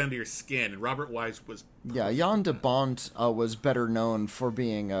know how to get under your skin. And Robert Wise was Jan de Bont was better known for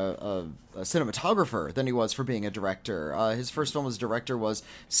being a cinematographer than he was for being a director. His first film as director was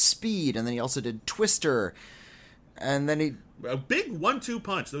Speed, and then he also did Twister, and then a big 1-2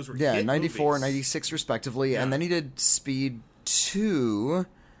 punch. Those were hit 94 movies. and 96 respectively, and then he did Speed 2,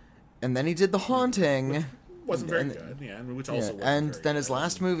 and then he did The Haunting. Wasn't very good, yeah. Which also wasn't and very then good. his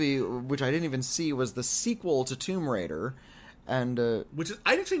last movie, which I didn't even see, was the sequel to Tomb Raider, and which is,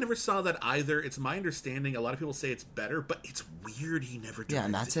 I actually never saw that either. It's my understanding. A lot of people say it's better, but it's weird he never did. Yeah,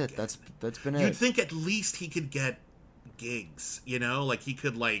 and that's it. Again. That's been it. You'd think at least he could get gigs, you know, like he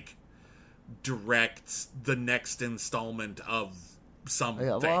could like direct the next installment of something.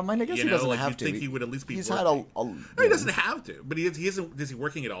 Yeah, well, I guess he doesn't have to. Think he would at least be. He's working. had No, he doesn't have to, but he isn't. Is he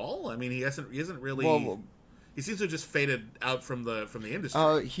working at all? I mean, he isn't really. Well, he seems to have just faded out from the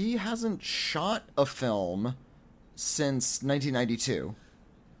industry. He hasn't shot a film since 1992,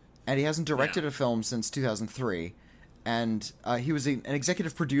 and he hasn't directed a film since 2003. And he was an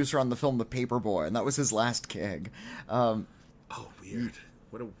executive producer on the film The Paperboy, and that was his last gig. Oh, weird!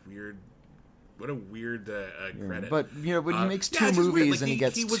 What a weird credit. But you know, when he makes two movies like, and he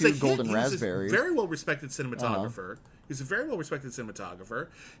gets two Golden Raspberries, very well respected cinematographer. He's a very well respected cinematographer.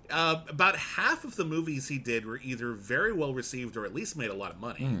 About half of the movies he did were either very well received or at least made a lot of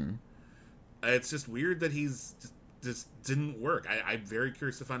money. It's just weird that he's just didn't work. I'm very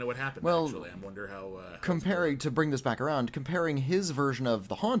curious to find out what happened. Well, actually, I wonder how. To bring this back around, comparing his version of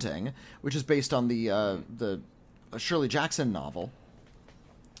The Haunting, which is based on the Shirley Jackson novel.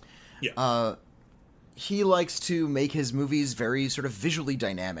 Yeah. He likes to make his movies very sort of visually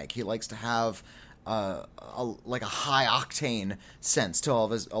dynamic. He likes to have like a high octane sense to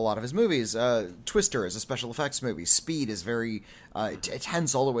a lot of his movies. Twister is a special effects movie. Speed is very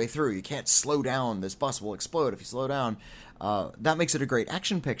tense all the way through. You can't slow down. This bus will explode if you slow down. That makes it a great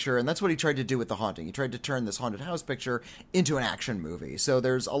action picture, and that's what he tried to do with The Haunting. He tried to turn this haunted house picture into an action movie. So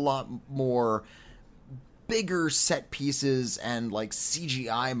there's a lot more bigger set pieces and like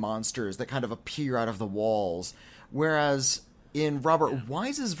CGI monsters that kind of appear out of the walls. Whereas in Robert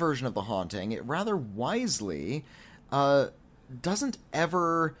Wise's version of The Haunting, it rather wisely doesn't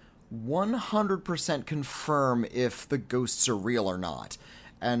ever 100% confirm if the ghosts are real or not.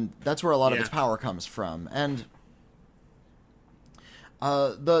 And that's where a lot of its power comes from. And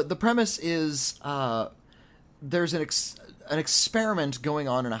the premise is there's an experiment going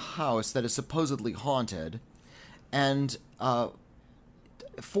on in a house that is supposedly haunted, and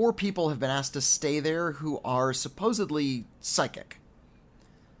 4 people have been asked to stay there who are supposedly psychic.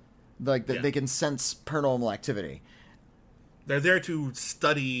 Like, they can sense paranormal activity. They're there to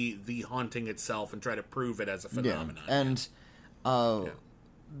study the haunting itself and try to prove it as a phenomenon. Yeah. And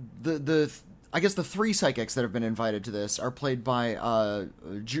I guess the 3 psychics that have been invited to this are played by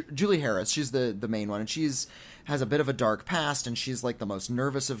Julie Harris. She's the main one, and has a bit of a dark past, and she's like the most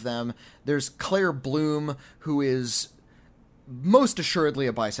nervous of them. There's Claire Bloom, who is most assuredly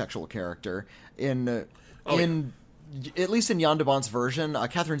a bisexual character. At least in Jan de Bont's version,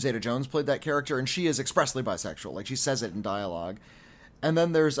 Catherine Zeta-Jones played that character, and she is expressly bisexual. Like, she says it in dialogue. And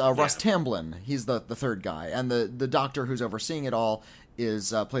then there's Russ Tamblyn. He's the third guy. And the doctor who's overseeing it all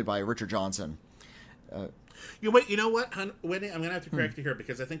is played by Richard Johnson. You know what, Whitney? I'm going to have to correct you here,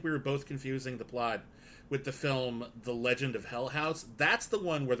 because I think we were both confusing the plot with the film The Legend of Hell House. That's the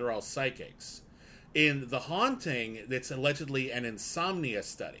one where they're all psychics. In The Haunting, it's allegedly an insomnia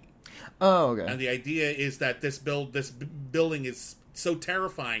study. Oh, okay. And the idea is that this building is so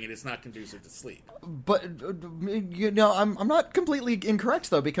terrifying it is not conducive to sleep. But I'm not completely incorrect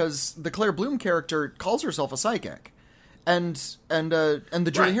though, because the Claire Bloom character calls herself a psychic, and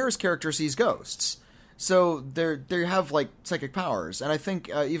the Julie Harris character sees ghosts. So they have like psychic powers, and I think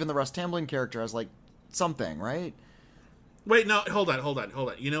even the Russ Tamblyn character has like something, right? Wait, no, hold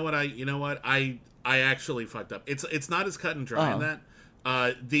on. You know what? I actually fucked up. It's not as cut and dry in that.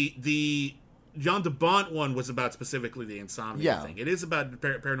 The Jan de Bont one was about specifically the insomnia thing. It is about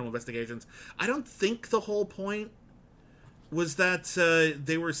paranormal investigations. I don't think the whole point was that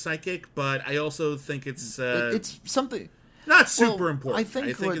they were psychic, but I also think it's something not super important. I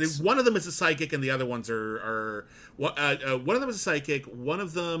think one of them is a psychic, and the other ones are one of them is a psychic. One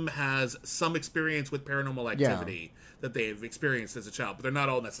of them has some experience with paranormal activity that they've experienced as a child, but they're not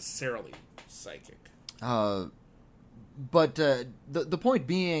all necessarily psychic. But the point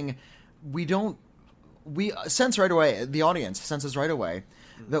being, we sense right away, the audience senses right away,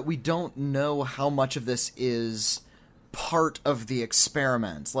 that we don't know how much of this is part of the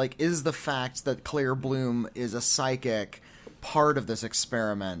experiment. Like, is the fact that Claire Bloom is a psychic part of this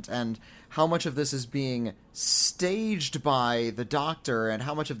experiment, and how much of this is being staged by the doctor, and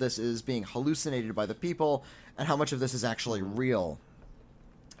how much of this is being hallucinated by the people, and how much of this is actually real.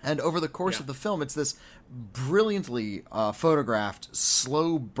 And over the course of the film, it's this brilliantly photographed,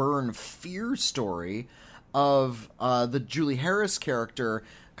 slow burn fear story of the Julie Harris character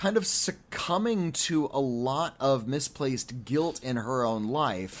kind of succumbing to a lot of misplaced guilt in her own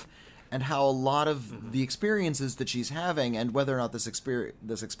life, and how a lot of the experiences that she's having, and whether or not this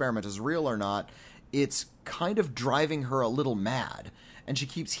experiment is real or not, it's kind of driving her a little mad. And she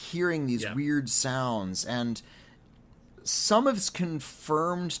keeps hearing these weird sounds, and some of it's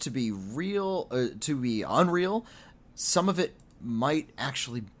confirmed to be real, to be unreal. Some of it might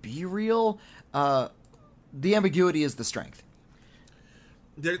actually be real. The ambiguity is the strength.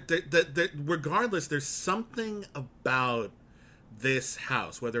 Regardless, there's something about this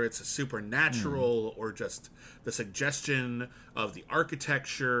house, whether it's a supernatural or just the suggestion of the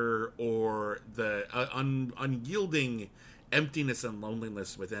architecture or the unyielding emptiness and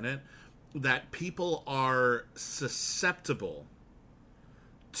loneliness within it, that people are susceptible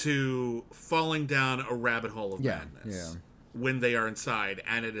to falling down a rabbit hole of madness when they are inside,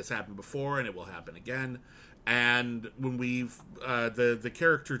 and it has happened before, and it will happen again. And when the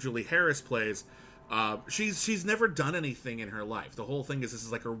character Julie Harris plays, she's never done anything in her life. The whole thing is this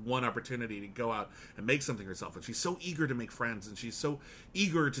is like her one opportunity to go out and make something herself, and she's so eager to make friends, and she's so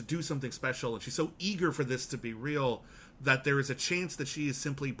eager to do something special, and she's so eager for this to be real, that there is a chance that she is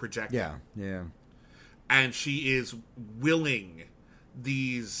simply projecting. Yeah. And she is willing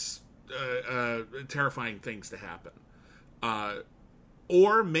these terrifying things to happen.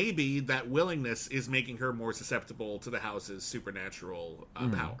 Or maybe that willingness is making her more susceptible to the house's supernatural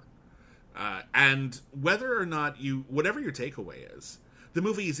power. And whether or not whatever your takeaway is, the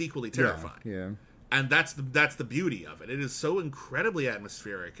movie is equally terrifying. Yeah. And that's the beauty of it. It is so incredibly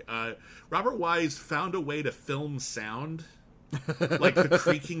atmospheric. Robert Wise found a way to film sound, like the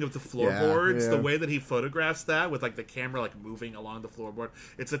creaking of the floorboards, the way that he photographs that with like the camera like moving along the floorboard.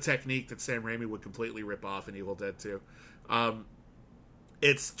 It's a technique that Sam Raimi would completely rip off in Evil Dead 2.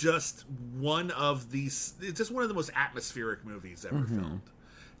 It's just one of the most atmospheric movies ever filmed.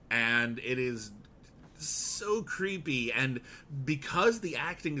 And it is so creepy, and because the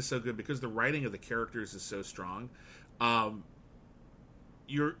acting is so good, because the writing of the characters is so strong,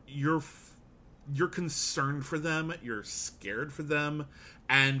 you're concerned for them, you're scared for them,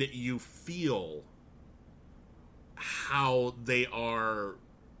 and you feel how they are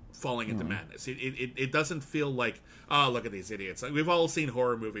falling into madness. It doesn't feel like, oh, look at these idiots. Like, we've all seen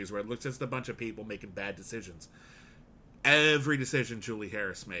horror movies where it looks just a bunch of people making bad decisions. Every decision Julie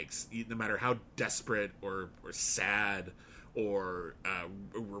Harris makes, no matter how desperate or sad or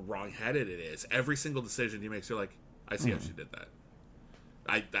wrong-headed it is, every single decision he makes, you're like, I see how she did that.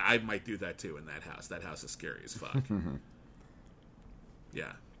 I might do that too in that house. That house is scary as fuck.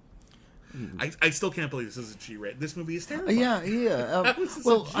 Yeah. I still can't believe this is a G-rated. This movie is terrifying. Yeah.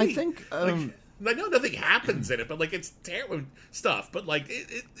 Well, I think... I know nothing happens in it, but like it's terrible stuff. But like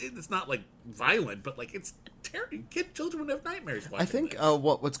it's not like violent, but like it's terrible. Children would have nightmares. I think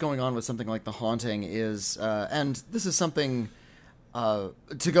what's going on with something like The Haunting is, and this is something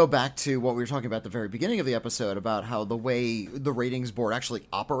to go back to what we were talking about at the very beginning of the episode about how the way the ratings board actually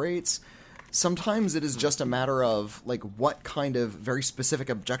operates. Sometimes it is just a matter of like what kind of very specific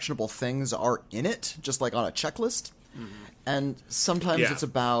objectionable things are in it, just like on a checklist, and sometimes it's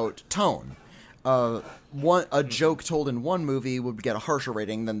about tone. A joke told in one movie would get a harsher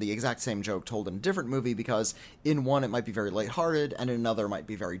rating than the exact same joke told in a different movie because in one it might be very lighthearted and in another it might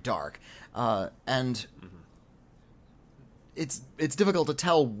be very dark. And it's difficult to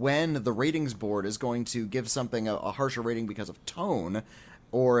tell when the ratings board is going to give something a harsher rating because of tone,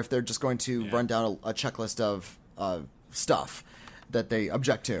 or if they're just going to run down a checklist of stuff that they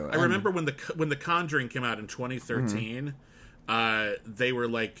object to. I remember when the Conjuring came out in 2013. They were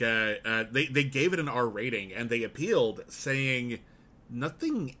like, they gave it an R rating, and they appealed, saying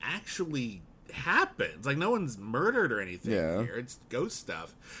nothing actually happens. Like, no one's murdered or anything here. It's ghost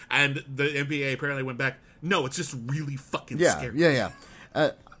stuff. And the MPA apparently went back, no, it's just really fucking scary. Yeah.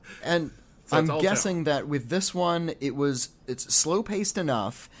 And so I'm guessing that with this one, it's slow-paced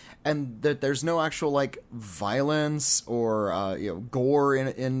enough, and that there's no actual, like, violence or, gore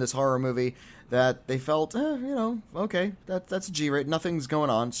in this horror movie, that they felt, okay, that's a G-rate. Nothing's going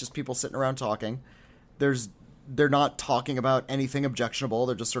on. It's just people sitting around talking. They're not talking about anything objectionable.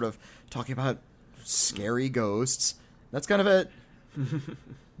 They're just sort of talking about scary ghosts. That's kind of it.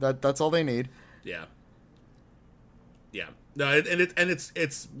 That's all they need. Yeah. No,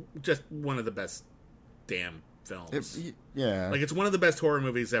 it's just one of the best damn films. Like it's one of the best horror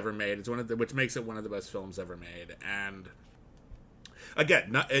movies ever made. It's which makes it one of the best films ever made. And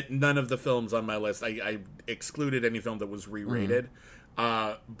again, none of the films on my list. I excluded any film that was re-rated.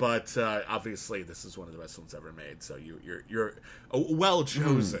 But obviously, this is one of the best films ever made. So you're well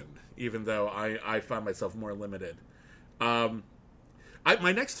chosen, even though I find myself more limited.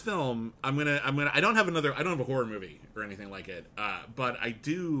 My next film, I don't have a horror movie or anything like it, but I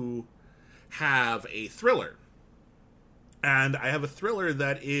do have a thriller, and I have a thriller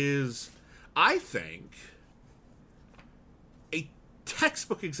that is, I think, a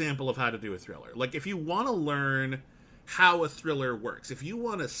textbook example of how to do a thriller. Like, if you want to learn how a thriller works, if you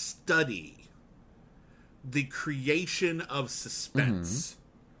want to study the creation of suspense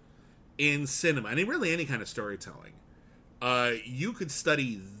in cinema, and in really any kind of storytelling, you could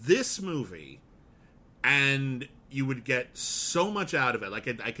study this movie and you would get so much out of it. Like,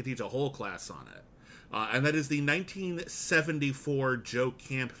 I could teach a whole class on it. And that is the 1974 Joe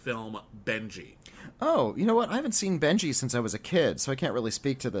Camp film Benji. Oh, you know what? I haven't seen Benji since I was a kid, so I can't really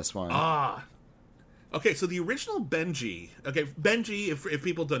speak to this one. Okay, so the original Benji... Okay, Benji, if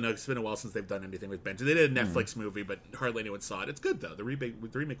people don't know, it's been a while since they've done anything with Benji. They did a Netflix movie, but hardly anyone saw it. It's good, though. The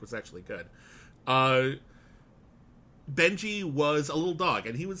remake was actually good. Benji was a little dog,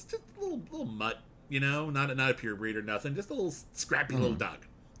 and he was just a little mutt, not a pure breed or nothing, just a little scrappy little dog.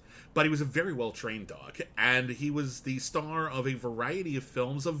 But he was a very well-trained dog, and he was the star of a variety of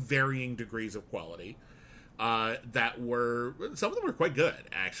films of varying degrees of quality that were... Some of them were quite good,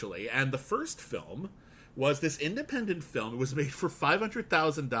 actually. And the first film was this independent film. It was made for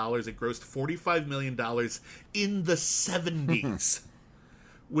 $500,000. It grossed $45 million in the 70s.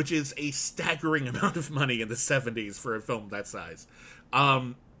 Which is a staggering amount of money in the 70s for a film that size.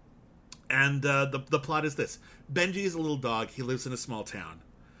 And the plot is this. Benji is a little dog. He lives in a small town.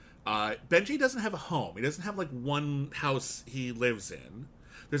 Benji doesn't have a home. He doesn't have, like, one house he lives in.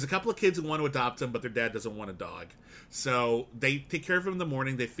 There's a couple of kids who want to adopt him, but their dad doesn't want a dog. So they take care of him in the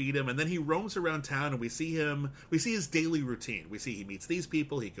morning, they feed him, and then he roams around town, and we see his daily routine. We see he meets these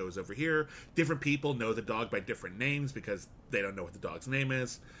people, he goes over here. Different people know the dog by different names because they don't know what the dog's name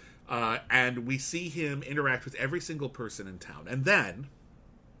is. And we see him interact with every single person in town. And then,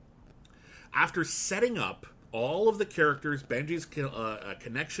 after setting up all of the characters, Benji's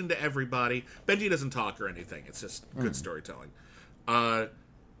connection to everybody, Benji doesn't talk or anything. It's just good storytelling.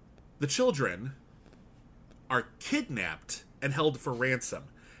 The children are kidnapped and held for ransom.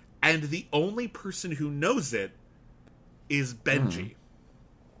 And the only person who knows it is Benji.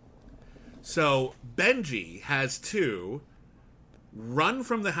 So Benji has to run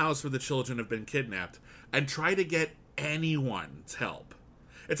from the house where the children have been kidnapped and try to get anyone's help.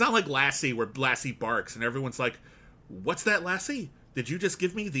 It's not like Lassie, where Lassie barks and everyone's like, "What's that, Lassie? Did you just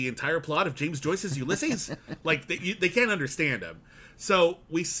give me the entire plot of James Joyce's Ulysses?" Like, they can't understand him. So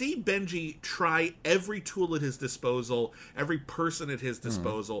we see Benji try every tool at his disposal, every person at his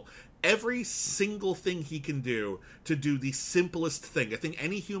disposal, every single thing he can do to do the simplest thing, a thing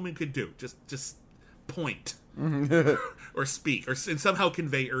any human could do. Just point. Or speak, or somehow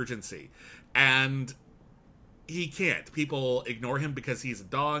convey urgency. And he can't. People ignore him because he's a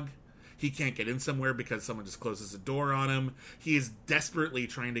dog. He can't get in somewhere because someone just closes a door on him. He is desperately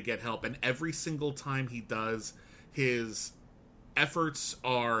trying to get help, and every single time he does, his efforts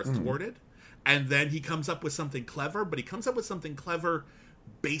are thwarted. And then he comes up with something clever, but he comes up with something clever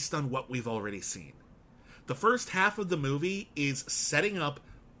based on what we've already seen. The first half of the movie is setting up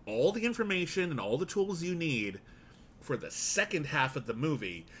all the information and all the tools you need for the second half of the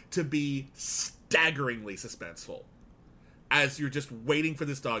movie to be staggeringly suspenseful. As you're just waiting for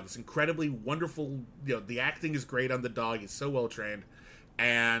this dog, this incredibly wonderful, the acting is great on the dog, he's so well trained,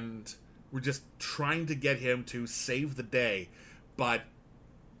 and we're just trying to get him to save the day, but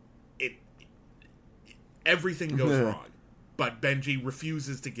everything goes wrong. But Benji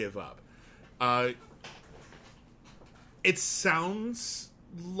refuses to give up. It sounds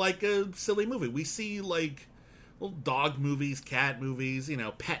like a silly movie. We see, like, little dog movies, cat movies,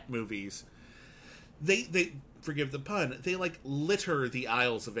 pet movies. They forgive the pun, they, like, litter the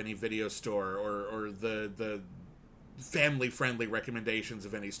aisles of any video store or the family-friendly recommendations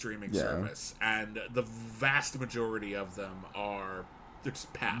of any streaming service. And the vast majority of them they're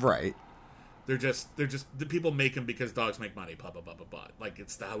just pap. Right. They're just the people make them because dogs make money, blah, blah, blah, blah, blah. Like,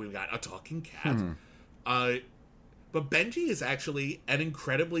 it's how we got a talking cat. But Benji is actually an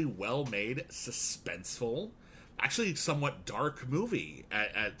incredibly well-made, suspenseful, actually somewhat dark movie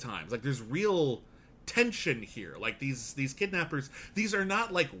at times. Like, there's real tension here. Like, these kidnappers, these are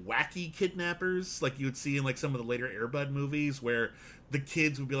not, like, wacky kidnappers like you would see in, like, some of the later Air Bud movies where the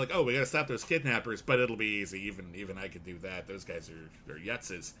kids would be like, "Oh, we gotta stop those kidnappers, but it'll be easy. Even I could do that. Those guys are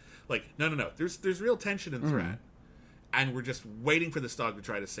yutzes." Like, no. There's real tension and threat. And we're just waiting for this dog to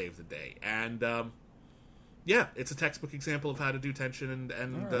try to save the day. And, yeah, it's a textbook example of how to do tension and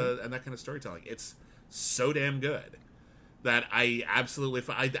that kind of storytelling. It's so damn good that I absolutely...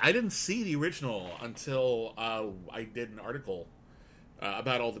 I didn't see the original until I did an article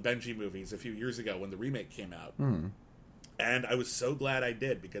about all the Benji movies a few years ago when the remake came out. And I was so glad I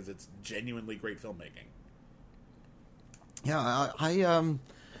did, because it's genuinely great filmmaking. Yeah, I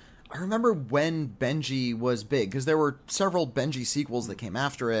remember when Benji was big, because there were several Benji sequels that came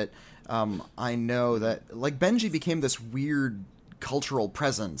after it. I know that, like, Benji became this weird cultural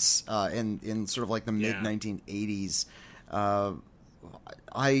presence in sort of like the mid-1980s.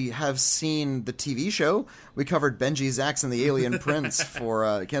 I have seen the TV show. We covered Benji, Zax, and the Alien Prince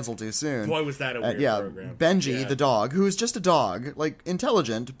for Cancel Too Soon. Boy, was that a weird program. Benji, the dog, who is just a dog, like,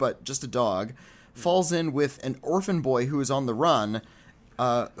 intelligent, but just a dog, falls in with an orphan boy who is on the run,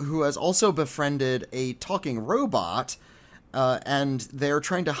 who has also befriended a talking robot, and they're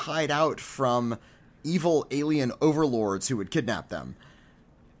trying to hide out from evil alien overlords who would kidnap them.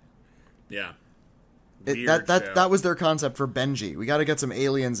 Yeah. That was their concept for Benji. We got to get some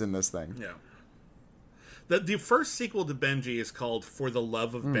aliens in this thing. Yeah. The first sequel to Benji is called For the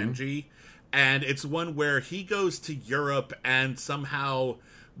Love of Benji, and it's one where he goes to Europe and somehow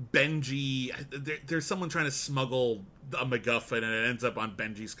Benji... There's someone trying to smuggle a MacGuffin, and it ends up on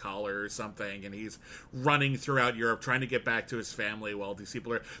Benji's collar or something, and he's running throughout Europe trying to get back to his family while these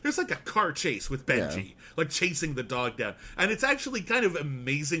people are... There's like a car chase with Benji, like chasing the dog down, and it's actually kind of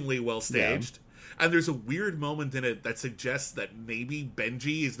amazingly well staged. Yeah. And there's a weird moment in it that suggests that maybe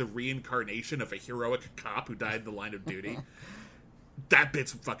Benji is the reincarnation of a heroic cop who died in the line of duty. that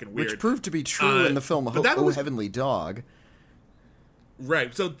bit's fucking weird. Which proved to be true in the film Heavenly Dog.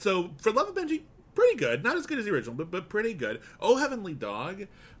 Right. So for Love of Benji, pretty good. Not as good as the original, but pretty good. Oh Heavenly Dog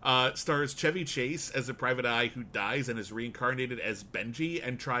stars Chevy Chase as a private eye who dies and is reincarnated as Benji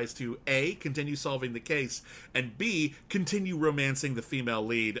and tries to A, continue solving the case, and B, continue romancing the female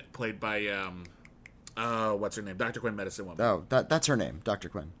lead played by what's her name? Dr. Quinn, Medicine Woman. Oh, that's her name, Dr.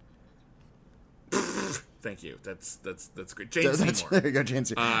 Quinn. Thank you. That's great. Jane Seymour. There you go, Jane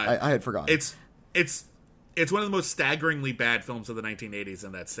Seymour. I had forgotten. It's one of the most staggeringly bad films of the 1980s,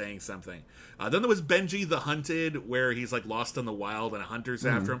 and that's saying something. Then there was Benji the Hunted, where he's like lost in the wild and a hunter's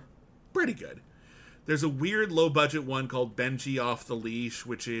after him. Pretty good. There's a weird low-budget one called Benji Off the Leash,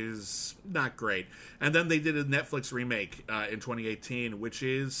 which is not great. And then they did a Netflix remake in 2018, which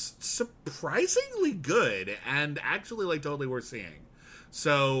is surprisingly good and actually like totally worth seeing.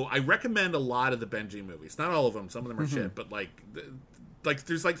 So I recommend a lot of the Benji movies. Not all of them. Some of them are shit, but like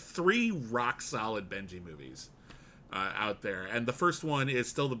there's like 3 rock solid Benji movies out there, and the first one is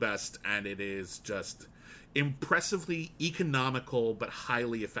still the best, and it is just impressively economical but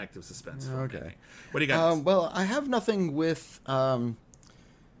highly effective suspense film making. What do you got? Well, I have nothing with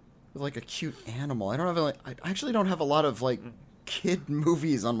like a cute animal. I don't have I actually don't have a lot of like kid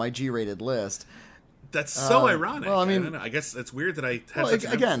movies on my G-rated list. That's so ironic. Well, I mean, I don't know. I guess it's weird that I have such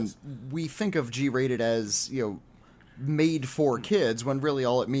again, we think of G-rated as, made for kids, when really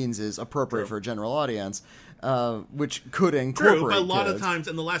all it means is appropriate for a general audience, which could incorporate True, but a lot kids. of times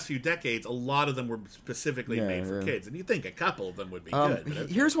in the last few decades, a lot of them were specifically made for kids, and you'd think a couple of them would be good.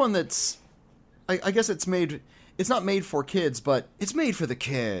 Here's one that's, I guess it's not made for kids, but it's made for the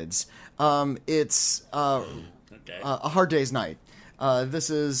kids. It's A Hard Day's Night. This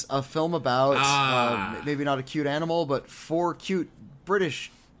is a film about maybe not a cute animal, but 4 cute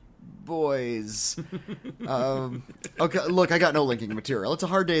British boys. Okay, look, I got no linking material. It's A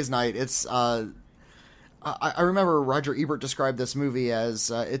Hard Day's Night. It's I remember Roger Ebert described this movie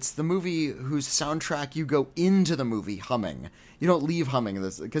as it's the movie whose soundtrack you go into the movie humming. You don't leave humming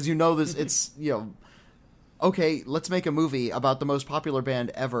this because this. It's okay, let's make a movie about the most popular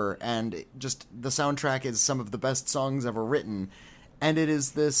band ever, and just the soundtrack is some of the best songs ever written. And it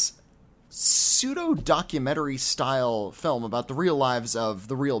is this pseudo-documentary style film about the real lives of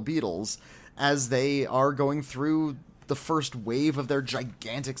the real Beatles as they are going through the first wave of their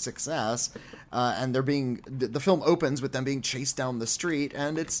gigantic success. And the film opens with them being chased down the street,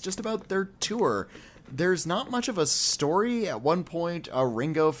 and it's just about their tour. There's not much of a story. At one point,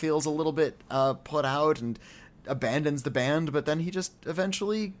 Ringo feels a little bit put out and abandons the band, but then he just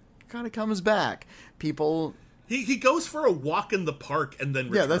eventually kind of comes back. He goes for a walk in the park and then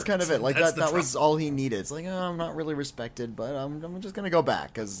returns. Yeah, that's kind of it. Like that was all he needed. It's like, I'm not really respected, but I'm just going to go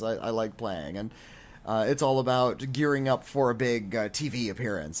back because I like playing. And it's all about gearing up for a big TV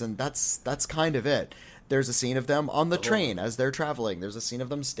appearance, and that's kind of it. There's a scene of them on the train as they're traveling. There's a scene of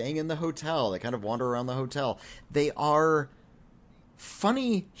them staying in the hotel. They kind of wander around the hotel. They are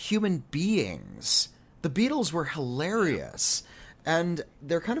funny human beings. The Beatles were hilarious. And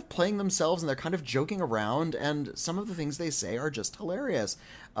they're kind of playing themselves, and they're kind of joking around, and some of the things they say are just hilarious.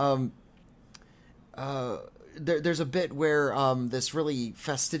 There's a bit where this really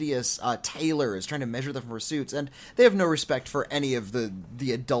fastidious tailor is trying to measure them for suits, and they have no respect for any of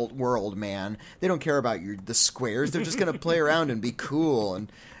the adult world, man. They don't care about the squares. They're just going to play around and be cool.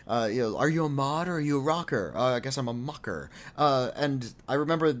 And are you a mod or are you a rocker? I guess I'm a mucker. And I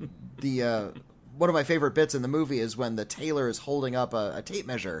remember one of my favorite bits in the movie is when the tailor is holding up a tape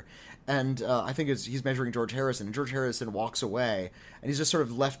measure, and I think he's measuring George Harrison, and George Harrison walks away, and he's just sort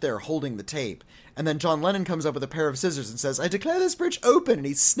of left there holding the tape. And then John Lennon comes up with a pair of scissors and says, "I declare this bridge open," and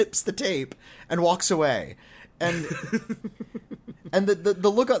he snips the tape and walks away. And and the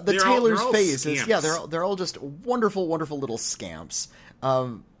look on the tailor's face is, they're all just wonderful, wonderful little scamps.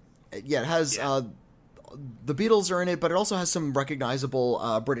 It has the Beatles are in it, but it also has some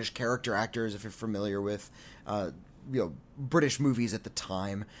recognizable British character actors, if you're familiar with British movies at the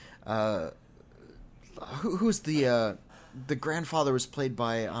time. Who's the grandfather was played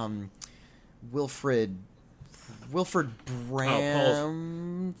by Wilfrid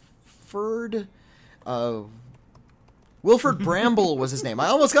Bramford. Wilfrid Bramble was his name. I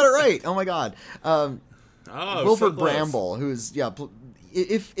almost got it right. Oh my god. Wilfrid Bramble, who's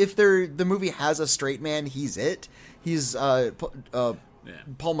If the movie has a straight man, he's it. He's Paul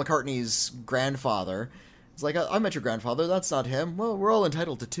McCartney's grandfather. It's like, I met your grandfather. That's not him. Well, we're all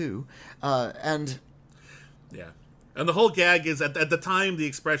entitled to two. And the whole gag is at the time the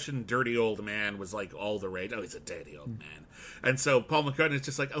expression "dirty old man" was like all the rage. Oh, he's a dirty old man. And so Paul McCartney is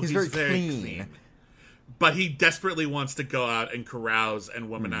just like, oh, he's very clean. but he desperately wants to go out and carouse and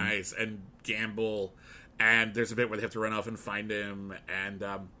womanize and gamble. And there's a bit where they have to run off and find him. And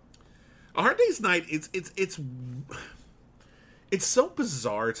A Hard Day's Night, it's so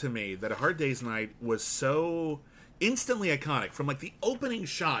bizarre to me that A Hard Day's Night was so instantly iconic, from like the opening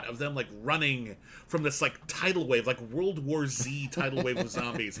shot of them like running from this like tidal wave, like World War Z tidal wave of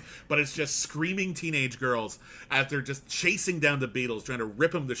zombies, but it's just screaming teenage girls out there just chasing down the Beatles, trying to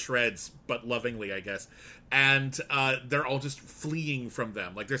rip them to shreds, but lovingly, I guess. And they're all just fleeing from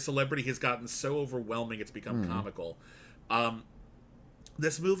them. Like, their celebrity has gotten so overwhelming it's become comical.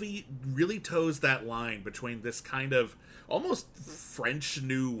 This movie really toes that line between this kind of almost French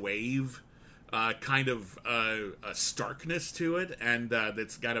New Wave kind of a starkness to it, and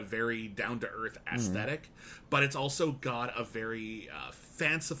that's got a very down-to-earth aesthetic, but it's also got a very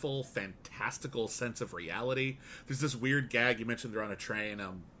fanciful, fantastical sense of reality. There's this weird gag, you mentioned they're on a train.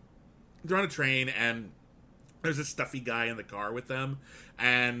 They're on a train, and there's a stuffy guy in the car with them,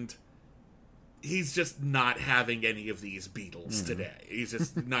 and he's just not having any of these Beatles today. He's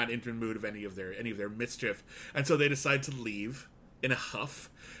just not in the mood of any of their mischief, and so they decide to leave in a huff.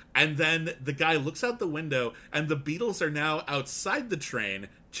 And then the guy looks out the window, and the Beatles are now outside the train,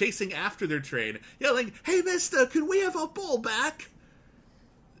 chasing after their train, yelling, "Hey, mister, can we have our ball back?"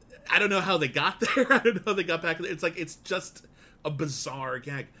 I don't know how they got there. I don't know how they got back. It's just a bizarre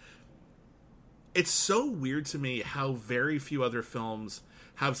gag. It's so weird to me how very few other films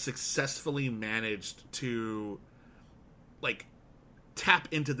have successfully managed to, like, tap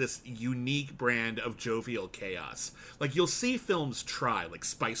into this unique brand of jovial chaos. Like, you'll see films try, like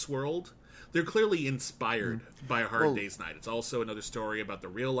Spice World. They're clearly inspired by A Hard Day's Night. It's also another story about the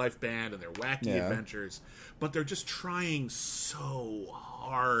real-life band and their wacky adventures. But they're just trying so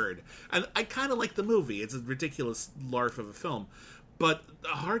hard. And I kind of like the movie. It's a ridiculous larf of a film. But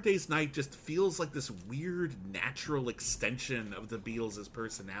A Hard Day's Night just feels like this weird, natural extension of the Beatles'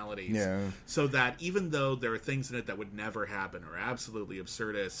 personalities. Yeah. So that even though there are things in it that would never happen or absolutely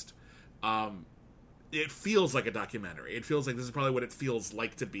absurdist, it feels like a documentary. It feels like this is probably what it feels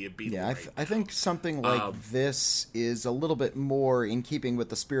like to be a Beatle. Yeah, I think something like this is a little bit more in keeping with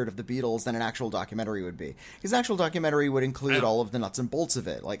the spirit of the Beatles than an actual documentary would be. Because an actual documentary would include all of the nuts and bolts of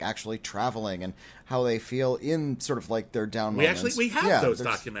it, like actually traveling and how they feel in sort of like their down moments. We have those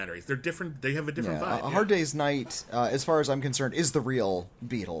documentaries. They're different. They have a different vibe. A Hard Day's Night, as far as I'm concerned, is the real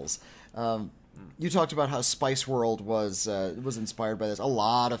Beatles. You talked about how Spice World was inspired by this. A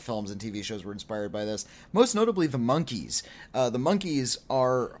lot of films and TV shows were inspired by this. Most notably, The Monkees. The Monkees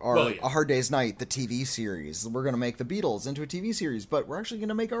are A Hard Day's Night, the TV series. We're going to make the Beatles into a TV series, but we're actually going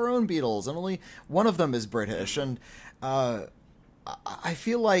to make our own Beatles, and only one of them is British. And I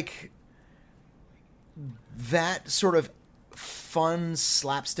feel like that sort of fun,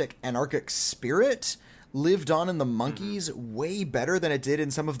 slapstick, anarchic spirit lived on in the Monkees way better than it did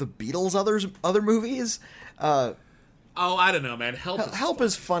in some of the Beatles' other movies. I don't know, man. Help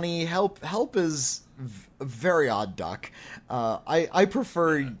is funny. Help is a very odd duck. I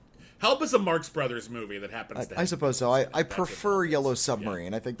prefer. Help is a Marx Brothers movie that happens. I suppose so. I prefer Yellow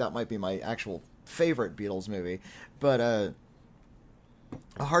Submarine. I think that might be my actual favorite Beatles movie. But A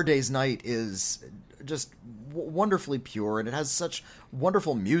Hard Day's Night is just wonderfully pure, and it has such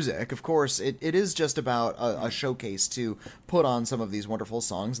wonderful music. Of course, it is just about a showcase to put on some of these wonderful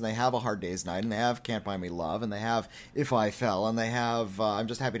songs, and they have A Hard Day's Night, and they have Can't Buy Me Love, and they have If I Fell, and they have I'm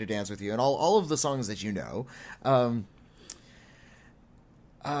Just Happy to Dance With You, and all of the songs that you know.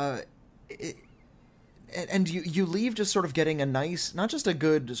 And you leave just sort of getting a nice, not just a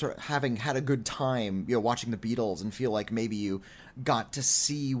good, sort of having had a good time, watching the Beatles and feel like maybe you got to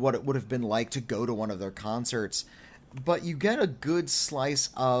see what it would have been like to go to one of their concerts, but you get a good slice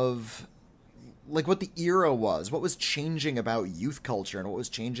of like what the era was, what was changing about youth culture, and what was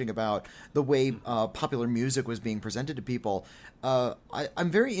changing about the way popular music was being presented to people. I'm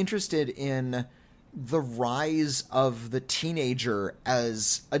very interested in the rise of the teenager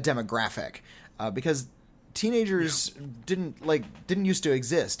as a demographic, because teenagers didn't used to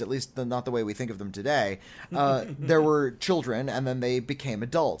exist, at least not the way we think of them today. There were children, and then they became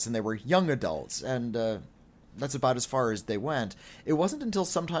adults, and they were young adults, and that's about as far as they went. It wasn't until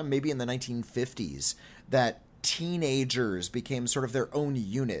sometime maybe in the 1950s that teenagers became sort of their own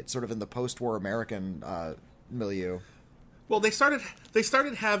unit, sort of in the post-war American milieu. Well, they started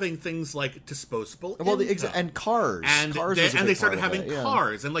having things like disposable income. And cars, and they started having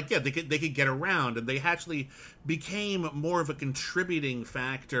cars, and they could get around, and they actually became more of a contributing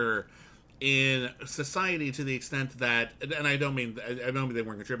factor in society to the extent that, and I don't mean they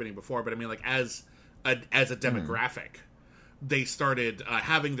weren't contributing before, but I mean like as a demographic. they started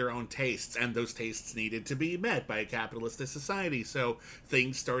having their own tastes, and those tastes needed to be met by a capitalist society. So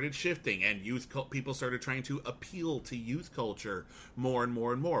things started shifting, and people started trying to appeal to youth culture more and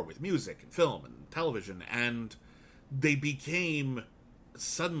more and more with music and film and television, and they became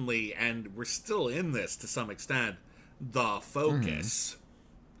suddenly, and we're still in this to some extent, the focus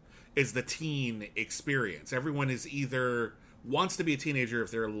is the teen experience. Everyone is either wants to be a teenager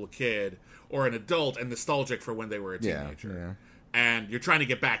if they're a little kid, or an adult and nostalgic for when they were a teenager. Yeah. And you're trying to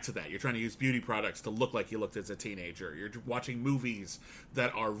get back to that. You're trying to use beauty products to look like you looked as a teenager. You're watching movies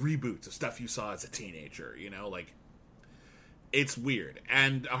that are reboots of stuff you saw as a teenager. You know, like, it's weird.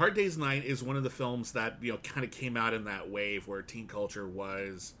 And A Hard Day's Night is one of the films that, you know, kind of came out in that wave where teen culture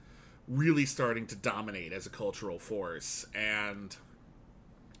was really starting to dominate as a cultural force. And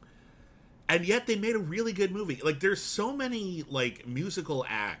yet they made a really good movie. Like, there's so many, like, musical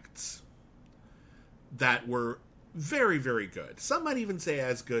acts that were very, very good. Some might even say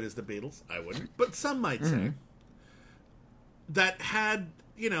as good as the Beatles. I wouldn't. But some might say. That had,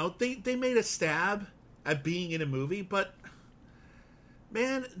 you know, they made a stab at being in a movie, but,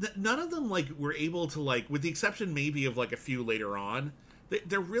 man, none of them, like, were able to, like, with the exception maybe of, like, a few later on,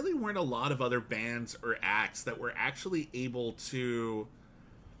 there really weren't a lot of other bands or acts that were actually able to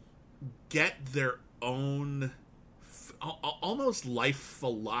get their own almost life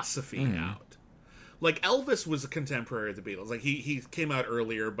philosophy out. Like, Elvis was a contemporary of the Beatles. Like, he came out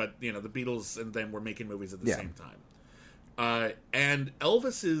earlier, but, you know, the Beatles and them were making movies at the same time. And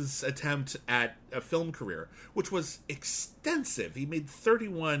Elvis's attempt at a film career, which was extensive. He made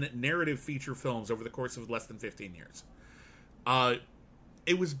 31 narrative feature films over the course of less than 15 years.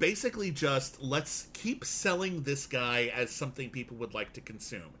 It was basically just, let's keep selling this guy as something people would like to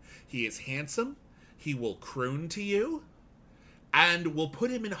consume. He is handsome, he will croon to you, and we'll put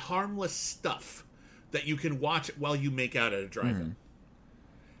him in harmless stuff that you can watch while you make out at a drive-in.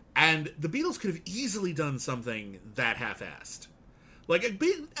 And the Beatles could have easily done something that half-assed. Like,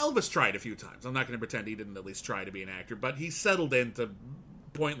 Elvis tried a few times. I'm not going to pretend he didn't at least try to be an actor, but he settled into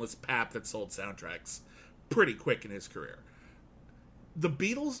pointless pap that sold soundtracks pretty quick in his career. The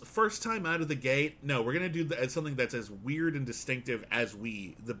Beatles, first time out of the gate, no, we're going to do something that's as weird and distinctive as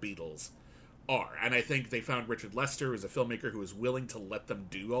we, the Beatles, are. And I think they found Richard Lester, who's a filmmaker who was willing to let them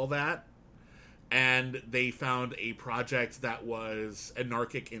do all that. And they found a project that was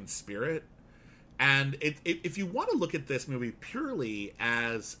anarchic in spirit. And if you want to look at this movie purely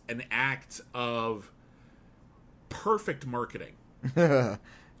as an act of perfect marketing,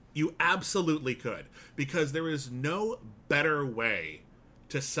 you absolutely could. Because there is no better way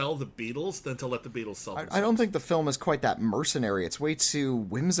to sell the Beatles than to let the Beatles sell themselves. I don't think the film is quite that mercenary. It's way too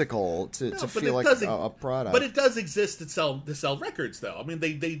whimsical to feel like a product. But it does exist to sell records, though. I mean,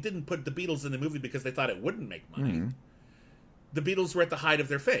 they didn't put the Beatles in the movie because they thought it wouldn't make money. The Beatles were at the height of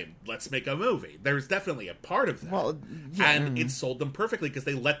their fame. Let's make a movie. There's definitely a part of that. Well, yeah, and it sold them perfectly because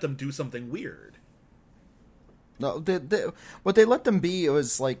they let them do something weird. No, what they let them be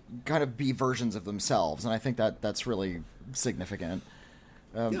was, like, kind of be versions of themselves, and I think that's really significant.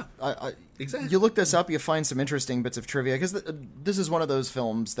 Exactly. You look this up, you find some interesting bits of trivia, because this is one of those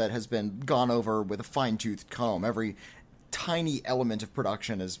films that has been gone over with a fine-toothed comb. Every tiny element of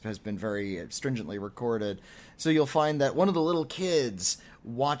production has been very stringently recorded. So you'll find that one of the little kids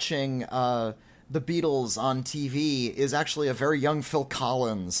watching the Beatles on TV is actually a very young Phil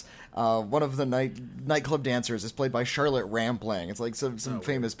Collins. One of the nightclub dancers is played by Charlotte Rampling. It's like some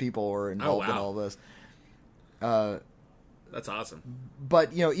famous people were involved in all this. That's awesome.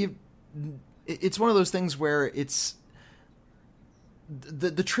 But, you know, it's one of those things where it's...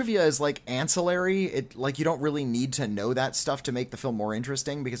 The trivia is, like, ancillary. Like, you don't really need to know that stuff to make the film more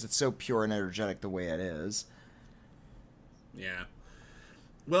interesting because it's so pure and energetic the way it is. Yeah.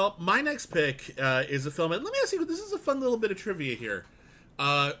 Well, my next pick is a film... And let me ask you, this is a fun little bit of trivia here.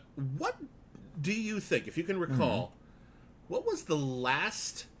 What do you think, if you can recall, what was the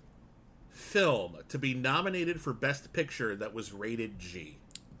last film to be nominated for Best Picture that was rated G?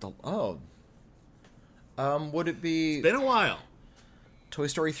 Would it be... It's been a while. Toy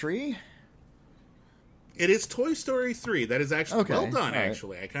Story 3? It is Toy Story 3. That is actually well done,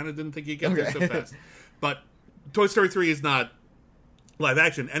 actually. I kind of didn't think you'd get there so fast. But Toy Story 3 is not live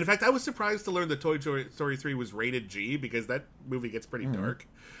action. And in fact, I was surprised to learn that Toy Story 3 was rated G because that movie gets pretty dark.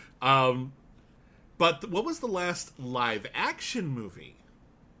 But what was the last live action movie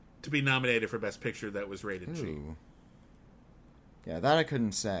to be nominated for Best Picture that was rated G? Yeah, that I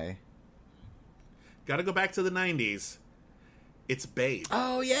couldn't say. Gotta go back to the 90s. It's Babe.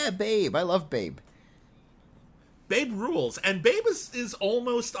 Oh, yeah, Babe. I love Babe. Babe rules, and Babe is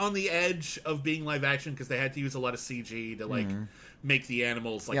almost on the edge of being live action because they had to use a lot of CG to like make the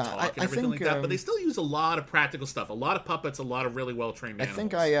animals like talk and everything like that. But they still use a lot of practical stuff, a lot of puppets, a lot of really well trained animals. I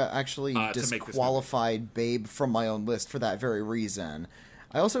think I actually disqualified Babe from my own list for that very reason.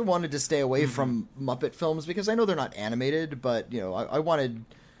 I also wanted to stay away from Muppet films because I know they're not animated, but I wanted.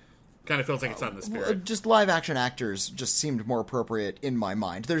 Kind of feels like it's not in the spirit. Just live action actors just seemed more appropriate in my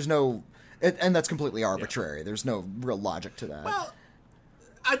mind. There's no. And that's completely arbitrary. Yeah. There's no real logic to that. Well,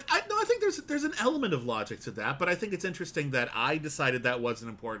 I think there's an element of logic to that, but I think it's interesting that I decided that wasn't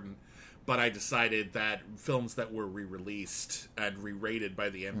important, but I decided that films that were re-released and re-rated by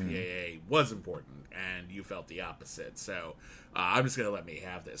the MPAA was important, and you felt the opposite. So I'm just going to let me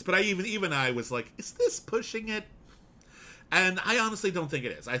have this. But even I was like, is this pushing it? And I honestly don't think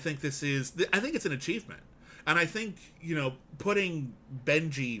it is. I think it's an achievement. And I think, putting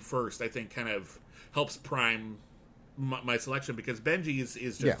Benji first, I think kind of helps prime my selection because Benji is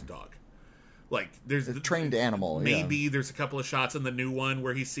just a dog. Like, there's a trained animal. Maybe there's a couple of shots in the new one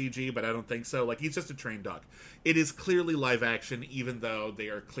where he's CG, but I don't think so. Like, he's just a trained dog. It is clearly live action, even though they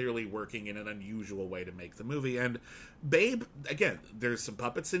are clearly working in an unusual way to make the movie. And Babe, again, there's some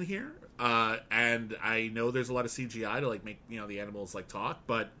puppets in here, and I know there's a lot of CGI to like make the animals like talk,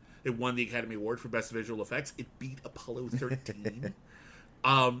 but it won the Academy Award for Best Visual Effects. It beat Apollo 13.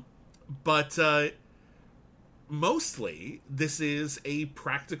 But mostly, this is a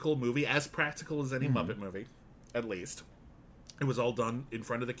practical movie, as practical as any Muppet movie, at least. It was all done in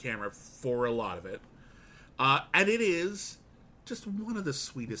front of the camera for a lot of it. And it is just one of the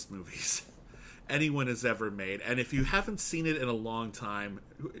sweetest movies anyone has ever made. And if you haven't seen it in a long time,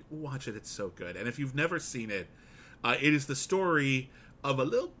 watch it. It's so good. And if you've never seen it, it is the story of a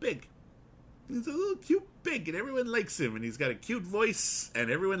little pig. He's a little cute pig, and everyone likes him, and he's got a cute voice, and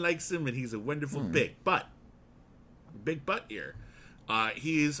everyone likes him, and he's a wonderful pig. But, big but here,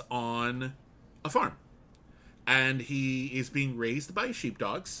 he is on a farm, and he is being raised by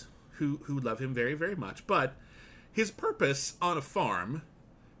sheepdogs, who love him very, very much. But his purpose on a farm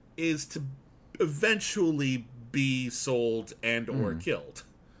is to eventually be sold and or killed.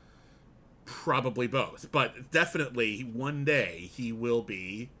 Probably both, but definitely one day he will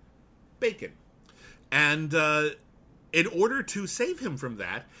be bacon. And in order to save him from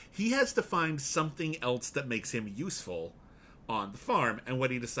that, he has to find something else that makes him useful on the farm. And what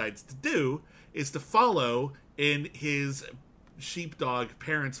he decides to do is to follow in his sheepdog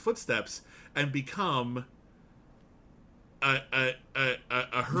parents' footsteps and become a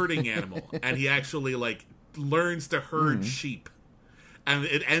herding animal. And he actually learns to herd sheep. And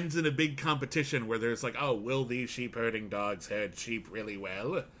it ends in a big competition where there's will these sheep herding dogs herd sheep really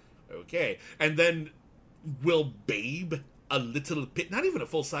well? Okay. And then will Babe, a little pig, not even a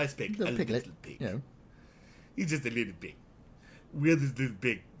full-size pig, a little pig. Yeah. He's just a little pig. Will this little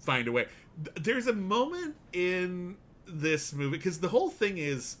pig find a way? There's a moment in this movie, because the whole thing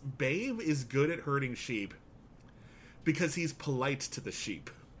is Babe is good at herding sheep because he's polite to the sheep.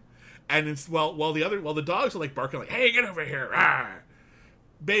 And it's, while the dogs are barking hey, get over here, ah!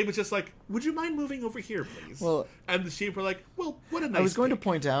 Babe was just would you mind moving over here, please? Well, and the sheep were well, what a nice I was going pig. to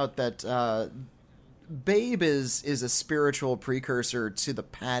point out that Babe is a spiritual precursor to the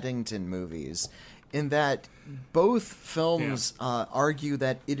Paddington movies, in that both films argue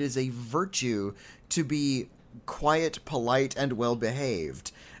that it is a virtue to be quiet, polite, and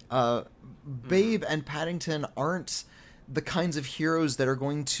well-behaved. Babe and Paddington aren't the kinds of heroes that are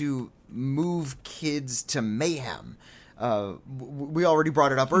going to move kids to mayhem. We already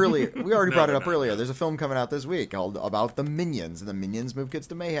brought it up earlier. Earlier. There's a film coming out this week called about the Minions, and the Minions move kids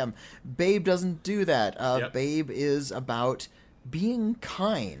to mayhem. Babe doesn't do that. Babe is about being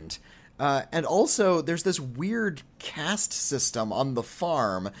kind. And also, there's this weird caste system on the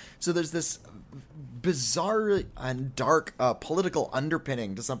farm. So there's this bizarre and dark political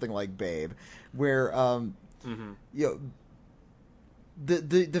underpinning to something like Babe, where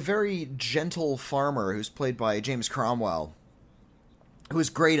the very gentle farmer who's played by James Cromwell, who is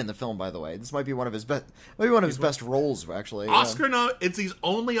great in the film, by the way. This might be one of his best roles, actually. It's his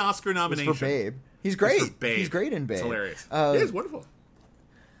only Oscar nomination. It's for Babe. He's great. Babe. He's great in Babe. It's hilarious. It is wonderful.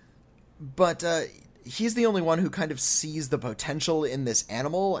 But he's the only one who kind of sees the potential in this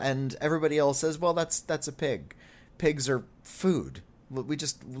animal, and everybody else says, well, that's a pig. Pigs are food. We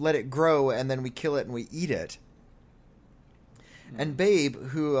just let it grow, and then we kill it and we eat it. And Babe,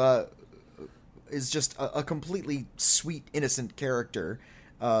 who is just a completely sweet, innocent character,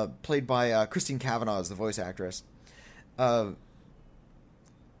 played by Christine Cavanaugh as the voice actress,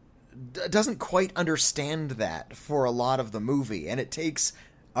 doesn't quite understand that for a lot of the movie. And it takes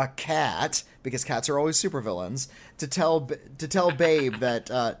a cat, because cats are always supervillains, to tell Babe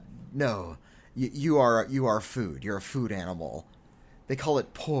that no, you are food. You're a food animal. They call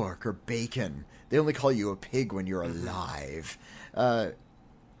it pork or bacon. They only call you a pig when you're alive. Hey,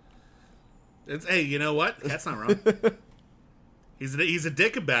 you know what? Cat's not wrong. He's a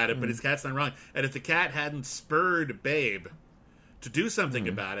dick about it, but his cat's not wrong. And if the cat hadn't spurred Babe to do something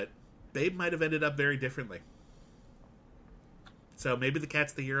about it, Babe might have ended up very differently. So maybe the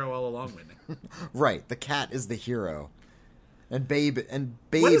cat's the hero all along, Whitney. Right, the cat is the hero. And Babe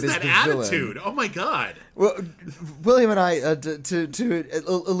What is is that the attitude? villain. Oh my god! Well, William and I, to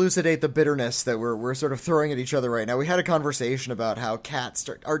elucidate the bitterness that we're sort of throwing at each other right now, we had a conversation about how cats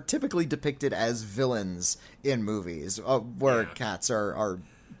are typically depicted as villains in movies, where cats are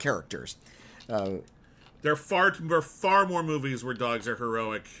characters. There are far more movies where dogs are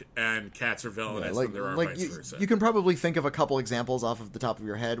heroic and cats are villainous than there are vice versa. You can probably think of a couple examples off of the top of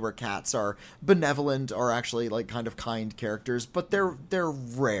your head where cats are benevolent or actually like kind of kind characters, but they're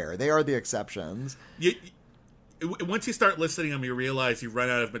rare. They are the exceptions. Once you start listing them, you realize you run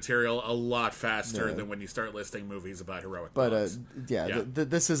out of material a lot faster than when you start listing movies about heroic dogs.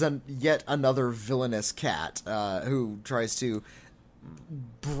 But this is yet another villainous cat who tries to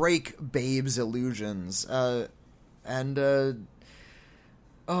break Babe's illusions. Oh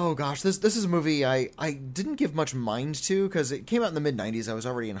gosh, this is a movie I didn't give much mind to because it came out in the mid-90s. I was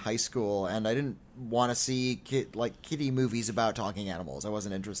already in high school, and I didn't want to see kiddie movies about talking animals. I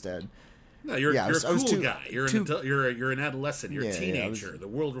wasn't interested. No, you're a cool guy. You're an adolescent. You're a teenager. The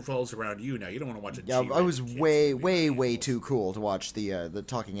world revolves around you now. You don't want to watch a G-rated I was kids way, movie. way, way too cool to watch the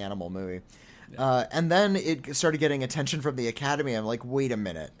talking animal movie. And then it started getting attention from the Academy. I'm like, wait a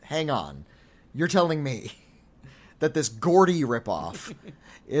minute, hang on. You're telling me that this Gordy ripoff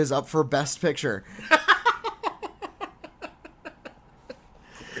is up for Best Picture?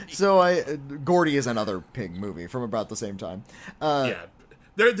 Gordy is another pig movie from about the same time.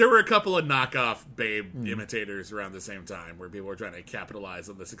 There were a couple of knockoff Babe imitators around the same time where people were trying to capitalize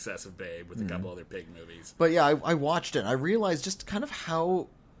on the success of Babe with a couple other pig movies. But yeah, I watched it and I realized just kind of how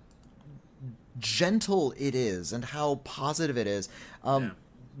gentle it is and how positive it is.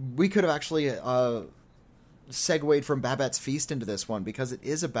 We could have actually segued from Babette's Feast into this one because it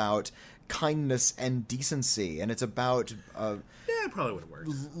is about kindness and decency, and it's about it probably would have worked.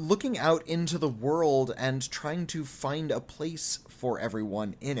 Looking out into the world and trying to find a place for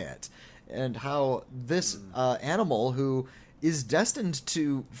everyone in it, and how this animal who is destined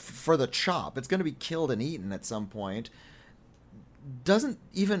for the chop, it's going to be killed and eaten at some point, doesn't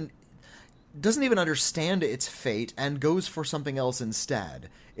even understand its fate and goes for something else instead.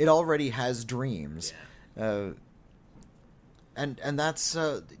 It already has dreams. And that's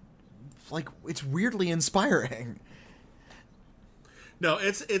it's weirdly inspiring. No,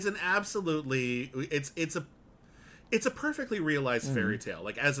 it's an absolutely it's a perfectly realized fairy tale.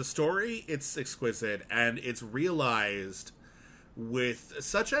 Like as a story, it's exquisite and it's realized with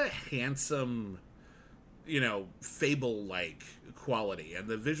such a handsome, fable-like quality, and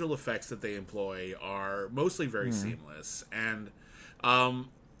the visual effects that they employ are mostly very seamless. And I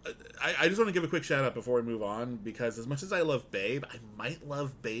just want to give a quick shout out before we move on, because as much as I love Babe, I might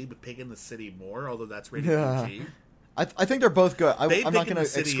love Babe Pig in the City more, although that's rated PG. I think they're both good. I'm not Pig going in to the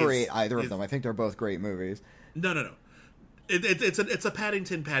City excoriate either of them. I think they're both great movies. No. It's a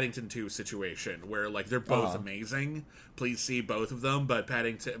Paddington 2 situation where like they're both amazing. Please see both of them, but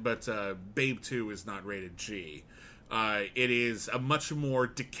Babe 2 is not rated G. It is a much more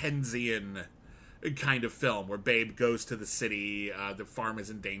Dickensian kind of film where Babe goes to the city, the farm is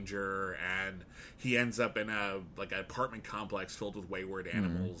in danger, and he ends up in an apartment complex filled with wayward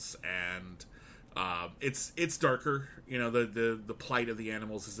animals, and it's darker. The plight of the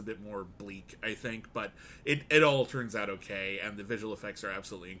animals is a bit more bleak, I think, but it all turns out okay, and the visual effects are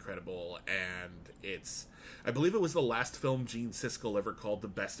absolutely incredible, and I believe it was the last film Gene Siskel ever called the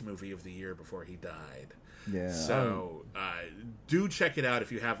best movie of the year before he died. Yeah. So do check it out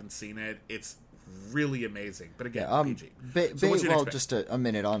if you haven't seen it. It's really amazing. But again, PG. Just a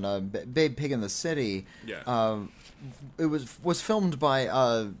minute on Babe Pig in the City. Yeah. It was filmed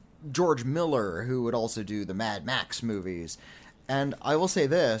by George Miller, who would also do the Mad Max movies. And I will say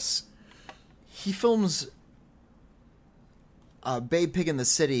this, he films Babe Pig in the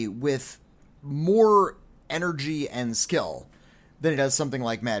City with more energy and skill than he does something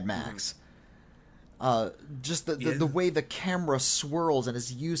like Mad Max. Just the way the camera swirls and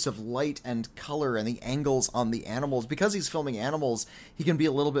his use of light and color and the angles on the animals. Because he's filming animals, he can be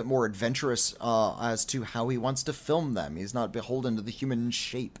a little bit more adventurous as to how he wants to film them. He's not beholden to the human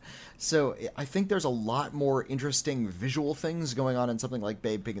shape. So I think there's a lot more interesting visual things going on in something like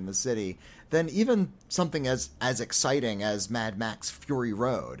Babe, Pig in the City than even something as exciting as Mad Max Fury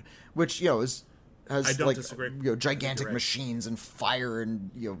Road, which, has I don't like disagree. Gigantic machines and fire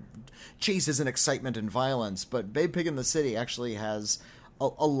and chases and excitement and violence. But Babe, Pig in the City actually has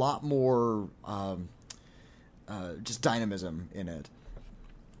a lot more just dynamism in it.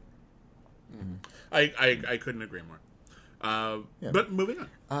 I couldn't agree more. But moving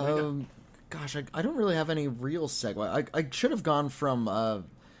on. Gosh, I don't really have any real segue. I should have gone from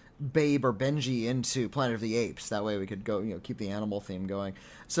Babe or Benji into Planet of the Apes. That way we could go, keep the animal theme going.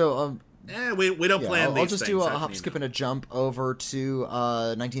 So. We don't plan these I'll just do a things, hop, skip, and a jump over to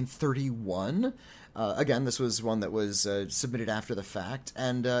 1931. Again, this was one that was submitted after the fact,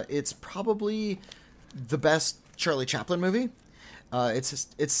 and it's probably the best Charlie Chaplin movie. It's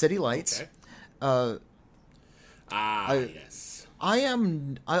City Lights. Okay. Yes.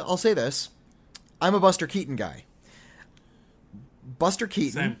 I'll say this. I'm a Buster Keaton guy. Buster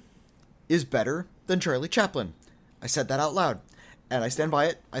Keaton is better than Charlie Chaplin. I said that out loud. And I stand by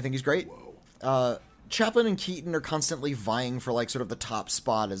it. I think he's great. Chaplin and Keaton are constantly vying for sort of the top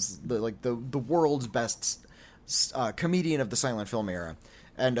spot as the world's best comedian of the silent film era,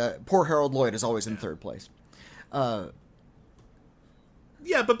 and poor Harold Lloyd is always in third place. Yeah,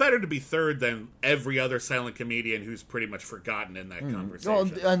 but better to be third than every other silent comedian who's pretty much forgotten in that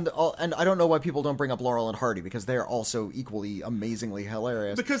conversation. Well, and I don't know why people don't bring up Laurel and Hardy, because they are also equally amazingly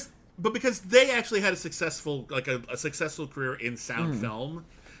hilarious. Because they actually had a successful career in sound film,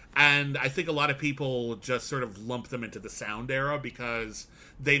 and I think a lot of people just sort of lump them into the sound era because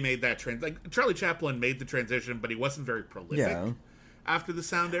they made that Charlie Chaplin made the transition, but he wasn't very prolific after the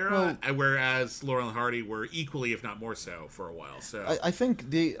sound era, whereas Laurel and Hardy were equally, if not more so, for a while. So I think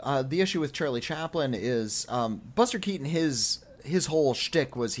the issue with Charlie Chaplin is Buster Keaton. His whole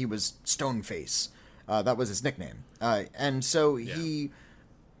shtick was he was Stoneface. That was his nickname, and so he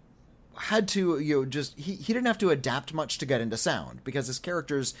had to he didn't have to adapt much to get into sound because his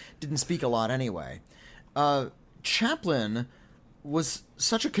characters didn't speak a lot anyway. Chaplin was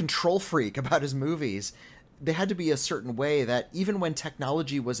such a control freak about his movies. They had to be a certain way that even when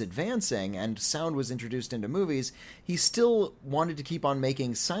technology was advancing and sound was introduced into movies, he still wanted to keep on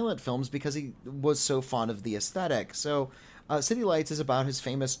making silent films because he was so fond of the aesthetic. So City Lights is about his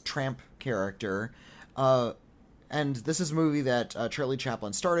famous tramp character. And this is a movie that Charlie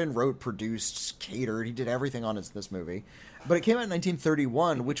Chaplin starred in, wrote, produced, catered. He did everything on this movie. But it came out in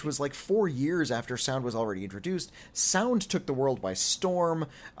 1931, which was 4 years after sound was already introduced. Sound took the world by storm.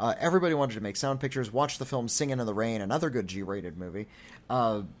 Everybody wanted to make sound pictures. Watch the film Singin' in the Rain, another good G-rated movie,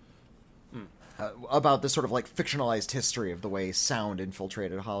 about this sort of fictionalized history of the way sound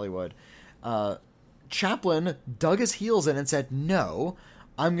infiltrated Hollywood. Chaplin dug his heels in and said, no,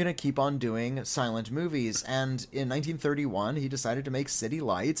 I'm going to keep on doing silent movies. And in 1931, he decided to make City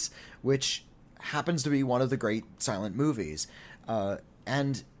Lights, which happens to be one of the great silent movies.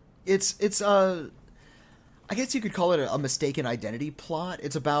 And it's I guess you could call it a mistaken identity plot.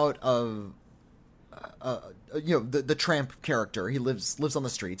 It's about the tramp character. He lives on the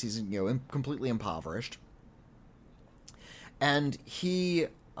streets. He's completely impoverished. And he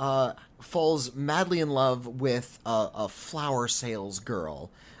falls madly in love with a flower sales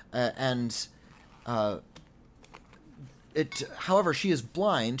girl, however, she is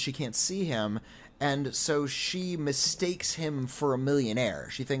blind, she can't see him, and so she mistakes him for a millionaire.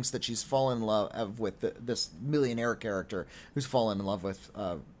 She thinks that she's fallen in love with this millionaire character who's fallen in love with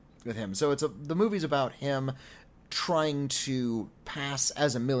him. So the movie's about him trying to pass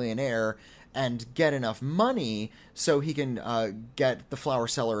as a millionaire and get enough money so he can get the flower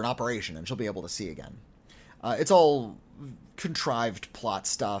seller in operation, and she'll be able to see again. It's all contrived plot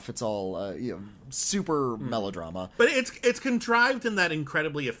stuff. It's all super melodrama. But it's contrived in that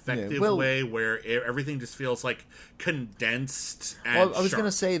incredibly effective way where everything just feels condensed and I was going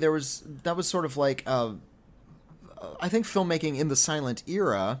to say that was sort of I think filmmaking in the silent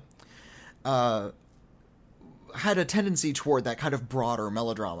era had a tendency toward that kind of broader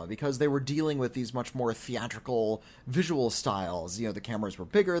melodrama because they were dealing with these much more theatrical visual styles. The cameras were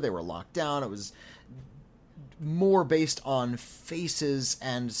bigger, they were locked down, it was more based on faces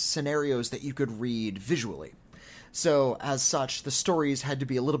and scenarios that you could read visually. So, as such, the stories had to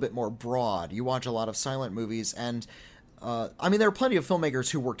be a little bit more broad. You watch a lot of silent movies, and there are plenty of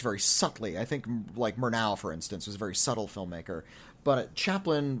filmmakers who worked very subtly. I think, Murnau, for instance, was a very subtle filmmaker. but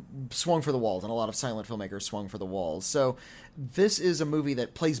Chaplin swung for the walls, and a lot of silent filmmakers swung for the walls. So this is a movie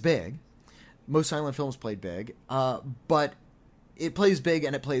that plays big. Most silent films played big, but it plays big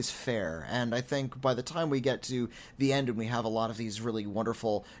and it plays fair. And I think by the time we get to the end and we have a lot of these really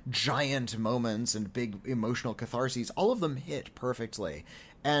wonderful giant moments and big emotional catharses, all of them hit perfectly.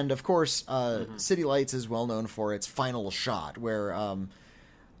 And of course, City Lights is well known for its final shot, where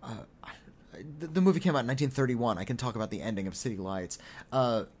the movie came out in 1931. I can talk about the ending of City Lights,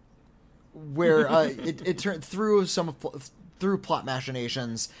 where it turned through plot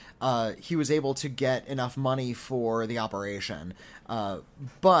machinations, he was able to get enough money for the operation,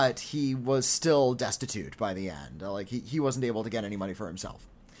 but he was still destitute by the end. Like he wasn't able to get any money for himself,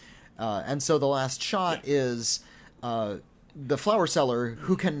 and so the last shot is the flower seller,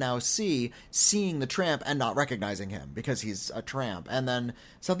 who can now seeing the tramp and not recognizing him because he's a tramp. And then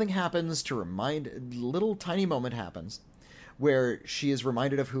something happens little tiny moment happens where she is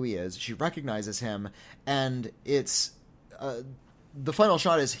reminded of who he is. She recognizes him, and it's the final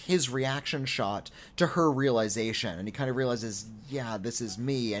shot is his reaction shot to her realization, and he kind of realizes, yeah, this is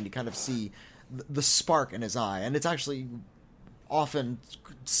me, and you kind of see the spark in his eye, and it's actually often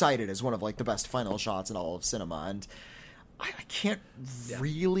cited as one of like the best final shots in all of cinema, and I can't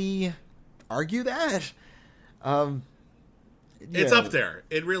really argue that. It's up there.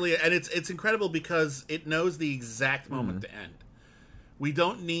 It really, and it's incredible because it knows the exact moment to end. We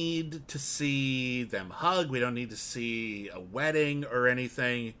don't need to see them hug. We don't need to see a wedding or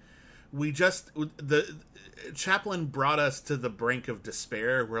anything. Chaplin brought us to the brink of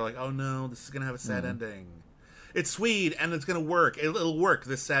despair. We're like, oh no, this is gonna have a sad ending. It's sweet and it's gonna work. It'll work.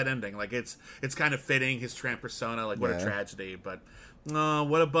 This sad ending, like it's kind of fitting. His tramp persona, like what a tragedy, but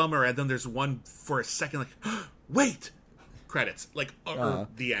what a bummer. And then there's one for a second, like wait, credits, like or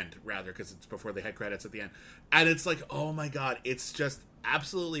the end rather, because it's before they had credits at the end, and it's like, oh my god, it's just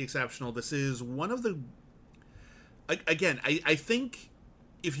absolutely exceptional. This is one of the again, I think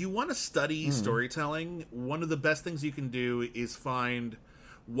if you want to study storytelling, one of the best things you can do is find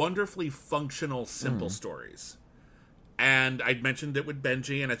wonderfully functional, simple stories. And I'd mentioned it with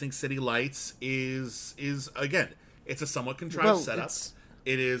Benji, and I think City Lights is again, it's a somewhat contrived setup.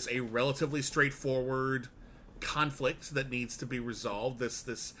 It is a relatively straightforward conflict that needs to be resolved.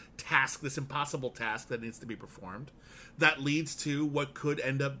 This task, this impossible task that needs to be performed, that leads to what could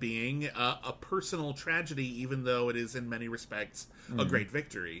end up being a personal tragedy, even though it is in many respects a great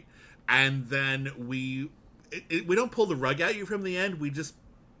victory. And then we don't pull the rug at you from the end. We just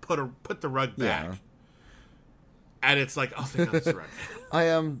put the rug back, and it's like, oh, thank God, it's the rug.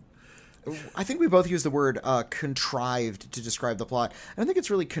 I think we both use the word contrived to describe the plot. I don't think it's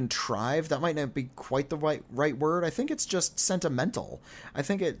really contrived. That might not be quite the right word. I think it's just sentimental. I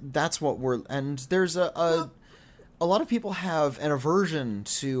think that's what we're... And there's a lot of people have an aversion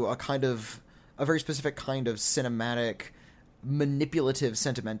to a very specific kind of cinematic, manipulative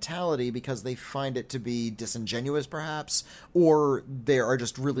sentimentality because they find it to be disingenuous, perhaps, or they are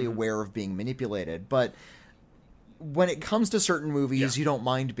just really aware of being manipulated. But when it comes to certain movies, you don't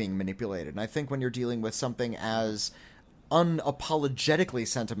mind being manipulated. And I think when you're dealing with something as unapologetically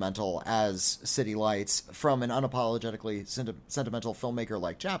sentimental as City Lights from an unapologetically sentimental filmmaker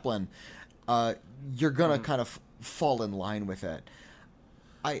like Chaplin, you're gonna kind of fall in line with it.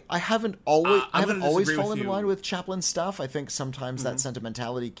 I haven't always fallen in line with Chaplin's stuff. I think sometimes that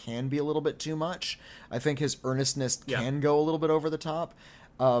sentimentality can be a little bit too much. I think his earnestness can go a little bit over the top.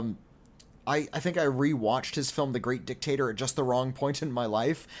 I think I rewatched his film The Great Dictator at just the wrong point in my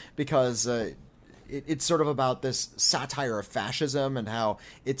life because it's sort of about this satire of fascism and how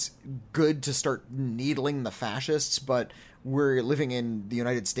it's good to start needling the fascists, but we're living in the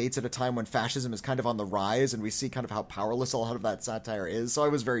United States at a time when fascism is kind of on the rise, and we see kind of how powerless a lot of that satire is. So I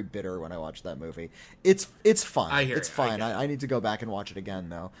was very bitter when I watched that movie. It's fine. It's fine. I need to go back and watch it again,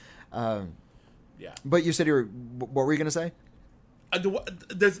 though. But you said what were you going to say?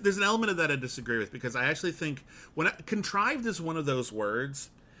 There's an element of that I disagree with, because I actually think contrived is one of those words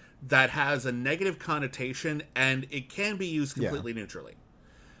that has a negative connotation, and it can be used completely neutrally.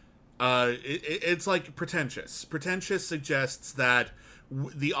 It's like pretentious. Pretentious suggests that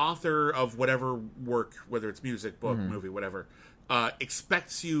the author of whatever work, whether it's music, book, movie, whatever,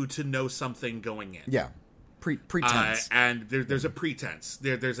 expects you to know something going in. Yeah, pretense. And there's a pretense.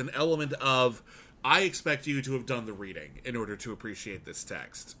 There's an element of, I expect you to have done the reading in order to appreciate this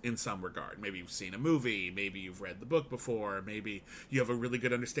text in some regard. Maybe you've seen a movie, maybe you've read the book before, maybe you have a really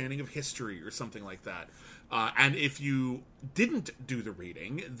good understanding of history or something like that. And if you didn't do the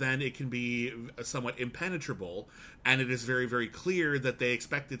reading, then it can be somewhat impenetrable, and it is very, very clear that they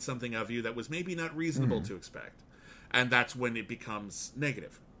expected something of you that was maybe not reasonable to expect. and that's when it becomes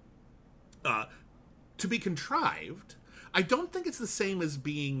negative. To be contrived, I don't think it's the same as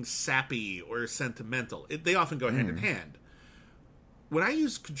being sappy or sentimental. They often go hand in hand. When I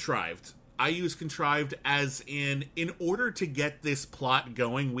use contrived as in order to get this plot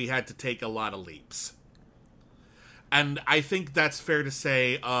going, we had to take a lot of leaps. And I think that's fair to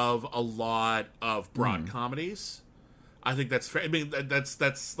say of a lot of broad comedies. I think that's fair. I mean,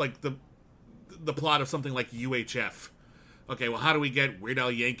 that's like the plot of something like UHF. Okay, well, how do we get Weird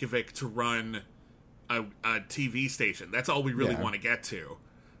Al Yankovic to run a TV station? That's all we really want to get to.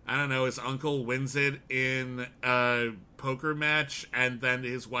 I don't know, his uncle wins it in a poker match, and then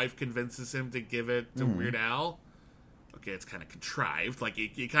his wife convinces him to give it to Weird Al. Okay, it's kind of contrived. Like,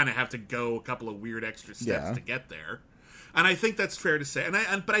 you kind of have to go a couple of weird extra steps to get there. And I think that's fair to say.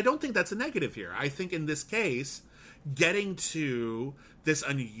 But I don't think that's a negative here. I think in this case, getting to this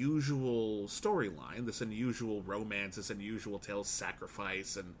unusual storyline, this unusual romance, this unusual tale of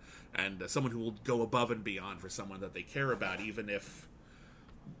sacrifice, and someone who will go above and beyond for someone that they care about, even if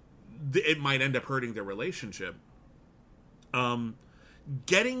it might end up hurting their relationship.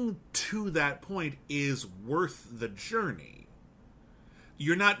 Getting to that point is worth the journey.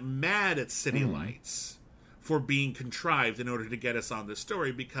 You're not mad at City Lights for being contrived in order to get us on this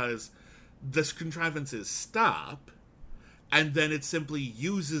story, because this contrivances stop, and then it simply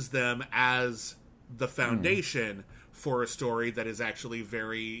uses them as the foundation for a story that is actually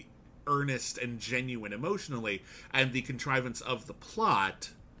very earnest and genuine emotionally, and the contrivance of the plot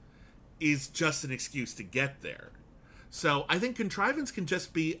is just an excuse to get there. So I think contrivance can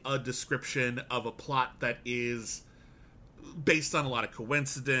just be a description of a plot that is based on a lot of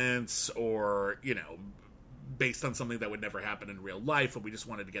coincidence, or, you know, based on something that would never happen in real life, and we just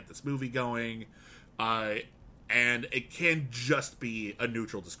wanted to get this movie going. And it can just be a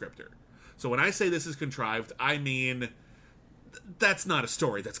neutral descriptor. So when I say this is contrived, I mean that's not a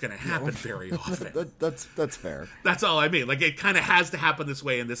story that's going to happen very often. That's fair. That's all I mean. Like, it kind of has to happen this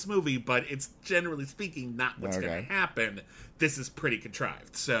way in this movie, but it's generally speaking not what's going to happen. This is pretty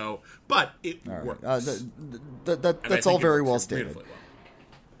contrived. So, but it works. That's all very well stated. Well.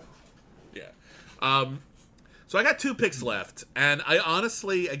 Yeah. So I got 2 picks left, and I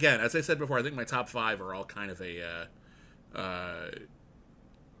honestly, again, as I said before, I think my top 5 are all kind of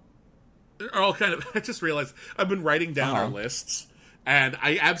I just realized I've been writing down our lists, and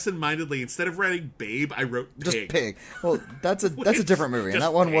I absentmindedly, instead of writing Babe, I wrote Pig. Just Pig. Well, that's a different movie, and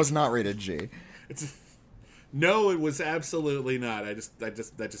that one was not rated G. No, it was absolutely not.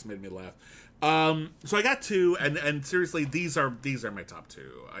 That just made me laugh. So I got 2, and seriously, these are my top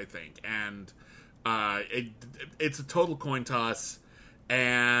 2, I think, and it's a total coin toss,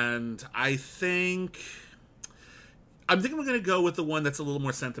 and I'm thinking we're going to go with the one that's a little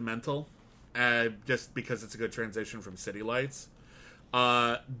more sentimental, just because it's a good transition from City Lights.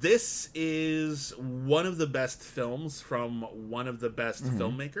 This is one of the best films from one of the best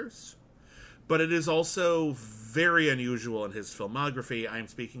filmmakers, but it is also very unusual in his filmography. I'm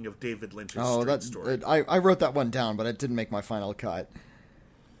speaking of David Lynch's Street Story. I wrote that one down, but it didn't make my final cut.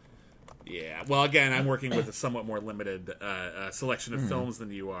 Yeah, well, again, I'm working with a somewhat more limited selection of films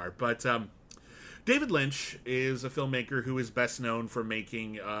than you are. But David Lynch is a filmmaker who is best known for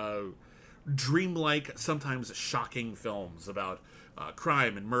making dreamlike, sometimes shocking films about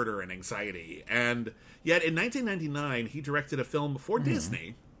crime and murder and anxiety. And yet, in 1999, he directed a film for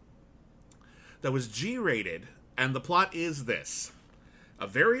Disney that was G-rated, and the plot is this. A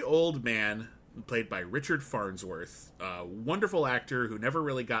very old man, played by Richard Farnsworth, a wonderful actor who never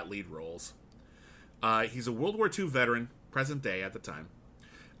really got lead roles. He's a World War II veteran, present day at the time,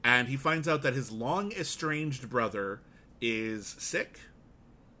 and he finds out that his long estranged brother is sick,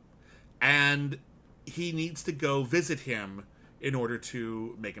 and he needs to go visit him in order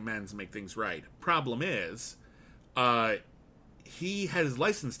to make amends, make things right. Problem is, he had his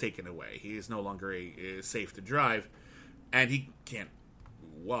license taken away. He is no longer safe to drive, and he can't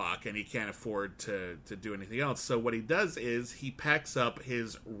walk, and he can't afford to do anything else. So what he does is he packs up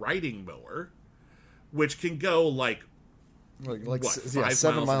his riding mower, which can go like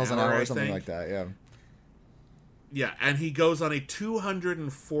 7 miles an hour or something like that. Yeah, and he goes on a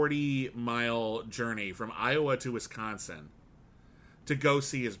 240-mile journey from Iowa to Wisconsin to go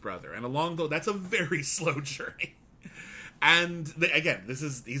see his brother. And that's a very slow journey. And again,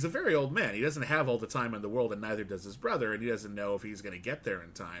 he's a very old man. He doesn't have all the time in the world, and neither does his brother, and he doesn't know if he's going to get there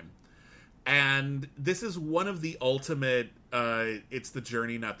in time. And this is one of the ultimate it's the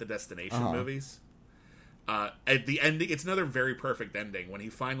journey, not the destination movies. At the ending, it's another very perfect ending when he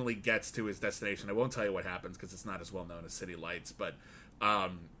finally gets to his destination. I won't tell you what happens because it's not as well known as City Lights, but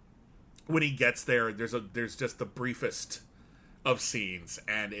when he gets there, there's just the briefest of scenes,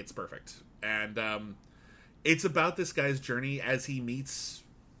 and it's perfect. And it's about this guy's journey as he meets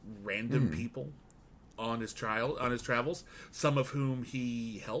random people on his travels, some of whom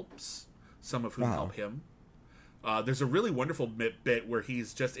he helps, some of whom help him. There's a really wonderful bit where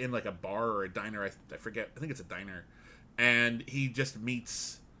he's just in like a bar or a diner. I forget. I think it's a diner, and he just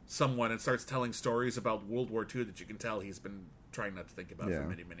meets someone and starts telling stories about World War II that you can tell he's been trying not to think about for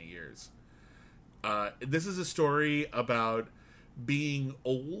many, many years. This is a story about being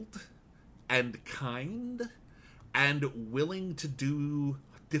old and kind and willing to do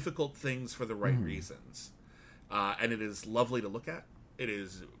difficult things for the right reasons. And it is lovely to look at. It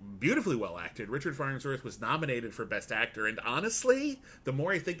is beautifully well acted. Richard Farnsworth was nominated for Best Actor, and honestly, the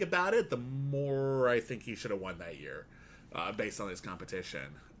more I think about it, the more I think he should have won that year, based on his competition.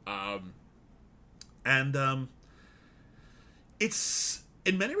 It's,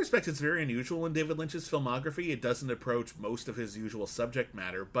 in many respects, it's very unusual in David Lynch's filmography. It doesn't approach most of his usual subject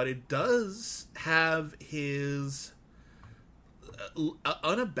matter, but it does have his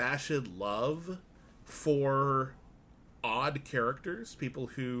unabashed love for odd characters, people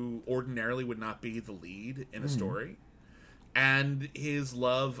who ordinarily would not be the lead in a story, and his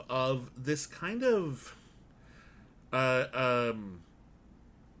love of this kind of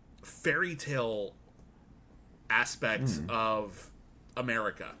fairy tale aspect of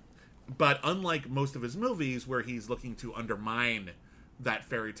America. But unlike most of his movies where he's looking to undermine that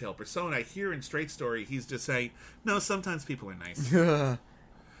fairy tale persona, here in Straight Story he's just saying, no, sometimes people are nice.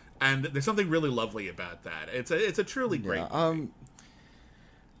 And there's something really lovely about that. It's a truly great movie.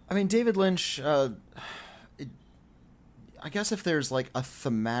 I mean, David Lynch, I guess if there's like a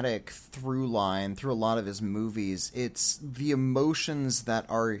thematic through line through a lot of his movies, it's the emotions that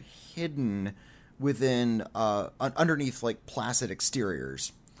are hidden within, underneath like placid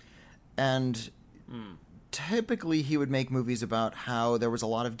exteriors. And typically he would make movies about how there was a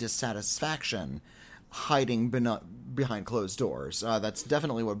lot of dissatisfaction hiding behind closed doors. That's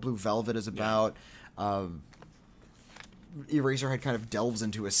definitely what Blue Velvet is about. Eraserhead kind of delves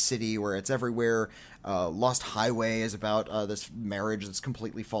into a city where it's everywhere. Lost Highway is about this marriage that's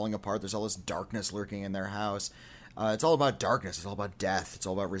completely falling apart. There's all this darkness lurking in their house. It's all about darkness. It's all about death. It's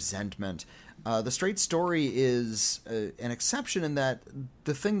all about resentment. The Straight Story is an exception in that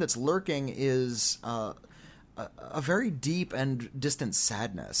the thing that's lurking is a very deep and distant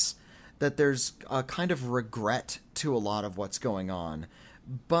sadness. That there's a kind of regret to a lot of what's going on.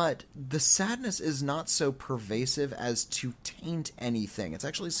 But the sadness is not so pervasive as to taint anything. It's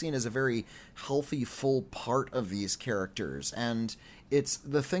actually seen as a very healthy, full part of these characters. And it's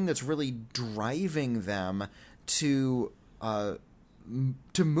the thing that's really driving them to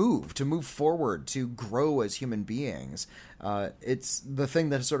move forward, to grow as human beings. It's the thing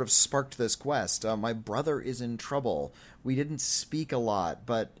that has sort of sparked this quest. My brother is in trouble. We didn't speak a lot,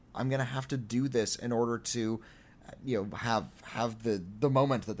 but I'm going to have to do this in order to, have the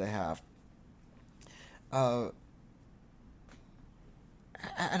moment that they have. And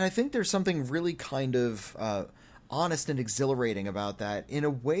I think there's something really kind of honest and exhilarating about that in a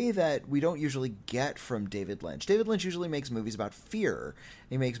way that we don't usually get from David Lynch. David Lynch usually makes movies about fear.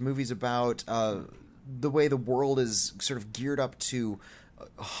 He makes movies about the way the world is sort of geared up to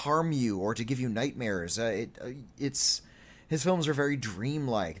harm you or to give you nightmares. It's his films are very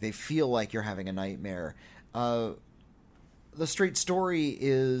dreamlike. They feel like you're having a nightmare. The Straight Story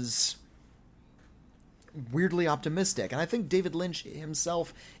is weirdly optimistic, and I think David Lynch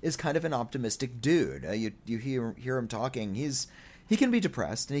himself is kind of an optimistic dude. You hear him talking. He can be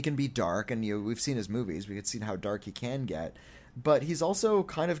depressed and he can be dark, and we've seen his movies. We could see how dark he can get, but he's also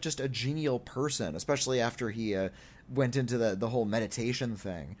kind of just a genial person, especially after he went into the whole meditation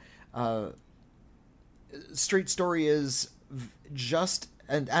thing. Straight Story is just,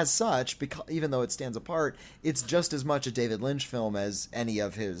 and as such, because even though it stands apart, it's just as much a David Lynch film as any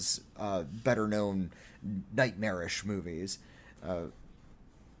of his better known nightmarish movies. And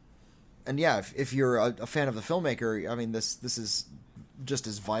yeah, if you're a fan of the filmmaker, I mean, this is just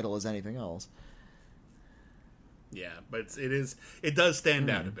as vital as anything else. Yeah, but it does stand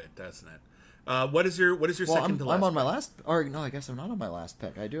out a bit, doesn't it? What is your second to last? I'm on my last, or no, I guess I'm not on my last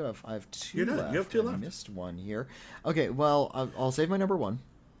pick. I have two. You're not. Left. You have two left. I missed one here. Okay, well, I'll save my number one.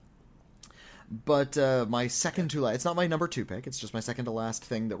 But my second to last, it's not my number two pick. It's just my second to last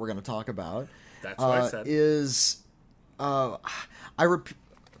thing that we're going to talk about. That's what I said. Is I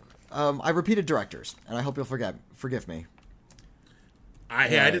repeated directors, and I hope you'll forgive me.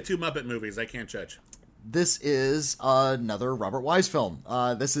 I did two Muppet movies. I can't judge. This is another Robert Wise film.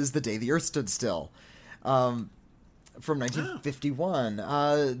 This is The Day the Earth Stood Still. from 1951.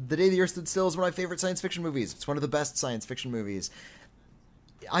 The Day the Earth Stood Still is one of my favorite science fiction movies. It's one of the best science fiction movies.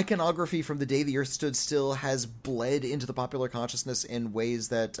 Iconography from The Day the Earth Stood Still has bled into the popular consciousness in ways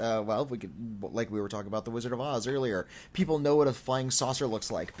that, we could, like we were talking about The Wizard of Oz earlier. People know what a flying saucer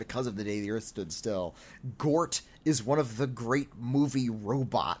looks like because of The Day the Earth Stood Still. Gort is one of the great movie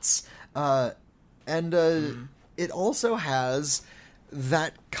robots. It also has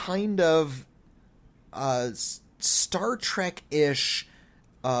that kind of Star Trek-ish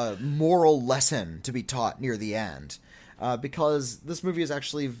moral lesson to be taught near the end. Because this movie is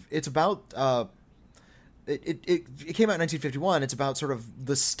actually, it's about, it came out in 1951. It's about sort of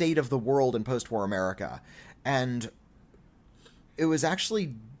the state of the world in post-war America. And it was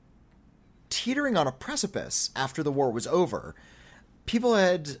actually teetering on a precipice after the war was over. People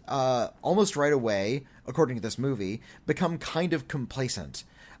had, almost right away, according to this movie, become kind of complacent.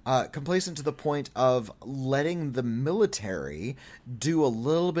 Complacent to the point of letting the military do a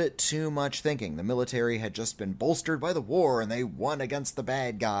little bit too much thinking. The military had just been bolstered by the war, and they won against the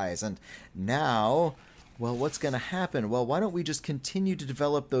bad guys. And now, well, what's going to happen? Well, why don't we just continue to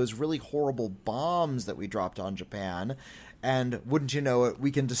develop those really horrible bombs that we dropped on Japan? And wouldn't you know it, we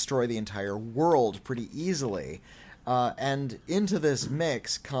can destroy the entire world pretty easily. And into this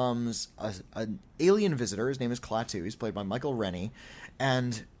mix comes an alien visitor. His name is Klaatu. He's played by Michael Rennie.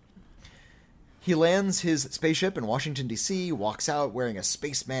 And he lands his spaceship in Washington, D.C., walks out wearing a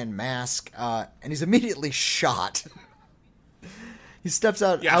spaceman mask, and he's immediately shot. He steps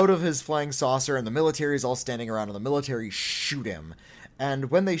out of his flying saucer, and the military is all standing around, and the military shoot him.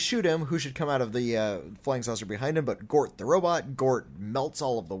 And when they shoot him, who should come out of the flying saucer behind him but Gort the robot? Gort melts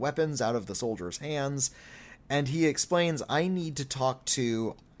all of the weapons out of the soldiers' hands, and he explains, I need to talk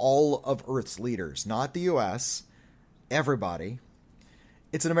to all of Earth's leaders, not the U.S., everybody.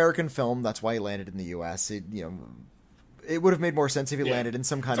 It's an American film, that's why he landed in the U.S. It would have made more sense if he landed in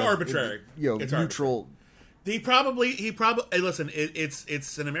some kind of arbitrary. It's neutral. He probably. Hey, listen,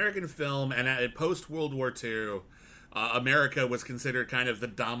 it's an American film, and at post World War II, America was considered kind of the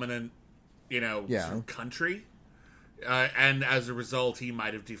dominant, sort of country, and as a result, he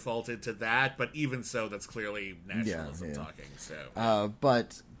might have defaulted to that. But even so, that's clearly nationalism talking. So,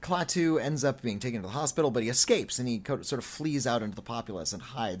 but Klaatu ends up being taken to the hospital, but he escapes and he sort of flees out into the populace and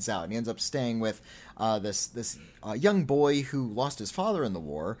hides out. And he ends up staying with this young boy who lost his father in the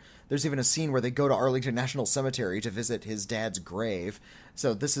war. There's even a scene where they go to Arlington National Cemetery to visit his dad's grave.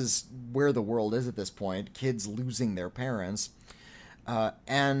 So this is where the world is at this point, kids losing their parents.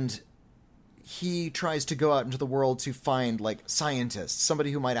 And he tries to go out into the world to find, scientists,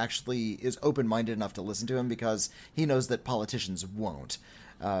 somebody who might actually is open-minded enough to listen to him because he knows that politicians won't.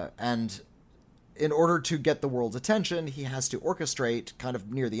 And in order to get the world's attention, he has to orchestrate, kind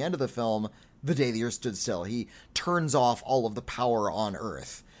of near the end of the film, The Day the Earth Stood Still. He turns off all of the power on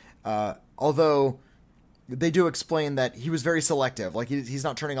Earth. Although they do explain that he was very selective. He's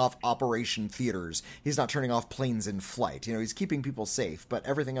not turning off operation theaters. He's not turning off planes in flight. He's keeping people safe, but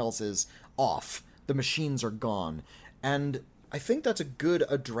everything else is off. The machines are gone. And I think that's a good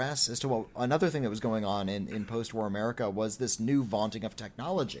address as to what another thing that was going on in post-war America was this new vaunting of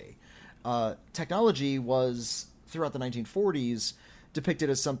technology. Technology was, throughout the 1940s, depicted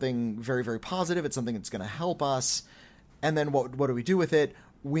as something very, very positive. It's something that's going to help us. And then what do we do with it?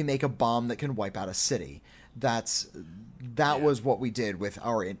 We make a bomb that can wipe out a city. That was what we did with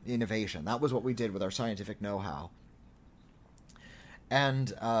our innovation. That was what we did with our scientific know-how.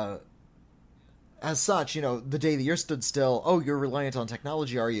 And as such, The Day the Earth Stood Still, oh, you're reliant on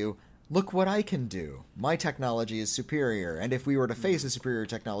technology, are you? Look what I can do. My technology is superior, and if we were to face a superior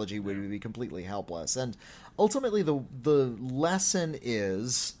technology, we would be completely helpless. And ultimately, the lesson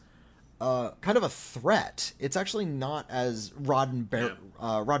is kind of a threat. It's actually not as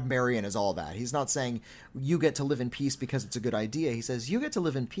Roddenberryan as all that. He's not saying you get to live in peace because it's a good idea. He says you get to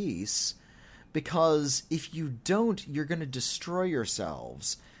live in peace because if you don't, you're going to destroy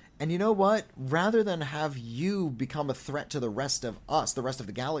yourselves. And you know what? Rather than have you become a threat to the rest of us, the rest of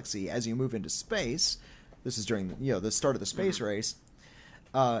the galaxy, as you move into space, this is during the start of the space race,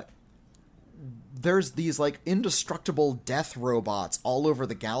 there's these indestructible death robots all over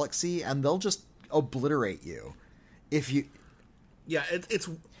the galaxy, and they'll just obliterate you if you. Yeah, it's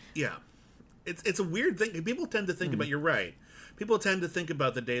a weird thing. People tend to think about. You're right. People tend to think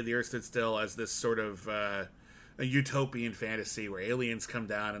about The Day the Earth Stood Still as this sort of a utopian fantasy where aliens come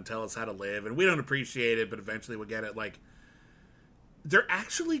down and tell us how to live, and we don't appreciate it, but eventually we'll get it. They're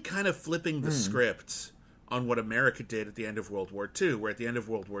actually kind of flipping the script on what America did at the end of World War II, where at the end of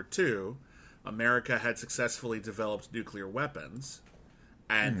World War II, America had successfully developed nuclear weapons,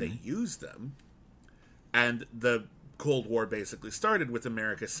 and they used them, and the Cold War basically started, with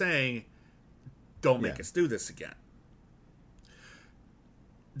America saying, don't make us do this again.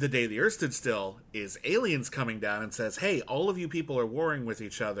 The Day the Earth Stood Still is aliens coming down and says, hey, all of you people are warring with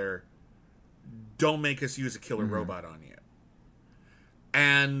each other. Don't make us use a killer robot on you.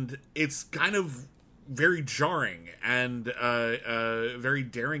 And it's kind of very jarring and very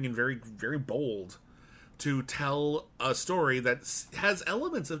daring and very, very bold to tell a story that has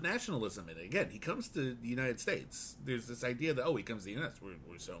elements of nationalism in it. Again, he comes to the United States. There's this idea that, he comes to the United States,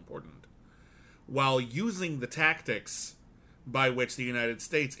 we're so important. While using the tactics by which the United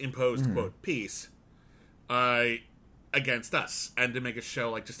States imposed, quote, peace against us. And to make a show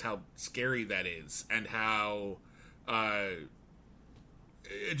like just how scary that is and how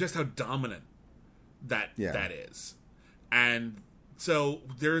just how dominant that is. And so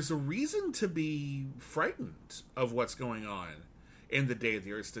there's a reason to be frightened of what's going on in The Day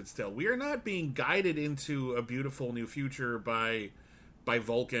the Earth Stood Still. We are not being guided into a beautiful new future by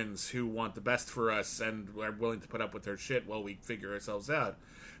Vulcans who want the best for us and are willing to put up with their shit while we figure ourselves out.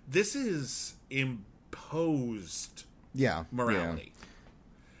 This is imposed morality.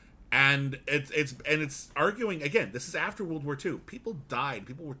 And it's arguing, again, this is after World War II. People died.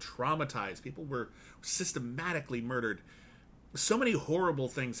 People were traumatized. People were systematically murdered. So many horrible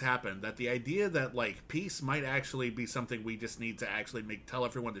things happened that the idea that, like, peace might actually be something we just need to actually tell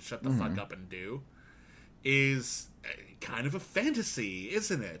everyone to shut the fuck up and do is kind of a fantasy,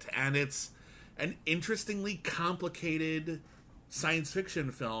 isn't it? And it's an interestingly complicated science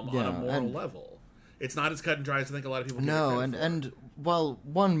fiction film on a moral level. It's not as cut and dry as I think a lot of people and while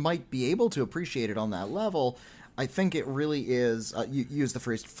one might be able to appreciate it on that level, I think it really is, you use the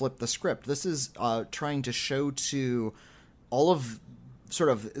phrase flip the script. This is trying to show to all of sort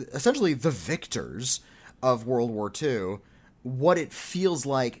of essentially the victors of World War II what it feels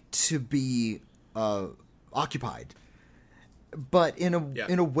like to be occupied. But in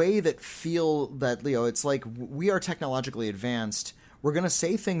a way that feel that, Leo, it's like we are technologically advanced. We're going to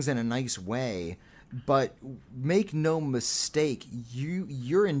say things in a nice way, but make no mistake,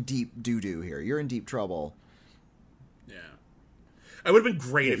 you're in deep doo-doo here. You're in deep trouble. Yeah. It would have been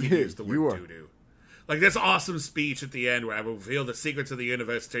great if you used the word doo-doo. Like this awesome speech at the end where I will reveal the secrets of the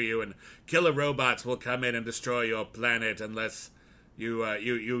universe to you and killer robots will come in and destroy your planet unless you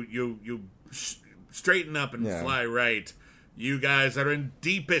straighten up and fly right. You guys are in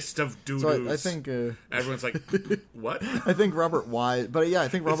deepest of doo-doos. So I think everyone's like, what? I think Robert Wise, I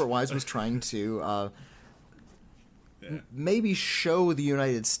think Robert Wise was trying to maybe show the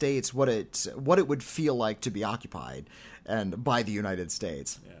United States what it would feel like to be occupied and by the United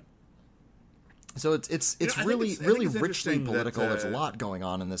States. Yeah. So it's really richly political. There's a lot going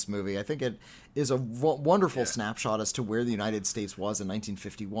on in this movie. I think it is a wonderful snapshot as to where the United States was in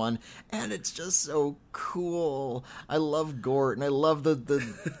 1951, and it's just so cool. I love Gort, and I love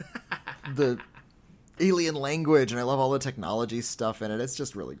the alien language, and I love all the technology stuff in it. It's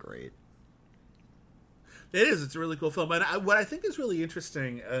just really great. It is. It's a really cool film. And what I think is really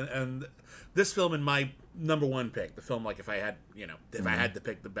interesting, and this film in my number one pick, the film, like if I had to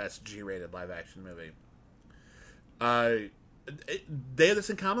pick the best G-rated live-action movie, they have this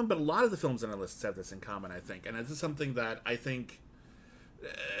in common, but a lot of the films on our lists have this in common, I think. And this is something that I think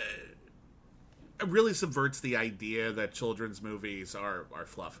really subverts the idea that children's movies are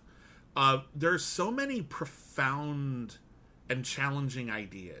fluff. There's so many profound and challenging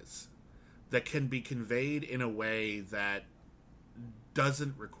ideas that can be conveyed in a way that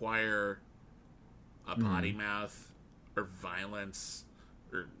doesn't require a potty mouth or violence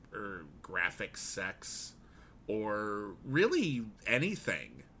or graphic sex or really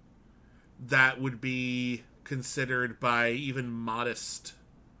anything that would be considered by even modest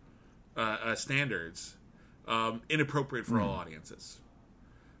standards inappropriate for all audiences.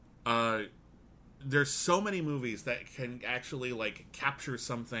 There's so many movies that can actually like capture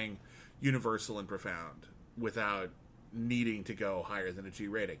something universal and profound without needing to go higher than a G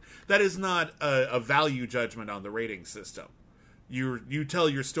rating. That is not a value judgment on the rating system. You tell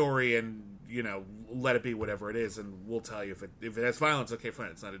your story and let it be whatever it is, and we'll tell you if it has violence. Okay, fine,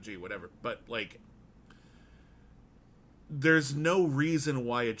 it's not a G, whatever. But like, there's no reason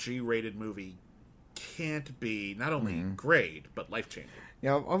why a G rated movie can't be not only great but life changing.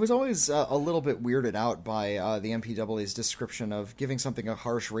 Yeah, I was always a little bit weirded out by the MPAA's description of giving something a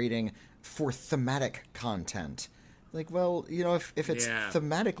harsh rating for thematic content. Like, well, if it's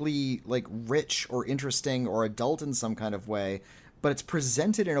thematically like rich or interesting or adult in some kind of way, but it's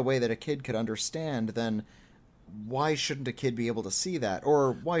presented in a way that a kid could understand, then why shouldn't a kid be able to see that?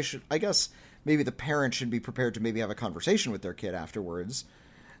 Or I guess maybe the parent should be prepared to maybe have a conversation with their kid afterwards.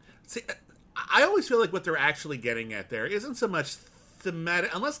 See, I always feel like what they're actually getting at there isn't so much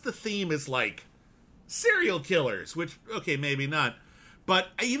thematic, unless the theme is like serial killers, which, okay, maybe not. But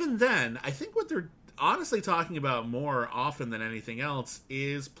even then, I think what they're honestly talking about more often than anything else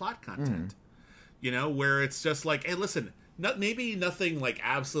is plot content. You know, where it's just like, hey, listen, maybe nothing like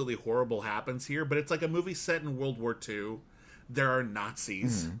absolutely horrible happens here, but it's like a movie set in World War II. There are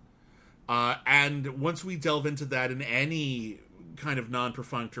Nazis. And once we delve into that in any kind of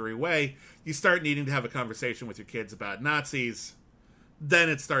non-perfunctory way, you start needing to have a conversation with your kids about Nazis. Then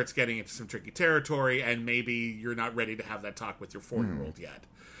it starts getting into some tricky territory, and maybe you're not ready to have that talk with your 4-year-old yet.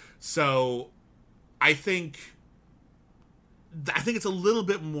 So I think it's a little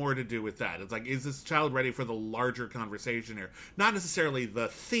bit more to do with that. It's like, is this child ready for the larger conversation here? Not necessarily the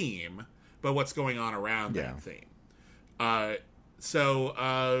theme, but what's going on around that theme. But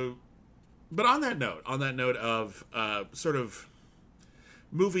on that note of sort of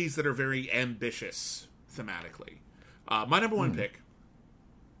movies that are very ambitious thematically, my number one pick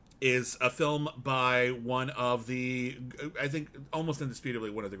is a film by one of the, I think, almost indisputably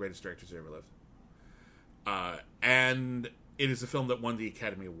one of the greatest directors who ever lived. And it is a film that won the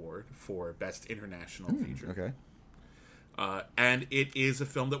Academy Award for Best International Feature. Okay. And it is a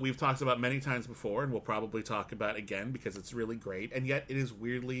film that we've talked about many times before, and we'll probably talk about again because it's really great, and yet it is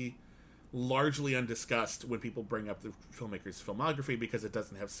weirdly largely undiscussed when people bring up the filmmaker's filmography because it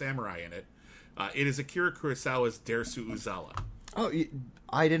doesn't have samurai in it. It is Akira Kurosawa's Dersu Uzala. Oh,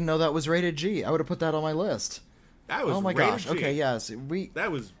 I didn't know that was rated G. I would have put that on my list. That was oh my rated gosh. G. Okay, yes.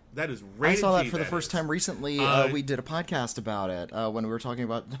 That is rated I saw that G, for the first time recently. We did a podcast about it when we were talking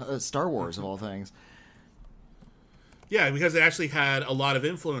about Star Wars, of all things. Yeah, because it actually had a lot of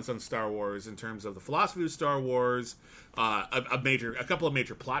influence on Star Wars in terms of the philosophy of Star Wars. A couple of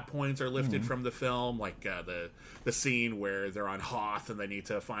major plot points are lifted from the film, like the scene where they're on Hoth and they need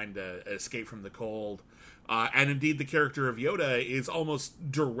to find an escape from the cold. And indeed, the character of Yoda is almost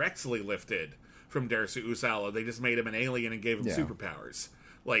directly lifted from Dersu Uzala. They just made him an alien and gave him superpowers.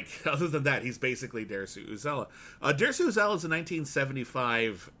 Like, other than that, he's basically Dersu Uzala. Dersu Uzala is a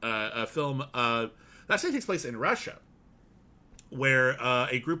 1975 film that actually takes place in Russia, where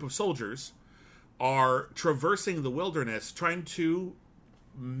a group of soldiers are traversing the wilderness trying to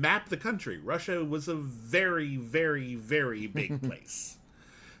map the country. Russia was a very, very, very big place.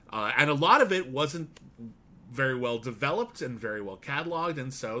 And a lot of it wasn't very well developed and very well cataloged,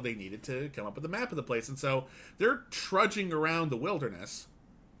 and so they needed to come up with a map of the place. And so they're trudging around the wilderness,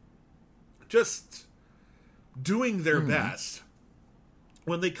 just doing their best,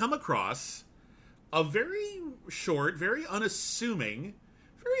 when they come across a very short, very unassuming,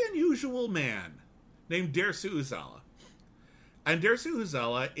 very unusual man named Dersu Uzala. And Dersu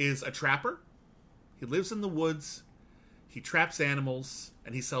Uzala is a trapper. He lives in the woods. He traps animals,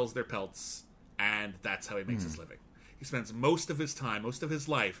 and he sells their pelts, and that's how he makes his living. He spends most of his time, most of his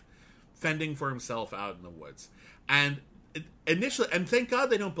life, fending for himself out in the woods. And initially, and thank God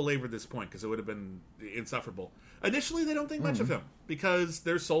they don't belabor this point, because it would have been insufferable. Initially, they don't think much of him, because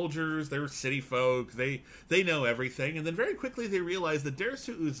they're soldiers, they're city folk, they know everything, and then very quickly they realize that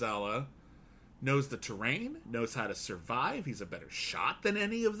Dersu Uzala knows the terrain, knows how to survive, he's a better shot than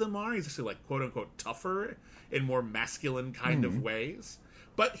any of them are, he's actually like quote-unquote tougher in more masculine kind of ways.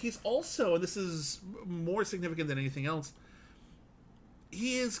 But he's also, and this is more significant than anything else,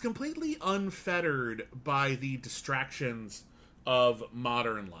 he is completely unfettered by the distractions of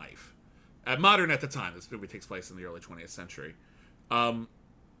modern life. Modern at the time. This movie takes place in the early 20th century. And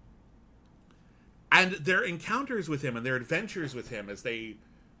their encounters with him and their adventures with him as they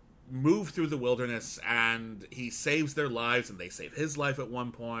move through the wilderness, and he saves their lives and they save his life at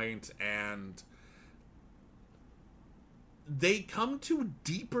one point, and they come to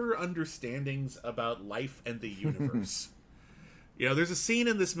deeper understandings about life and the universe. You know, there's a scene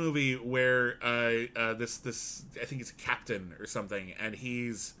in this movie where this I think it's a captain or something, and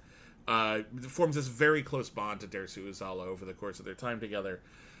he's forms this very close bond to Dersu Uzala over the course of their time together,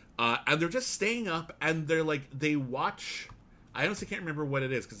 and they're just staying up, and they watch. I honestly can't remember what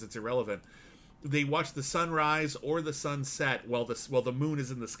it is because it's irrelevant. They watch the sunrise or the sunset while the moon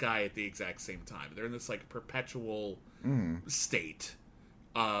is in the sky at the exact same time. They're in this like perpetual state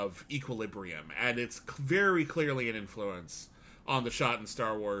of equilibrium, and it's very clearly an influence on the shot in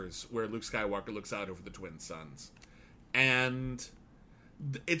Star Wars where Luke Skywalker looks out over the twin suns. And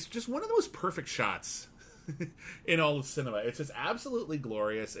it's just one of the most perfect shots in all of cinema. It's just absolutely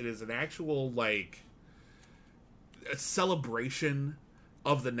glorious. It is an actual, like, a celebration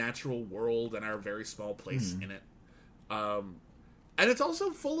of the natural world and our very small place in it. And it's also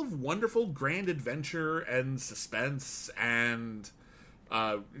full of wonderful grand adventure and suspense and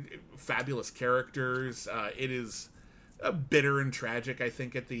fabulous characters. It is bitter and tragic, I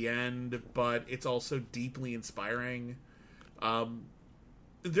think, at the end, but it's also deeply inspiring.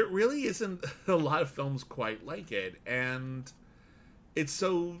 There really isn't a lot of films quite like it, and it's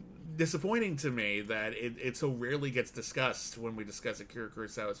so disappointing to me that it so rarely gets discussed when we discuss Akira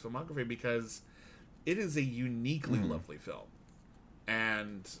Kurosawa's filmography, because it is a uniquely lovely film.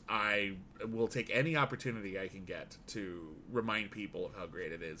 And I will take any opportunity I can get to remind people of how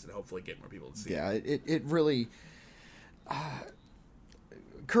great it is, and hopefully get more people to see it. Yeah, it really...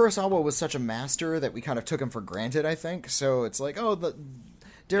 Kurosawa was such a master that we kind of took him for granted, I think. So it's like, Darisu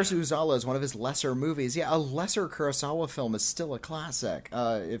Uzala is one of his lesser movies. Yeah, a lesser Kurosawa film is still a classic,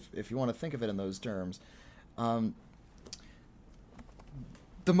 if you want to think of it in those terms. The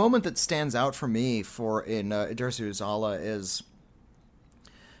moment that stands out for me in Darisu Uzala is...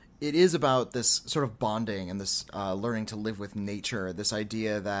 It is about this sort of bonding and this learning to live with nature, this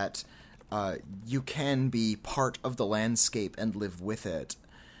idea that you can be part of the landscape and live with it,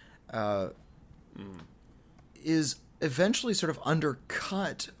 is eventually sort of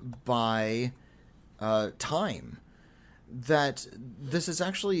undercut by time. That this is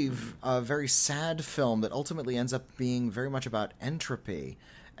actually a very sad film that ultimately ends up being very much about entropy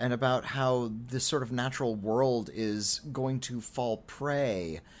and about how this sort of natural world is going to fall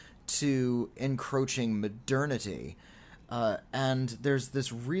prey to encroaching modernity. And there's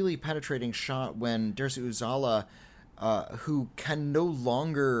this really penetrating shot when Darisu Uzala, who can no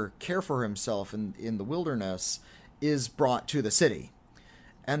longer care for himself in the wilderness, is brought to the city.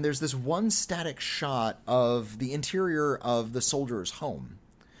 And there's this one static shot of the interior of the soldier's home,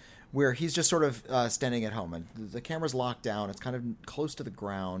 where he's just sort of standing at home, and the camera's locked down. It's kind of close to the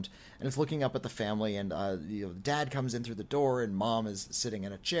ground, and it's looking up at the family. And dad comes in through the door, and mom is sitting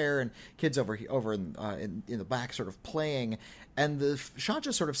in a chair, and kids over in the back, sort of playing. And the shot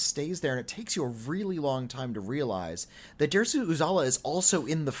just sort of stays there, and it takes you a really long time to realize that Darisu Uzala is also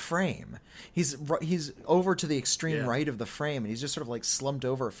in the frame. He's over to the extreme right of the frame, and he's just sort of like slumped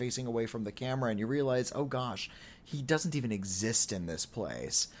over, facing away from the camera. And you realize, oh gosh, he doesn't even exist in this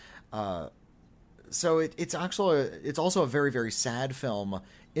place. So it's also a very, very sad film,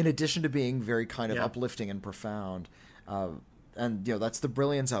 in addition to being very kind of uplifting and profound. And that's the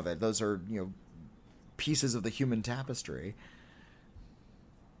brilliance of it. Those are pieces of the human tapestry.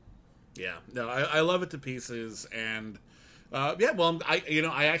 Yeah, no, I love it to pieces, and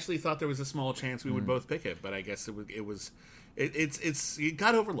I actually thought there was a small chance we would both pick it, but I guess it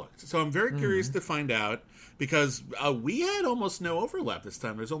got overlooked. So I'm very curious to find out, because we had almost no overlap this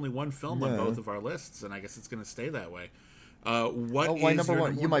time. There's only one film on both of our lists, and I guess it's going to stay that way. My number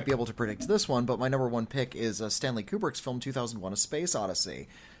one? You might be able to predict this one, but my number one pick is Stanley Kubrick's film 2001: A Space Odyssey.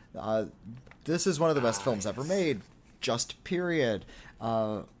 This is one of the best films ever made. Just period.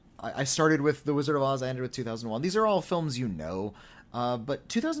 I started with The Wizard of Oz. I ended with 2001. These are all films but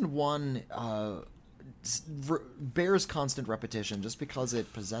 2001 bears constant repetition just because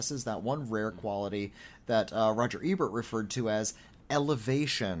it possesses that one rare quality that Roger Ebert referred to as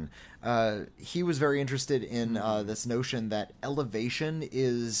elevation. He was very interested in this notion that elevation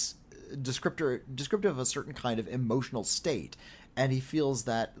is descriptive of a certain kind of emotional state, and he feels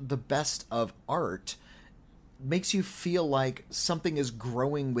that the best of art makes you feel like something is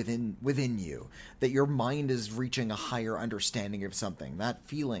growing within you, that your mind is reaching a higher understanding of something. That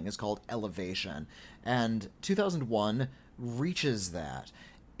feeling is called elevation, and 2001 reaches that.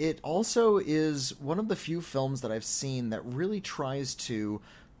 It also is one of the few films that I've seen that really tries to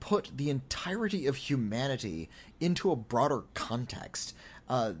put the entirety of humanity into a broader context.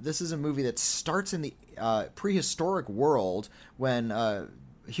 This is a movie that starts in the prehistoric world when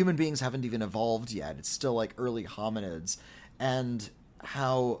human beings haven't even evolved yet. It's still like early hominids, and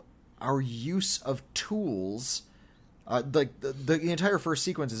how our use of tools, the entire first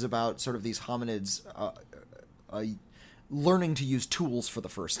sequence is about sort of these hominids learning to use tools for the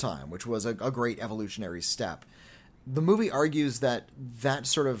first time, which was a great evolutionary step. The movie argues that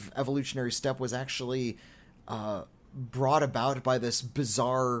sort of evolutionary step was actually brought about by this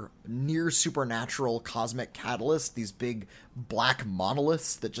bizarre, near supernatural cosmic catalyst, these big black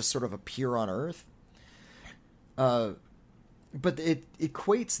monoliths that just sort of appear on Earth. But it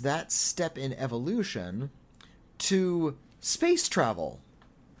equates that step in evolution to space travel,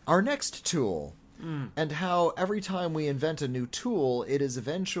 our next tool, and how every time we invent a new tool, it is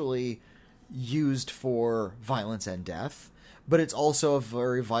eventually used for violence and death. But it's also a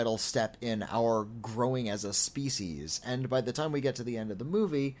very vital step in our growing as a species. And by the time we get to the end of the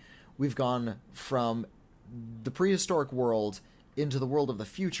movie, we've gone from the prehistoric world into the world of the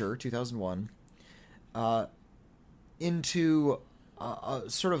future, 2001, into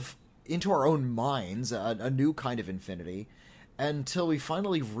sort of into our own minds, a new kind of infinity, until we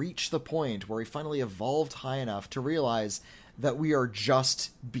finally reach the point where we finally evolved high enough to realize that we are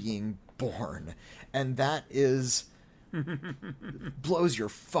just being born. And that is... blows your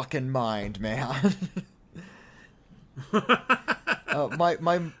fucking mind, man. My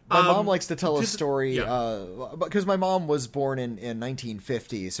mom likes to tell a story, because my mom was born in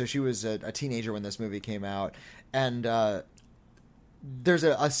 1950, so she was a teenager when this movie came out, and there's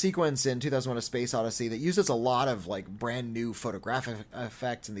a sequence in 2001: A Space Odyssey that uses a lot of like brand new photographic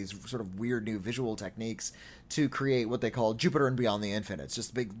effects and these sort of weird new visual techniques to create what they call Jupiter and Beyond the Infinite. It's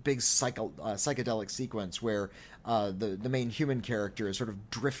just a big psychedelic sequence where the main human character is sort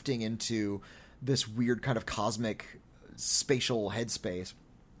of drifting into this weird kind of cosmic spatial headspace.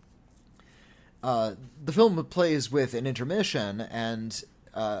 The film plays with an intermission, and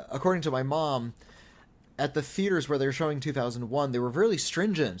according to my mom, at the theaters where they were showing 2001, they were really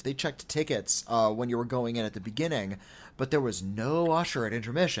stringent. They checked tickets when you were going in at the beginning, but there was no usher at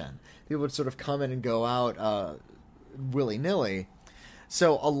intermission. People would sort of come in and go out willy-nilly.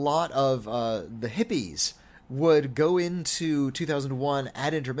 So a lot of the hippies would go into 2001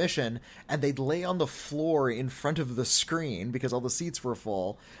 at intermission, and they'd lay on the floor in front of the screen because all the seats were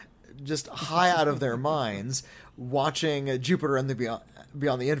full, just high out of their minds, watching Jupiter and the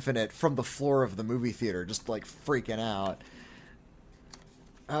Beyond the Infinite from the floor of the movie theater, just like freaking out.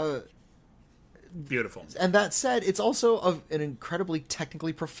 Beautiful. And that said, it's also an incredibly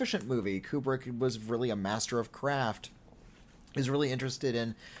technically proficient movie. Kubrick was really a master of craft. Is really interested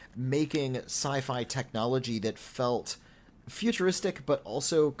in making sci-fi technology that felt futuristic but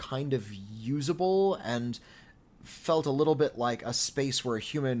also kind of usable and felt a little bit like a space where a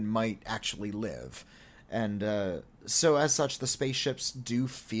human might actually live. And so as such, the spaceships do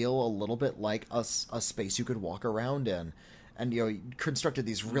feel a little bit like a space you could walk around in. And, you know, he constructed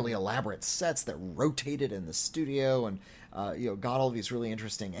these really elaborate sets that rotated in the studio and, got all these really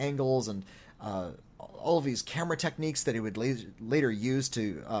interesting angles and all of these camera techniques that he would later use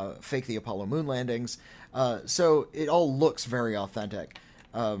to fake the Apollo moon landings. So it all looks very authentic.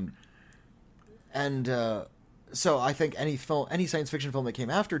 So I think any science fiction film that came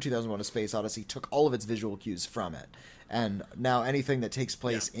after 2001: A Space Odyssey took all of its visual cues from it. And now anything that takes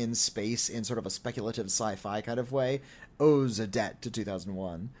place in space in sort of a speculative sci-fi kind of way owes a debt to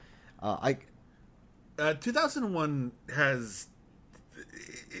 2001. 2001 has...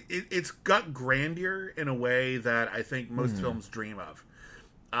 It's got grandeur in a way that I think most films dream of.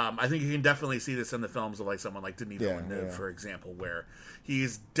 I think you can definitely see this in the films of like someone like Denis Villeneuve, for example, where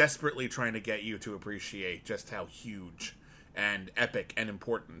he's desperately trying to get you to appreciate just how huge and epic and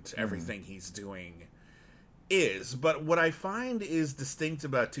important everything he's doing is. But what I find is distinct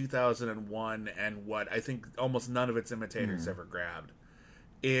about 2001 and what I think almost none of its imitators ever grabbed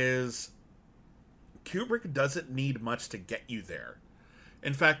is Kubrick doesn't need much to get you there.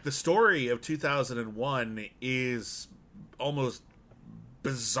 In fact, the story of 2001 is almost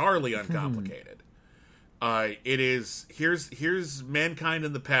bizarrely uncomplicated. It is here's mankind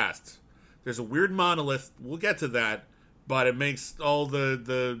in the past. There's a weird monolith. We'll get to that, but it makes all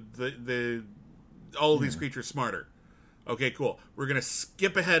all of these creatures smarter. Okay, cool. We're gonna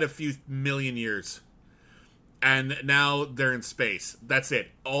skip ahead a few million years, and now they're in space. That's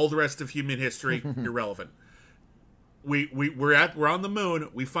it. All the rest of human history irrelevant. We're on the moon.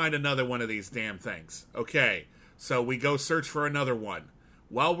 We find another one of these damn things. Okay, so we go search for another one.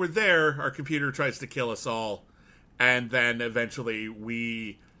 While we're there, our computer tries to kill us all, and then eventually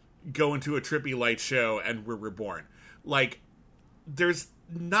we go into a trippy light show and we're reborn. Like, there's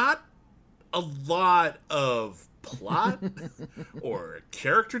not a lot of plot or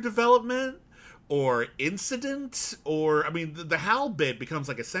character development or incident, or, I mean, the Hal bit becomes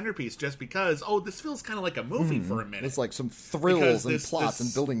like a centerpiece just because, this feels kind of like a movie for a minute. It's like some thrills and plots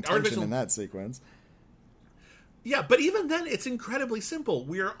and building tension in that sequence. Yeah, but even then, it's incredibly simple.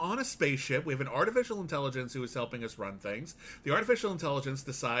 We are on a spaceship. We have an artificial intelligence who is helping us run things. The artificial intelligence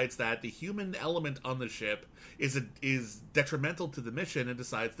decides that the human element on the ship is detrimental to the mission and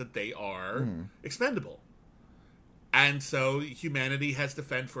decides that they are expendable. And so humanity has to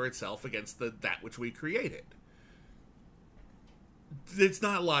fend for itself against that which we created. It's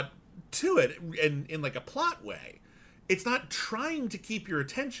not a lot to it in like a plot way. It's not trying to keep your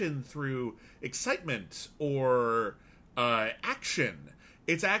attention through excitement or action.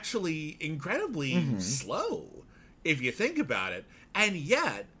 It's actually incredibly slow, if you think about it. And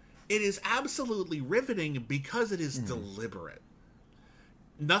yet, it is absolutely riveting because it is deliberate.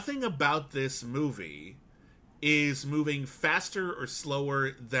 Nothing about this movie is moving faster or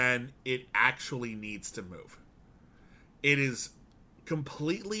slower than it actually needs to move. It is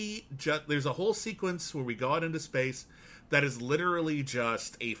completely just, there's a whole sequence where we go out into space that is literally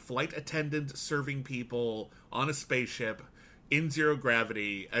just a flight attendant serving people on a spaceship in zero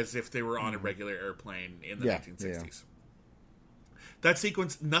gravity as if they were on a regular airplane in the 1960s. That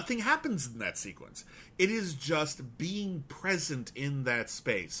sequence, nothing happens in that sequence. It is just being present in that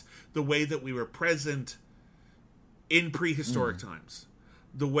space, the way that we were present in prehistoric times,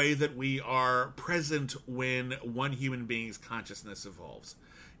 the way that we are present when one human being's consciousness evolves.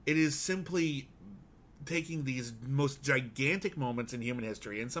 It is simply taking these most gigantic moments in human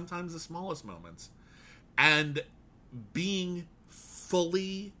history, and sometimes the smallest moments, and being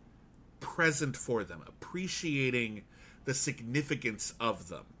fully present for them, appreciating the significance of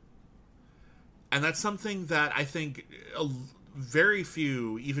them. And that's something that I think very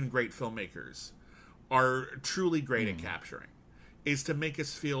few, even great filmmakers, are truly great at capturing, is to make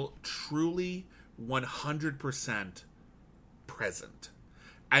us feel truly 100% present.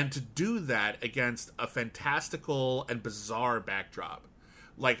 And to do that against a fantastical and bizarre backdrop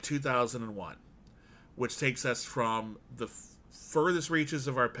like 2001, which takes us from the furthest reaches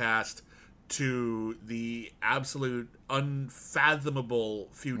of our past to the absolute unfathomable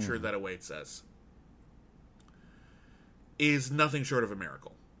future that awaits us, is nothing short of a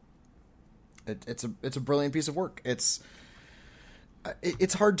miracle. It's a brilliant piece of work. It's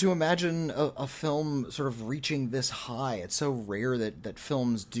hard to imagine a film sort of reaching this high. It's so rare that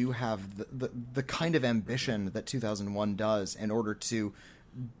films do have the kind of ambition that 2001 does in order to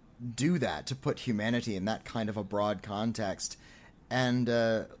do that, to put humanity in that kind of a broad context. And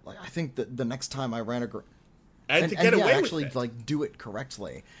I think that the next time I ran actually like do it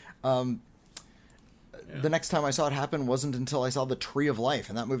correctly. The next time I saw it happen wasn't until I saw The Tree of Life,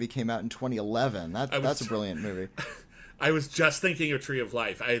 and that movie came out in 2011. That's a brilliant movie. I was just thinking of Tree of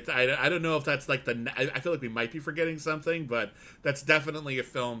Life. I don't know if that's like I feel like we might be forgetting something, but that's definitely a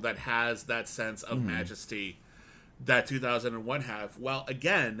film that has that sense of majesty that 2001 have, while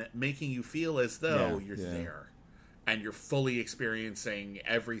again making you feel as though you're there and you're fully experiencing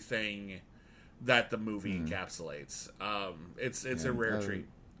everything that the movie encapsulates. It's a rare treat.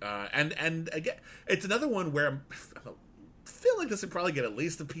 And again, it's another one where I feel like this would probably get at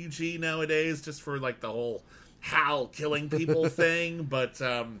least a PG nowadays, just for like the whole Hal killing people thing. But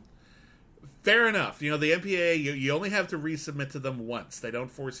fair enough. The MPAA, you only have to resubmit to them once. They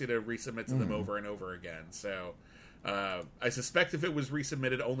don't force you to resubmit to them over and over again. So I suspect if it was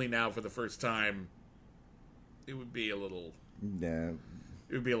resubmitted only now for the first time, it would be a little... Yeah.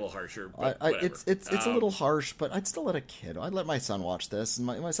 It would be a little harsher. But it's a little harsh, but I'd still let a kid. I'd let my son watch this. And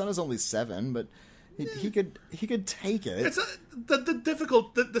my son is only 7, but he could take it. It's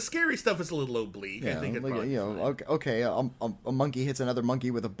the scary stuff is a little oblique. Yeah, I think it's like, okay, a monkey hits another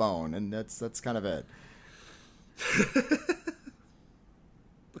monkey with a bone, and that's kind of it.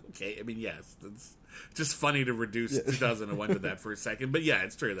 Okay, I mean, yes, it's just funny to reduce 2001 to that for a second, but yeah,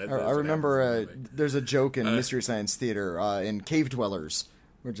 it's true. I remember there's a joke in Mystery Science Theater in Cave Dwellers,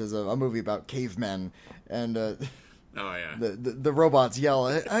 which is a movie about cavemen, and the robots yell.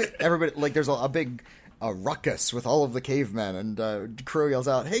 Everybody, like, there's a big ruckus with all of the cavemen, and Crow yells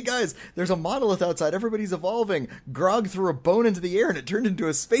out, "Hey guys, there's a monolith outside. Everybody's evolving." Grog threw a bone into the air, and it turned into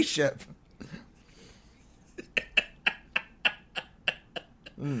a spaceship.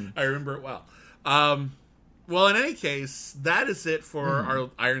 I remember it well. Well, in any case, that is it for our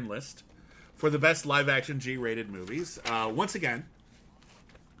Iron List for the best live-action G-rated movies. Once again,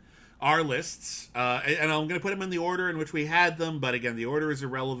 our lists, and I'm going to put them in the order in which we had them, but again, the order is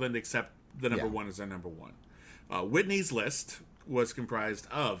irrelevant except the number one is our number one. Whitney's list was comprised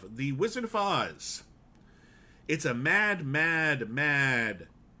of The Wizard of Oz. It's a mad, mad, mad,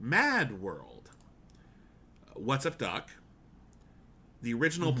 mad world. What's Up, Doc? The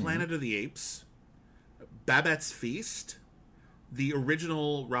original Planet of the Apes, Babette's Feast, the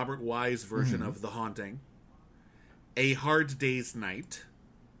original Robert Wise version of The Haunting, A Hard Day's Night,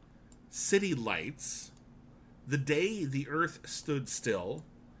 City Lights, The Day the Earth Stood Still,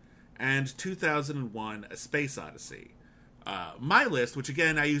 and 2001: A Space Odyssey. My list, which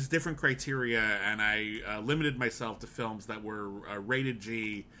again I used different criteria, and I limited myself to films that were rated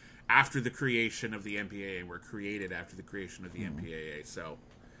G after the creation of the MPAA, were created after the creation of the MPAA. So,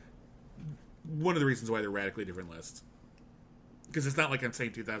 one of the reasons why they're radically different lists. Because it's not like I'm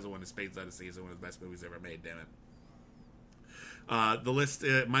saying 2001: A Space Odyssey is one of the best movies ever made, damn it.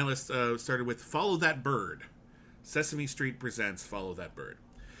 My list started with Follow That Bird. Sesame Street presents Follow That Bird.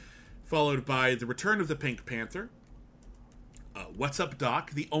 Followed by The Return of the Pink Panther. What's Up,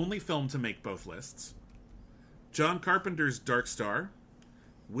 Doc? The only film to make both lists. John Carpenter's Dark Star.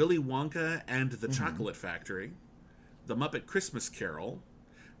 Willy Wonka and the Chocolate Factory, The Muppet Christmas Carol,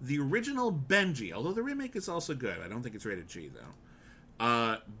 the original Benji, although the remake is also good. I don't think it's rated G,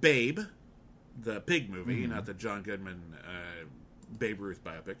 though. Babe, the pig movie, not the John Goodman Babe Ruth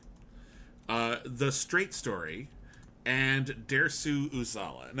biopic. The Straight Story, and Dersu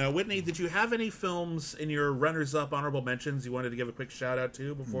Uzala. Now, Whitney, did you have any films in your runners-up honorable mentions you wanted to give a quick shout-out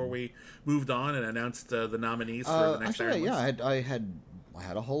to before we moved on and announced the nominees for the next actually, Iron List? I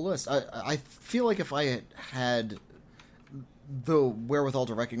had a whole list. I feel like if I had the wherewithal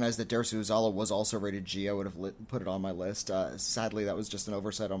to recognize that Dersu Uzala was also rated G, I would have put it on my list. Sadly, that was just an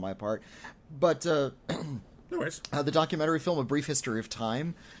oversight on my part. But No worries. the documentary film A Brief History of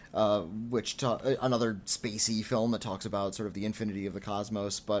Time, which another spacey film that talks about sort of the infinity of the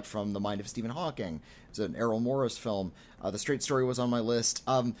cosmos, but from the mind of Stephen Hawking. It's an Errol Morris film. The Straight Story was on my list.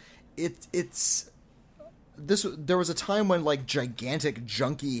 There was a time when like gigantic,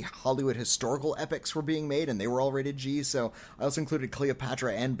 junky Hollywood historical epics were being made, and they were all rated G. So I also included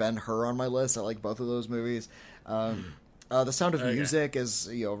Cleopatra and Ben-Hur on my list. I like both of those movies. The Sound of Music is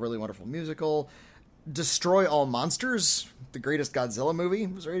a really wonderful musical. Destroy All Monsters, the greatest Godzilla movie,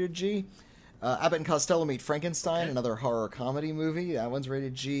 was rated G. Abbott and Costello Meet Frankenstein, another horror comedy movie. That one's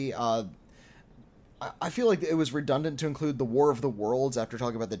rated G. I feel like it was redundant to include The War of the Worlds after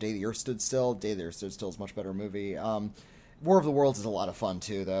talking about The Day the Earth Stood Still. Day the Earth Stood Still is a much better movie. War of the Worlds is a lot of fun,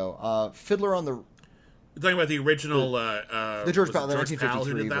 too, though. Fiddler on the... You're talking about the original... the George Pal, the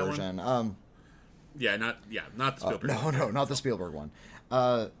 1953 version. Not the Spielberg. No, not the Spielberg one.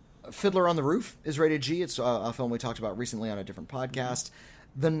 Fiddler on the Roof is rated G. It's a film we talked about recently on a different podcast.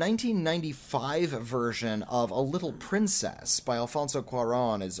 The 1995 version of A Little Princess by Alfonso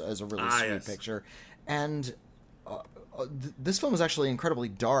Cuarón is a really sweet picture. And this film is actually incredibly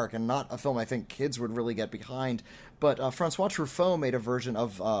dark and not a film I think kids would really get behind. But Francois Truffaut made a version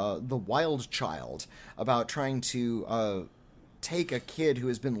of The Wild Child about trying to take a kid who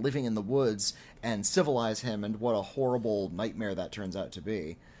has been living in the woods and civilize him, and what a horrible nightmare that turns out to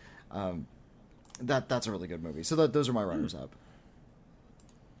be. That's a really good movie. So those are my runners-up.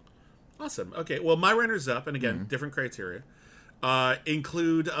 Awesome. Okay, well, my runners-up, and again, different criteria,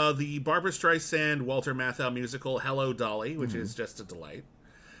 include the Barbra Streisand, Walter Matthau musical Hello, Dolly, which is just a delight.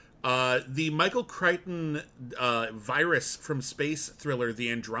 The Michael Crichton virus from space thriller, The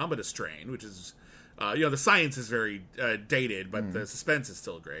Andromeda Strain, which is, the science is very dated, but the suspense is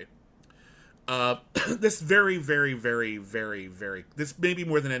still great. This very, very, very, very, very... This maybe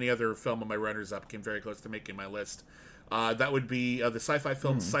more than any other film on my runners-up came very close to making my list. That would be the sci-fi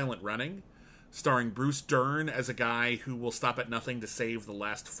film Silent Running, starring Bruce Dern as a guy who will stop at nothing to save the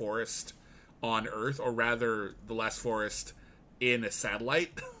last forest on Earth, or rather, the last forest in a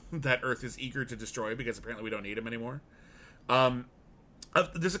satellite that Earth is eager to destroy because apparently we don't need him anymore.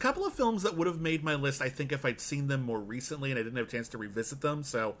 There's a couple of films that would have made my list, I think, if I'd seen them more recently and I didn't have a chance to revisit them,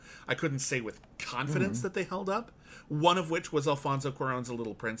 so I couldn't say with confidence that they held up. One of which was Alfonso Cuarón's A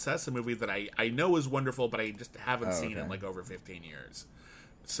Little Princess, a movie that I know is wonderful, but I just haven't seen in like over 15 years.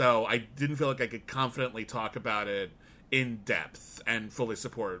 So I didn't feel like I could confidently talk about it in depth and fully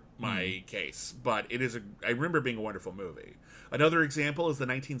support my case. But it is I remember it being a wonderful movie. Another example is the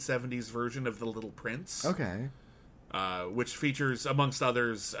 1970s version of The Little Prince. Okay. Which features, amongst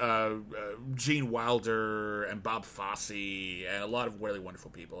others, Gene Wilder and Bob Fosse and a lot of really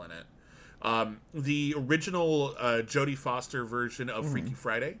wonderful people in it. The original Jodie Foster version of Freaky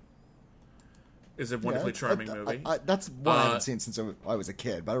Friday is a wonderfully charming movie. That's one I haven't seen since I was a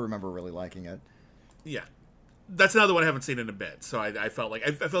kid, but I remember really liking it. Yeah. That's another one I haven't seen in a bit, so I felt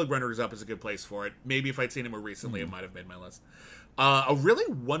like Runners Up is a good place for it. Maybe if I'd seen it more recently, it might have made my list. A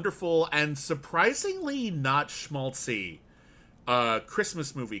really wonderful and surprisingly not schmaltzy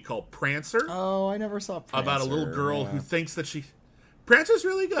Christmas movie called Prancer. Oh, I never saw Prancer. About a little girl who thinks that she... Prancer's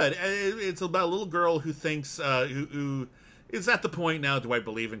really good. It's about a little girl who thinks... who is at the point now, do I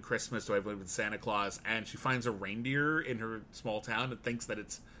believe in Christmas? Do I believe in Santa Claus? And she finds a reindeer in her small town and thinks that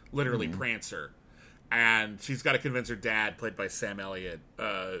it's literally Prancer. And she's got to convince her dad, played by Sam Elliott,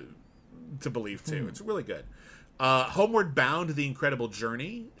 to believe too. It's really good. Homeward Bound: The Incredible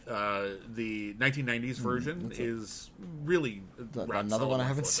Journey, the 1990s version, is really another one I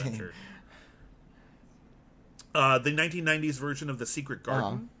haven't seen. The 1990s version of The Secret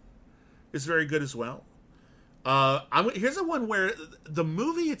Garden is very good as well. Here's a one where the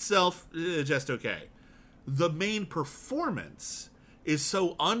movie itself is just okay. The main performance is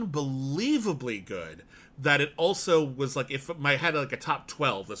so unbelievably good that it also was like, if I had like a top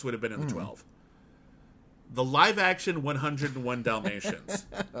 12, this would have been in the 12. The live-action 101 Dalmatians.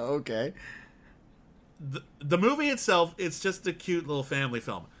 Okay. The movie itself, it's just a cute little family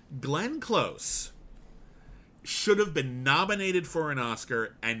film. Glenn Close should have been nominated for an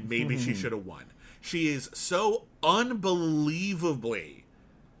Oscar, and maybe she should have won. She is so unbelievably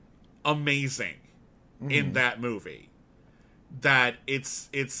amazing in that movie that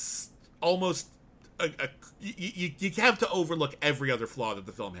it's almost you have to overlook every other flaw that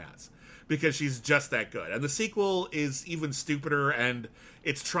the film has, because she's just that good. And the sequel is even stupider, and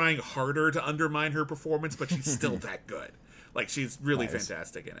it's trying harder to undermine her performance, but she's still that good. Like, she's really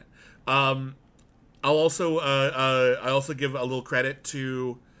fantastic in it. I also give a little credit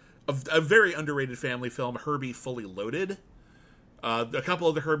to a very underrated family film, Herbie Fully Loaded. A couple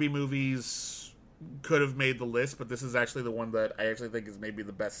of the Herbie movies could have made the list, but this is actually the one that I actually think is maybe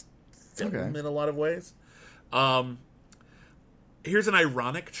the best film in a lot of ways. Here's an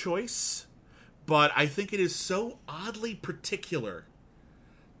ironic choice, but I think it is so oddly particular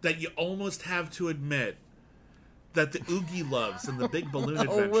that you almost have to admit that the Oogie Loves and the Big Balloon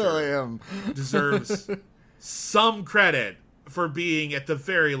Adventure deserves some credit for being, at the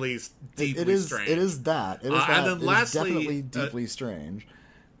very least, deeply strange. It is that. It is that. And then lastly, definitely deeply strange.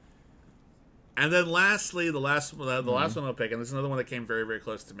 And then lastly, the last one I'll pick, and this is another one that came very, very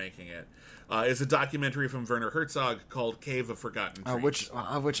close to making it, is a documentary from Werner Herzog called Cave of Forgotten Dreams.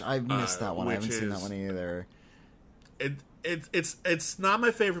 Which I missed that one. I haven't seen that one either. It's not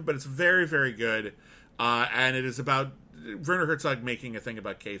my favorite, but it's very, very good. And it is about Werner Herzog making a thing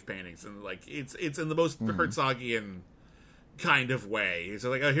about cave paintings, and like it's in the most Herzogian kind of way. He's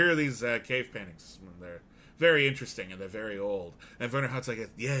like, oh, here are these cave paintings. And they're very interesting and they're very old. And Werner Herzog goes,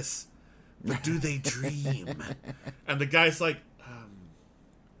 yes, but do they dream? And the guy's like, I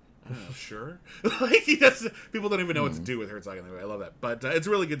don't know, sure. Like, people don't even know what to do with Herzog anyway. I love that, but it's a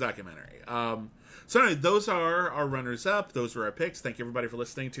really good documentary. So anyway, those are our runners-up. Those were our picks. Thank you, everybody, for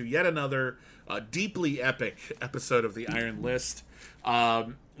listening to yet another deeply epic episode of the Iron List.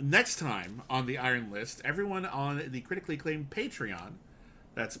 Next time on the Iron List, everyone on the critically acclaimed Patreon,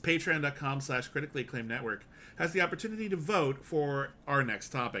 that's patreon.com/critically acclaimed network, has the opportunity to vote for our next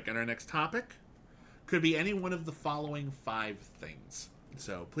topic. And our next topic could be any one of the following 5 things.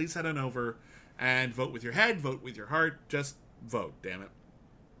 So please head on over and vote with your head, vote with your heart. Just vote, damn it.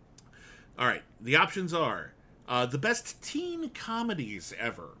 All right, the options are the best teen comedies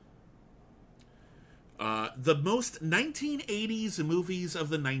ever, the most 1980s movies of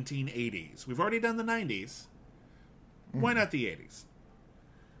the 1980s. We've already done the 90s. Why not the 80s?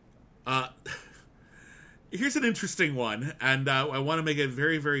 Here's an interesting one, and I want to make it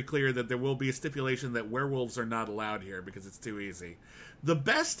very, very clear that there will be a stipulation that werewolves are not allowed here because it's too easy. The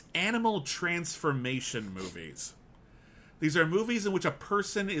best animal transformation movies. These are movies in which a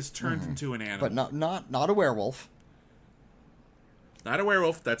person is turned into an animal, but not a werewolf. Not a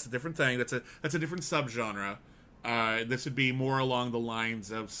werewolf. That's a different thing. That's a different subgenre. This would be more along the lines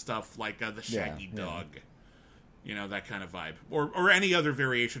of stuff like the Shaggy Dog, that kind of vibe, or any other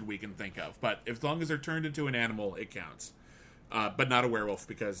variation we can think of. But as long as they're turned into an animal, it counts. But not a werewolf,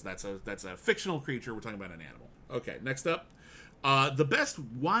 because that's a fictional creature. We're talking about an animal. Okay, next up. The best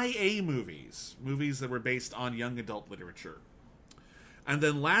YA movies that were based on young adult literature. And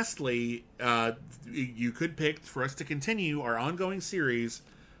then lastly, you could pick, for us to continue our ongoing series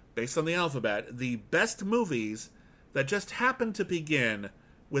based on the alphabet, the best movies that just happen to begin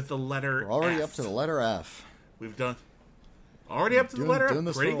with the letter F. We're already up to the letter F. We've done... Already up to the letter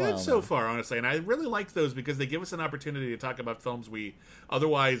F. Pretty good so now. far, honestly. And I really like those because they give us an opportunity to talk about films we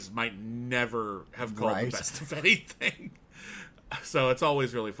otherwise might never have called the best of anything. So it's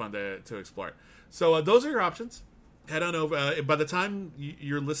always really fun to explore. So those are your options. Head on over. By the time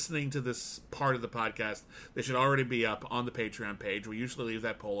you're listening to this part of the podcast, they should already be up on the Patreon page. We usually leave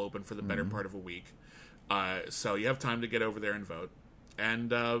that poll open for the better part of a week. So you have time to get over there and vote.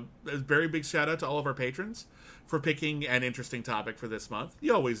 And a very big shout out to all of our patrons for picking an interesting topic for this month.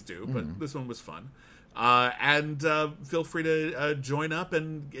 You always do, but this one was fun. And feel free to join up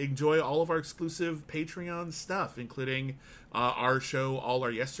and enjoy all of our exclusive Patreon stuff, including our show, All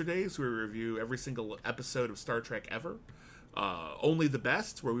Our Yesterdays, where we review every single episode of Star Trek ever. Only the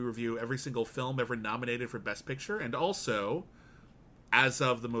Best, where we review every single film ever nominated for Best Picture. And also, as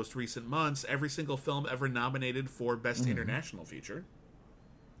of the most recent months, every single film ever nominated for Best International Feature.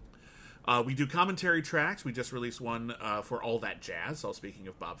 We do commentary tracks. We just released one for All That Jazz, all speaking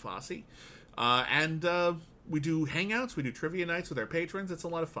of Bob Fosse. And we do hangouts, we do trivia nights with our patrons. It's a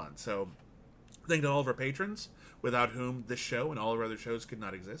lot of fun. So thank you to all of our patrons, without whom this show and all of our other shows could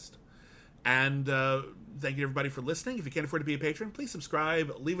not exist. And thank you, everybody, for listening. If you can't afford to be a patron, please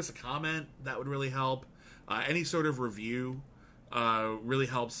subscribe. Leave us a comment. That would really help. Any sort of review really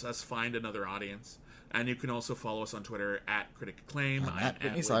helps us find another audience. And you can also follow us on Twitter at Critic Acclaim. At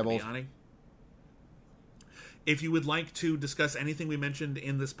Whitney Seibold. If you would like to discuss anything we mentioned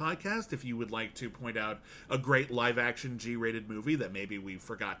in this podcast, if you would like to point out a great live-action G-rated movie that maybe we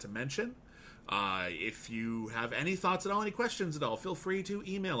forgot to mention, if you have any thoughts at all, any questions at all, feel free to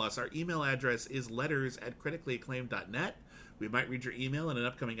email us. Our email address is letters@criticallyacclaimed.net. We might read your email in an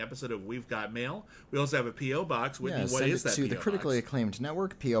upcoming episode of We've Got Mail. We also have a P.O. Box. Whitney, what is that Send it to P.O. the Critically Box? Acclaimed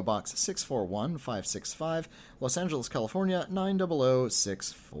Network, P.O. Box 641565, Los Angeles, California,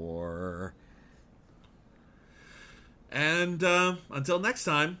 90064. And until next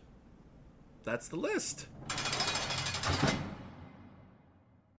time, that's the list.